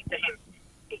used to speak to him.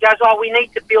 He goes, we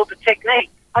need to build the technique.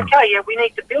 Okay, we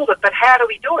need to build it, but how do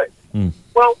we do it?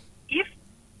 Well, if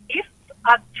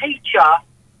a teacher,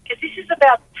 because this is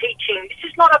about teaching, this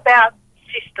is not about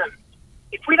systems.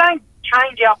 If we don't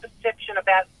change our perception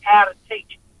about how to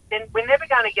teach, then we're never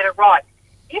going to get it right.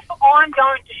 If I'm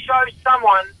going to show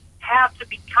someone how to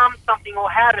become something or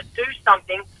how to do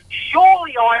something,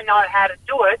 surely I know how to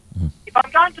do it. If I'm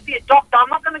going to be a doctor, I'm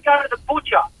not going to go to the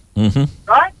butcher,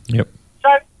 right? Yep. So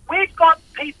we've got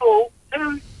people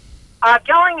who are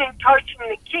going and coaching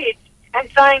the kids and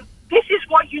saying, this is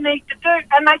what you need to do,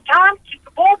 and they can't kick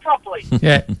the ball properly.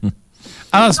 Yeah.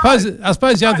 And I suppose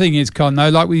the other thing is, Con, though,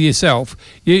 like with yourself,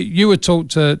 you were taught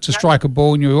to strike a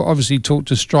ball, and you were obviously taught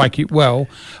to strike it well.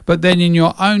 But then in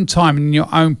your own time and in your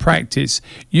own practice,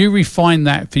 you refined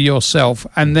that for yourself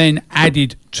and then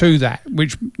added to that,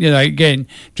 which, again,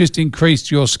 just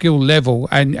increased your skill level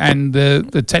and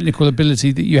the technical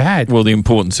ability that you had. Well, the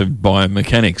importance of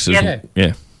biomechanics, isn't it?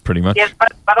 Yeah, pretty much. Yes,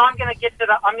 but I'm going to get to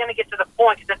the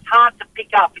point because it's hard to pick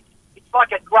up. It's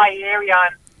like a grey area,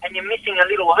 and you're missing a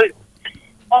little hoop.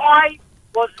 I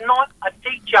was not a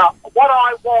teacher. What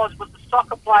I was a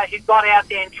soccer player who got out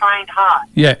there and trained hard.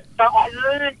 Yeah. So I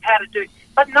learned how to do it.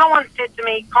 But no one said to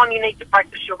me, Con, you need to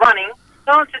practice your running.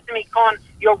 No one said to me, Con,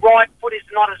 your right foot is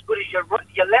not as good as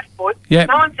your left foot. Yeah.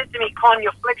 No one said to me, Con,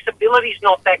 your flexibility is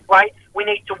not that great. We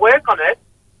need to work on it.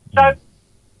 So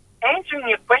answering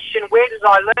your question, where does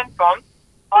I learn from?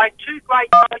 I had two great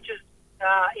coaches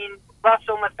in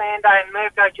Russell Mathanda and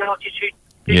Mirko Jelicic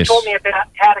who taught me about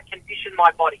how to condition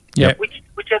my body,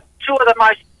 which are two of the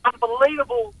most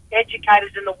unbelievable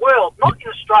educators in the world, not in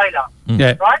Australia,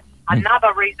 right?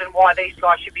 Another reason why these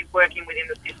guys should be working within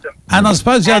the system. And I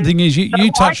suppose the other thing is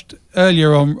you touched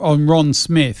earlier on Ron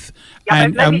Smith. Yeah,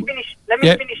 and, let me finish.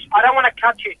 Finish. I don't want to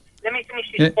cut you. Let me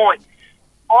finish this point.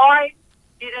 I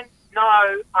didn't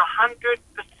know 100%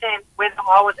 whether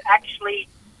I was actually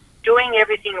doing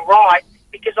everything right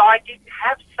because I didn't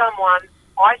have someone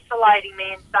isolating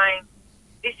me and saying,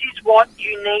 this is what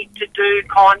you need to do,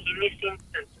 Con, in this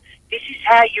instance. This is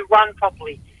how you run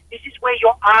properly. This is where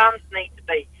your arms need to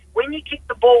be. When you kick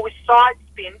the ball with side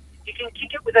spin, you can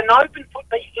kick it with an open foot,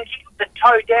 but you can kick it with the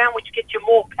toe down, which gets you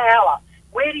more power.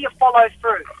 Where do you follow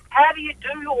through? How do you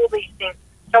do all these things?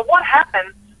 So what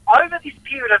happened, over this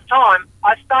period of time,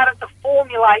 I started to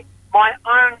formulate my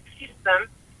own system,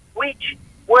 which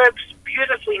works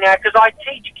beautifully now because I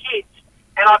teach kids.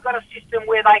 And I've got a system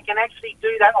where they can actually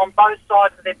do that on both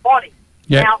sides of their body.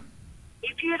 Yeah. Now,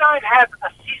 if you don't have a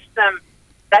system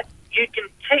that you can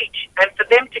teach and for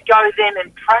them to go then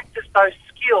and practice those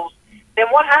skills, then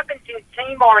what happens in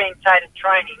team-orientated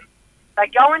training, they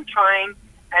go and train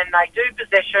and they do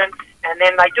possession and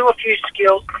then they do a few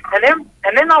skills and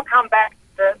then they'll come back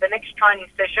the next training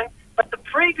session. But the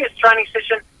previous training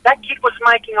session, that kid was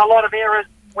making a lot of errors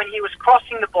when he was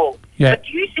crossing the ball. Yeah. But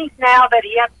do you think now that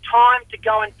he had time to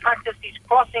go and practice his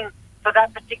crossing for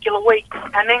that particular week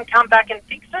and then come back and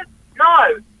fix it?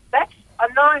 No. That's a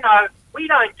no-no. We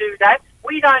don't do that.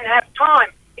 We don't have time.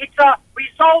 It's a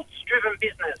results-driven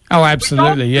business. Oh,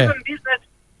 absolutely, Results-driven business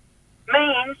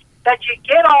means that you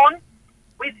get on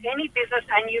with any business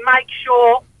and you make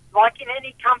sure, like in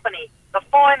any company, the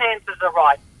finances are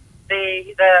right,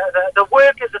 the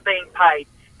workers are being paid,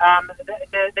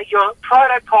 your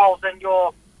protocols and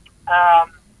your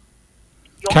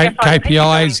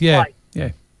KPIs, yeah.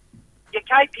 Your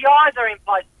KPIs are in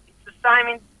place. It's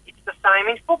the same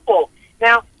in football.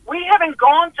 Now, we haven't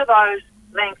gone to those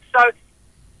lengths. So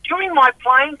during my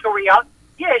playing career,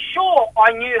 yeah, sure,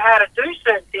 I knew how to do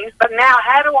certain things, but now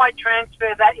how do I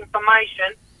transfer that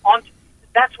information on?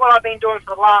 That's what I've been doing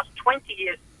for the last 20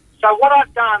 years. So what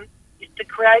I've done is to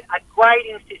create a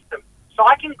grading system. So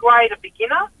I can grade a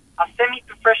beginner, a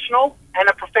semi-professional, and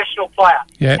a professional player.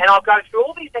 Yeah. And I'll go through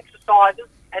all these exercises,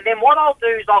 and then what I'll do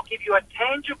is I'll give you a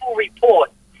tangible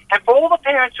report. And for all the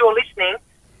parents who are listening,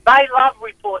 they love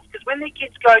reports because when their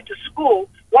kids go to school,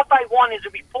 what they want is a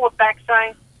report back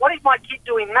saying, what did my kid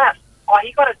do in maths? Oh,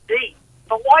 he got a D.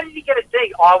 But why did he get a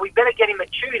D? Oh, we better get him a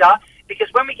tutor because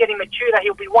when we get him a tutor,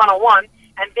 he'll be one-on-one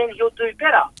and then he'll do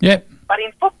better. Yep. But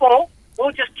in football,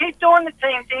 we'll just keep doing the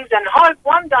team things and hope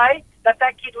one day that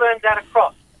kid learns how to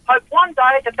cross. Hope one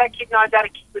day that kid knows how to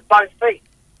kick with both feet.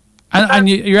 And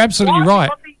you're absolutely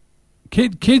right.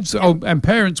 Kids and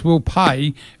parents will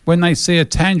pay when they see a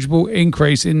tangible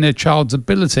increase in their child's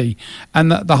ability. And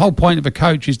the whole point of a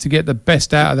coach is to get the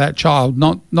best out of that child,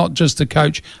 not just to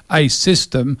coach a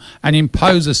system and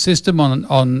impose a system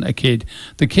on a kid.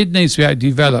 The kid needs to be able to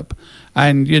develop.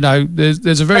 And,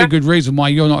 there's a very good reason why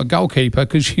you're not a goalkeeper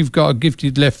because you've got a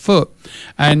gifted left foot.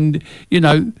 And,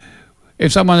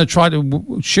 if someone had tried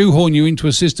to shoehorn you into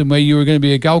a system where you were going to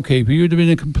be a goalkeeper, you would have been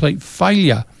a complete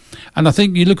failure. And I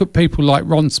think you look at people like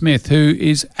Ron Smith, who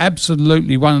is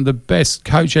absolutely one of the best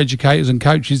coach educators and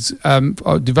coaches,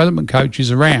 development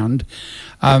coaches around.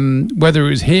 whether it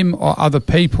was him or other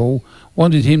people,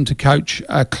 wanted him to coach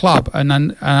a club.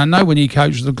 And I know when he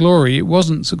coached the Glory, it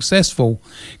wasn't successful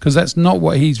because that's not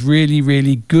what he's really,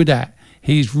 really good at.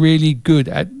 He's really good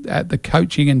at the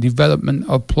coaching and development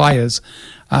of players,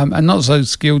 and not so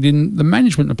skilled in the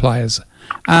management of players.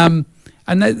 And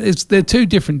they're two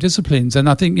different disciplines. And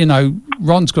I think,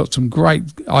 Ron's got some great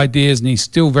ideas and he's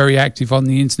still very active on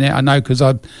the internet. I know because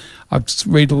I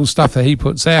read all the stuff that he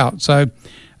puts out. So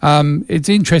it's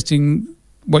interesting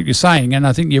what you're saying, and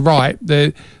I think you're right.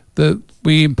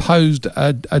 We imposed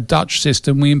a Dutch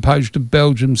system, we imposed a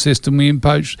Belgium system, it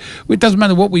doesn't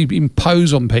matter what we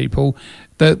impose on people.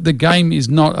 The game is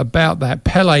not about that.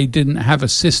 Pele didn't have a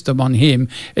system on him.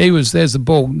 There's the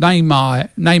ball.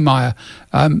 Neymar,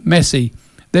 Messi.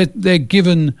 They're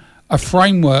given a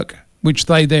framework which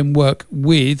they then work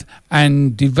with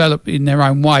and develop in their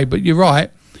own way. But you're right.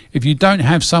 If you don't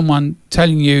have someone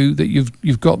telling you that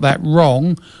you've got that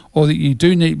wrong, or that you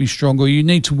do need to be stronger, or you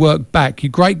need to work back, you're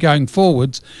great going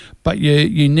forwards, but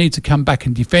you need to come back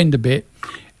and defend a bit.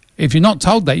 If you're not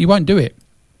told that, you won't do it.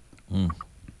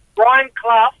 Brian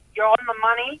Clough, you're on the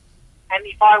money, and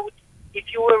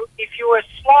if you were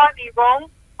slightly wrong,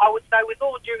 I would say, with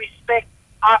all due respect,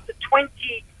 after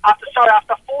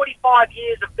 45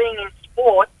 years of being in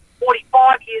sport,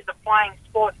 45 years of playing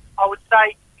sport, I would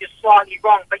say you're slightly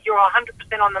wrong, but you're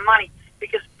 100% on the money,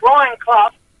 because Brian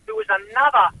Clough, who was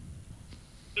another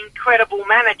incredible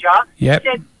manager,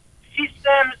 said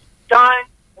systems don't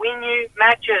win you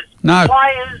matches. No.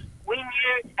 Players win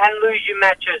you and lose you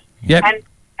matches. Yep.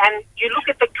 And you look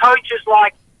at the coaches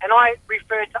and I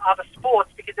refer to other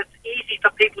sports because it's easy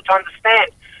for people to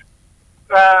understand.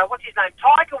 What's his name?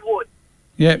 Tiger Woods.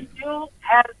 Yep. He still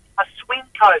has a swing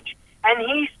coach, and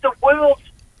he's the world's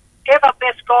ever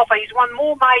best golfer. He's won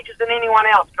more majors than anyone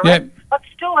else, correct? Yep. But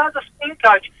still has a swing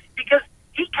coach because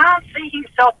he can't see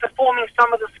himself performing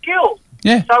some of the skills.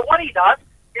 Yeah. So what he does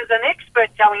is an expert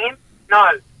telling him,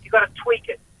 no, you've got to tweak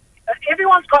it.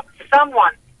 Everyone's got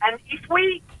someone, and if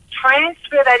we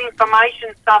transfer that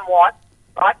information somewhat,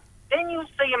 right, then you'll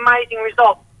see amazing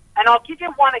results. And I'll give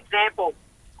you one example.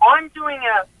 I'm doing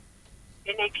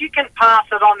and if you can pass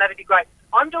it on, that'd be great.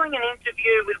 I'm doing an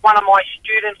interview with one of my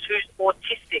students who's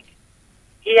autistic.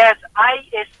 He has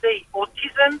ASD,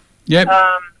 autism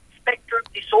spectrum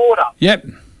disorder. Yep.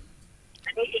 And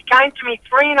he came to me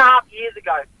 3.5 years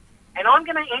ago, and I'm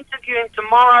going to interview him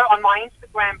tomorrow on my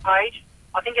Instagram page.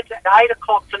 I think it's at 8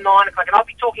 o'clock to 9 o'clock, and I'll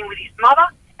be talking with his mother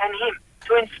and him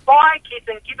to inspire kids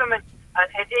and give them an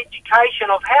education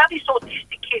of how this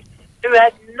autistic kid who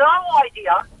had no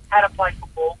idea how to play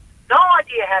football, no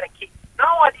idea how to kick,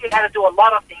 no idea how to do a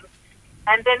lot of things,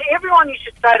 and then everyone, you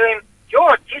should say to him, you're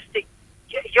autistic,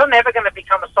 you're never going to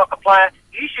become a soccer player,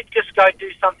 you should just go do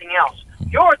something else.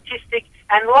 You're autistic,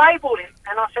 and labelled him.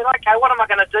 And I said, okay, what am I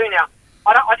going to do now?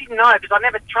 I didn't know because I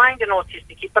never trained an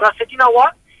autistic kid, but I said, you know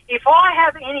what? If I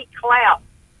have any clout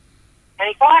and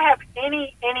if I have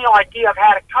any idea of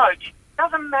how to coach,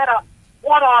 doesn't matter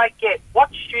what I get, what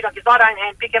student, because I don't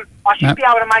handpick him, I should be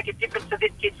able to make a difference to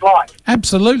this kid's life.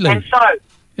 Absolutely. And so,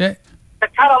 to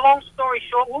cut a long story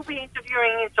short, we'll be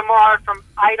interviewing him tomorrow from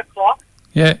 8 o'clock.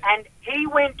 Yeah. And he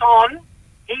went on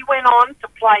to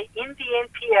play in the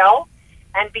NPL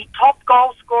and be top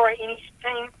goal scorer in his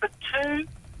team for 2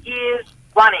 years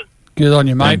running. Good on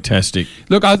you, mate. Fantastic.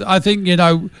 Look, I think,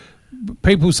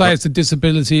 people say it's a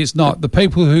disability. It's not. The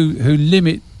people who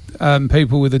limit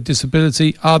people with a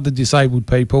disability are the disabled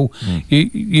people.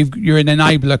 You're an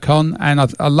enabler, Con, and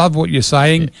I love what you're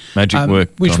saying. Magic work.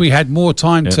 Wish Con. we had more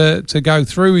time to go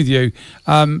through with you.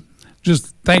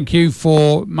 Just thank you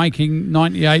for making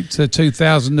 98 to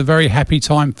 2000 a very happy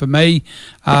time for me.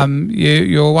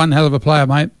 You're one hell of a player,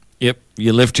 mate. Yep,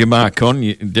 you left your mark, Con.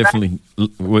 You definitely,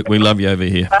 we love you over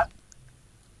here.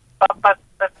 But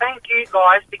thank you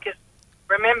guys, because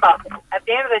remember, at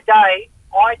the end of the day,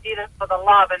 I did it for the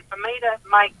love, and for me to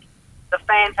make the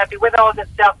fans happy, whether I was at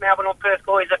South Melbourne or Perth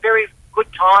Glory, is a very good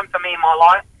time for me in my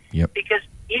life. Yep. Because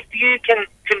if you can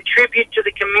contribute to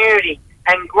the community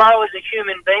and grow as a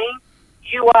human being,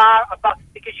 you are above,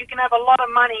 because you can have a lot of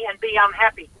money and be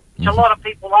unhappy, which a lot of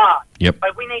people are. Yep.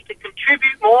 But we need to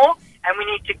contribute more and we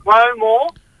need to grow more.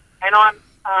 And I'm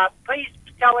please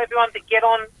tell everyone to get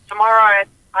on tomorrow at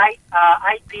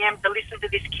 8 p.m. to listen to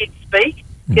this kid speak,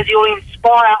 because he'll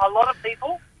inspire a lot of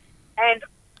people. And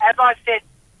as I said,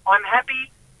 I'm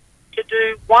happy to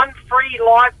do one free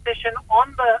live session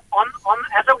on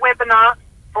as a webinar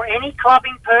for any club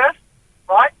in Perth,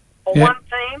 right? For one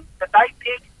team that they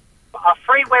pick, a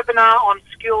free webinar on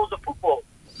skills of football.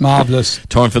 Marvellous.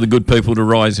 Time for the good people to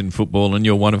rise in football, and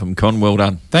you're one of them, Con. Well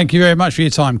done. Thank you very much for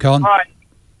your time, Con. All right.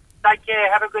 Take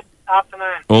care. Have a good afternoon.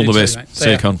 All You the too, best. mate. See See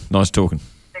you, ya. Con. Nice talking. See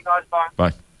you guys. Bye.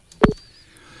 Bye.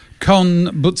 Con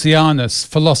Butsianis,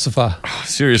 philosopher.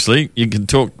 Seriously, you can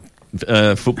talk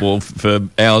football for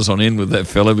hours on end with that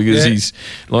fella because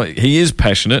Yeah. he is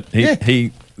passionate.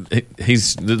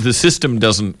 He's the system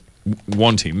doesn't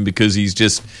want him because he's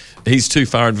too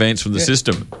far advanced from the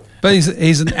system. But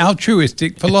he's an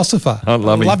altruistic philosopher. I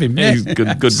love him. Yeah. He's good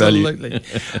value. Absolutely.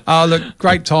 Look,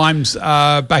 great times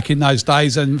back in those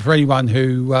days, and for anyone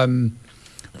who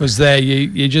was there,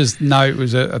 you just know it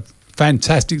was a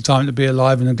fantastic time to be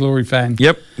alive and a Glory fan.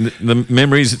 Yep, the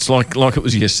memories. It's like it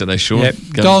was yesterday. Sean. Yep.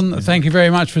 Don, thank you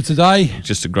very much for today.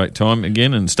 Just a great time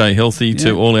again, and stay healthy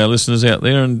to all our listeners out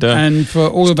there, and for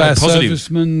all of stay our positive.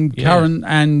 servicemen, current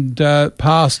and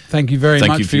past, thank you very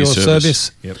much for your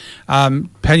service. Yep.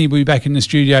 Penny will be back in the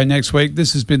studio next week.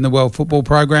 This has been the World Football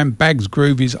Programme. Bags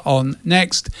Groove is on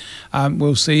next.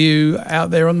 We'll see you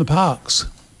out there on the parks.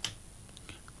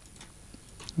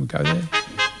 We'll go there.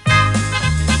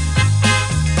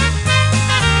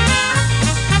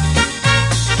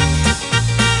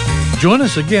 Join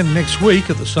us again next week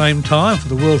at the same time for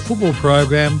the World Football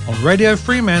Programme on Radio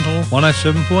Fremantle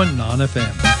 107.9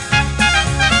 FM.